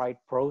is the right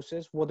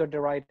process, what are the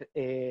right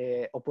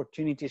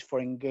opportunities for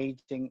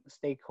engaging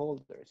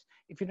stakeholders.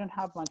 If you don't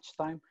have much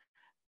time,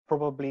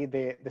 probably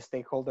the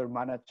stakeholder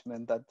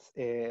management that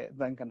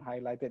Duncan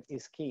highlighted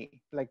is key,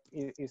 like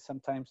it is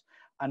sometimes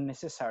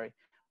unnecessary.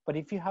 But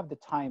if you have the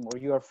time, or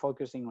you are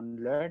focusing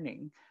on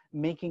learning,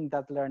 making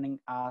that learning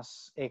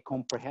as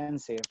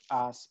comprehensive,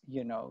 as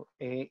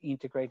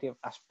integrative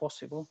as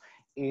possible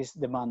is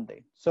the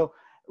mandate. So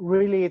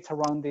really it's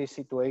around the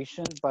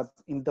situation, but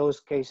in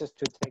those cases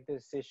to take the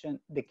decision,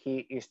 the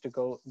key is to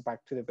go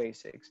back to the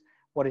basics.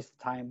 What is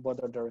the time,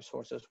 what are the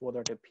resources, what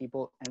are the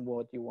people, and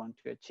what you want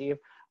to achieve,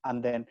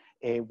 and then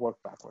work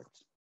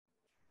backwards.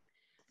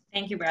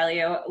 Thank you,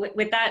 Braulio.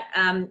 With that,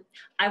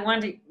 I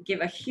want to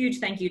give a huge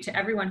thank you to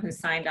everyone who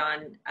signed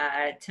on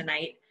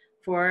tonight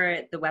for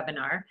the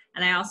webinar.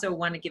 And I also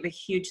want to give a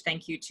huge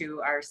thank you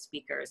to our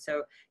speakers.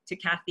 So to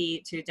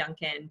Kathy, to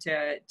Duncan,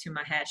 to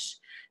Mahesh,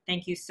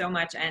 thank you so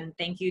much. And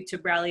thank you to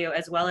Braulio,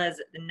 as well as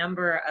the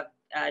number of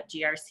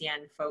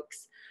GRCN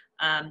folks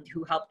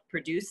who helped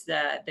produce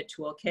the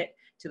toolkit,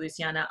 to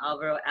Luciana,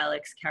 Alvaro,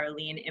 Alex,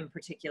 Caroline in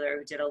particular,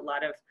 who did a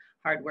lot of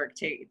hard work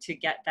to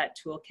get that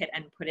toolkit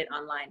and put it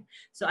online.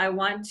 So I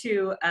want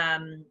to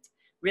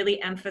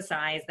really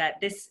emphasize that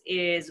this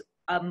is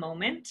a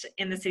moment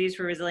in the Cities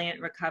for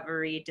Resilient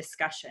Recovery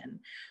discussion.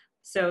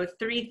 So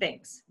 3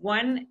 things.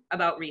 1,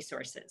 about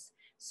resources.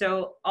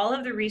 So all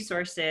of the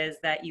resources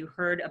that you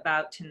heard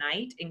about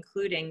tonight,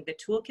 including the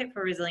Toolkit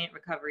for Resilient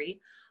Recovery,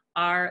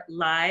 are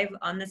live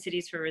on the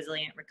Cities for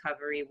Resilient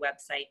Recovery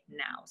website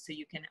now, so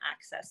you can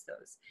access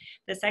those.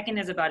 The second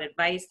is about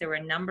advice. There were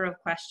a number of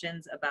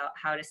questions about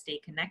how to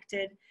stay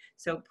connected,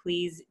 so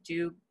please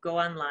do go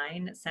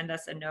online, send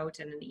us a note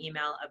and an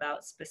email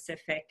about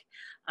specific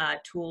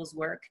tools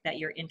work that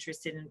you're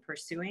interested in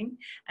pursuing.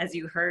 As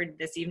you heard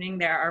this evening,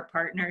 there are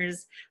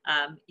partners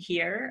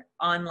here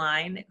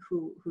online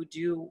who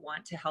do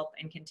want to help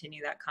and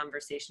continue that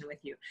conversation with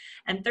you.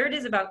 And third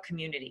is about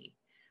community.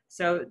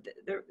 So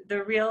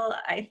the real,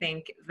 I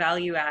think,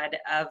 value add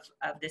of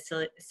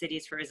the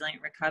Cities for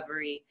Resilient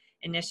Recovery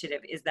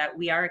initiative is that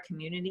we are a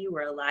community,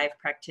 we're a live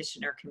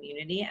practitioner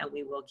community, and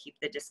we will keep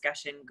the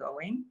discussion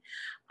going.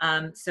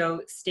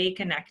 So stay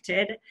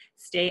connected,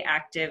 stay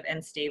active,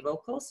 and stay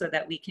vocal so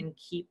that we can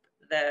keep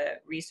the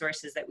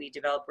resources that we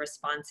develop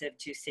responsive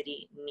to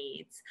city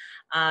needs.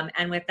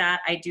 And with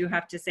that, I do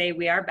have to say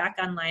we are back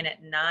online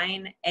at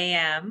 9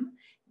 a.m.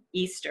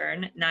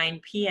 Eastern,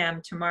 9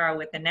 p.m. tomorrow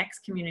with the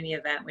next community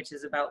event, which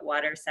is about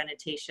water,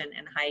 sanitation,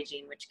 and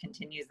hygiene, which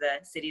continues the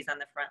Cities on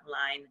the Front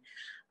Line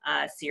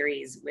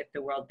series with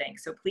the World Bank.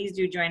 So please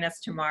do join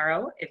us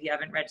tomorrow. If you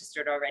haven't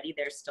registered already,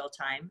 there's still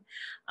time.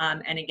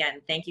 And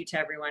again, thank you to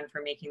everyone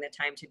for making the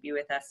time to be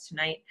with us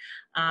tonight.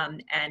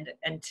 And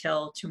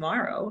until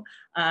tomorrow,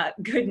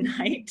 good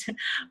night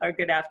or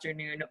good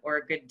afternoon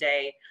or good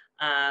day.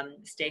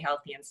 Stay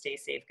healthy and stay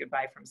safe.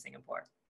 Goodbye from Singapore.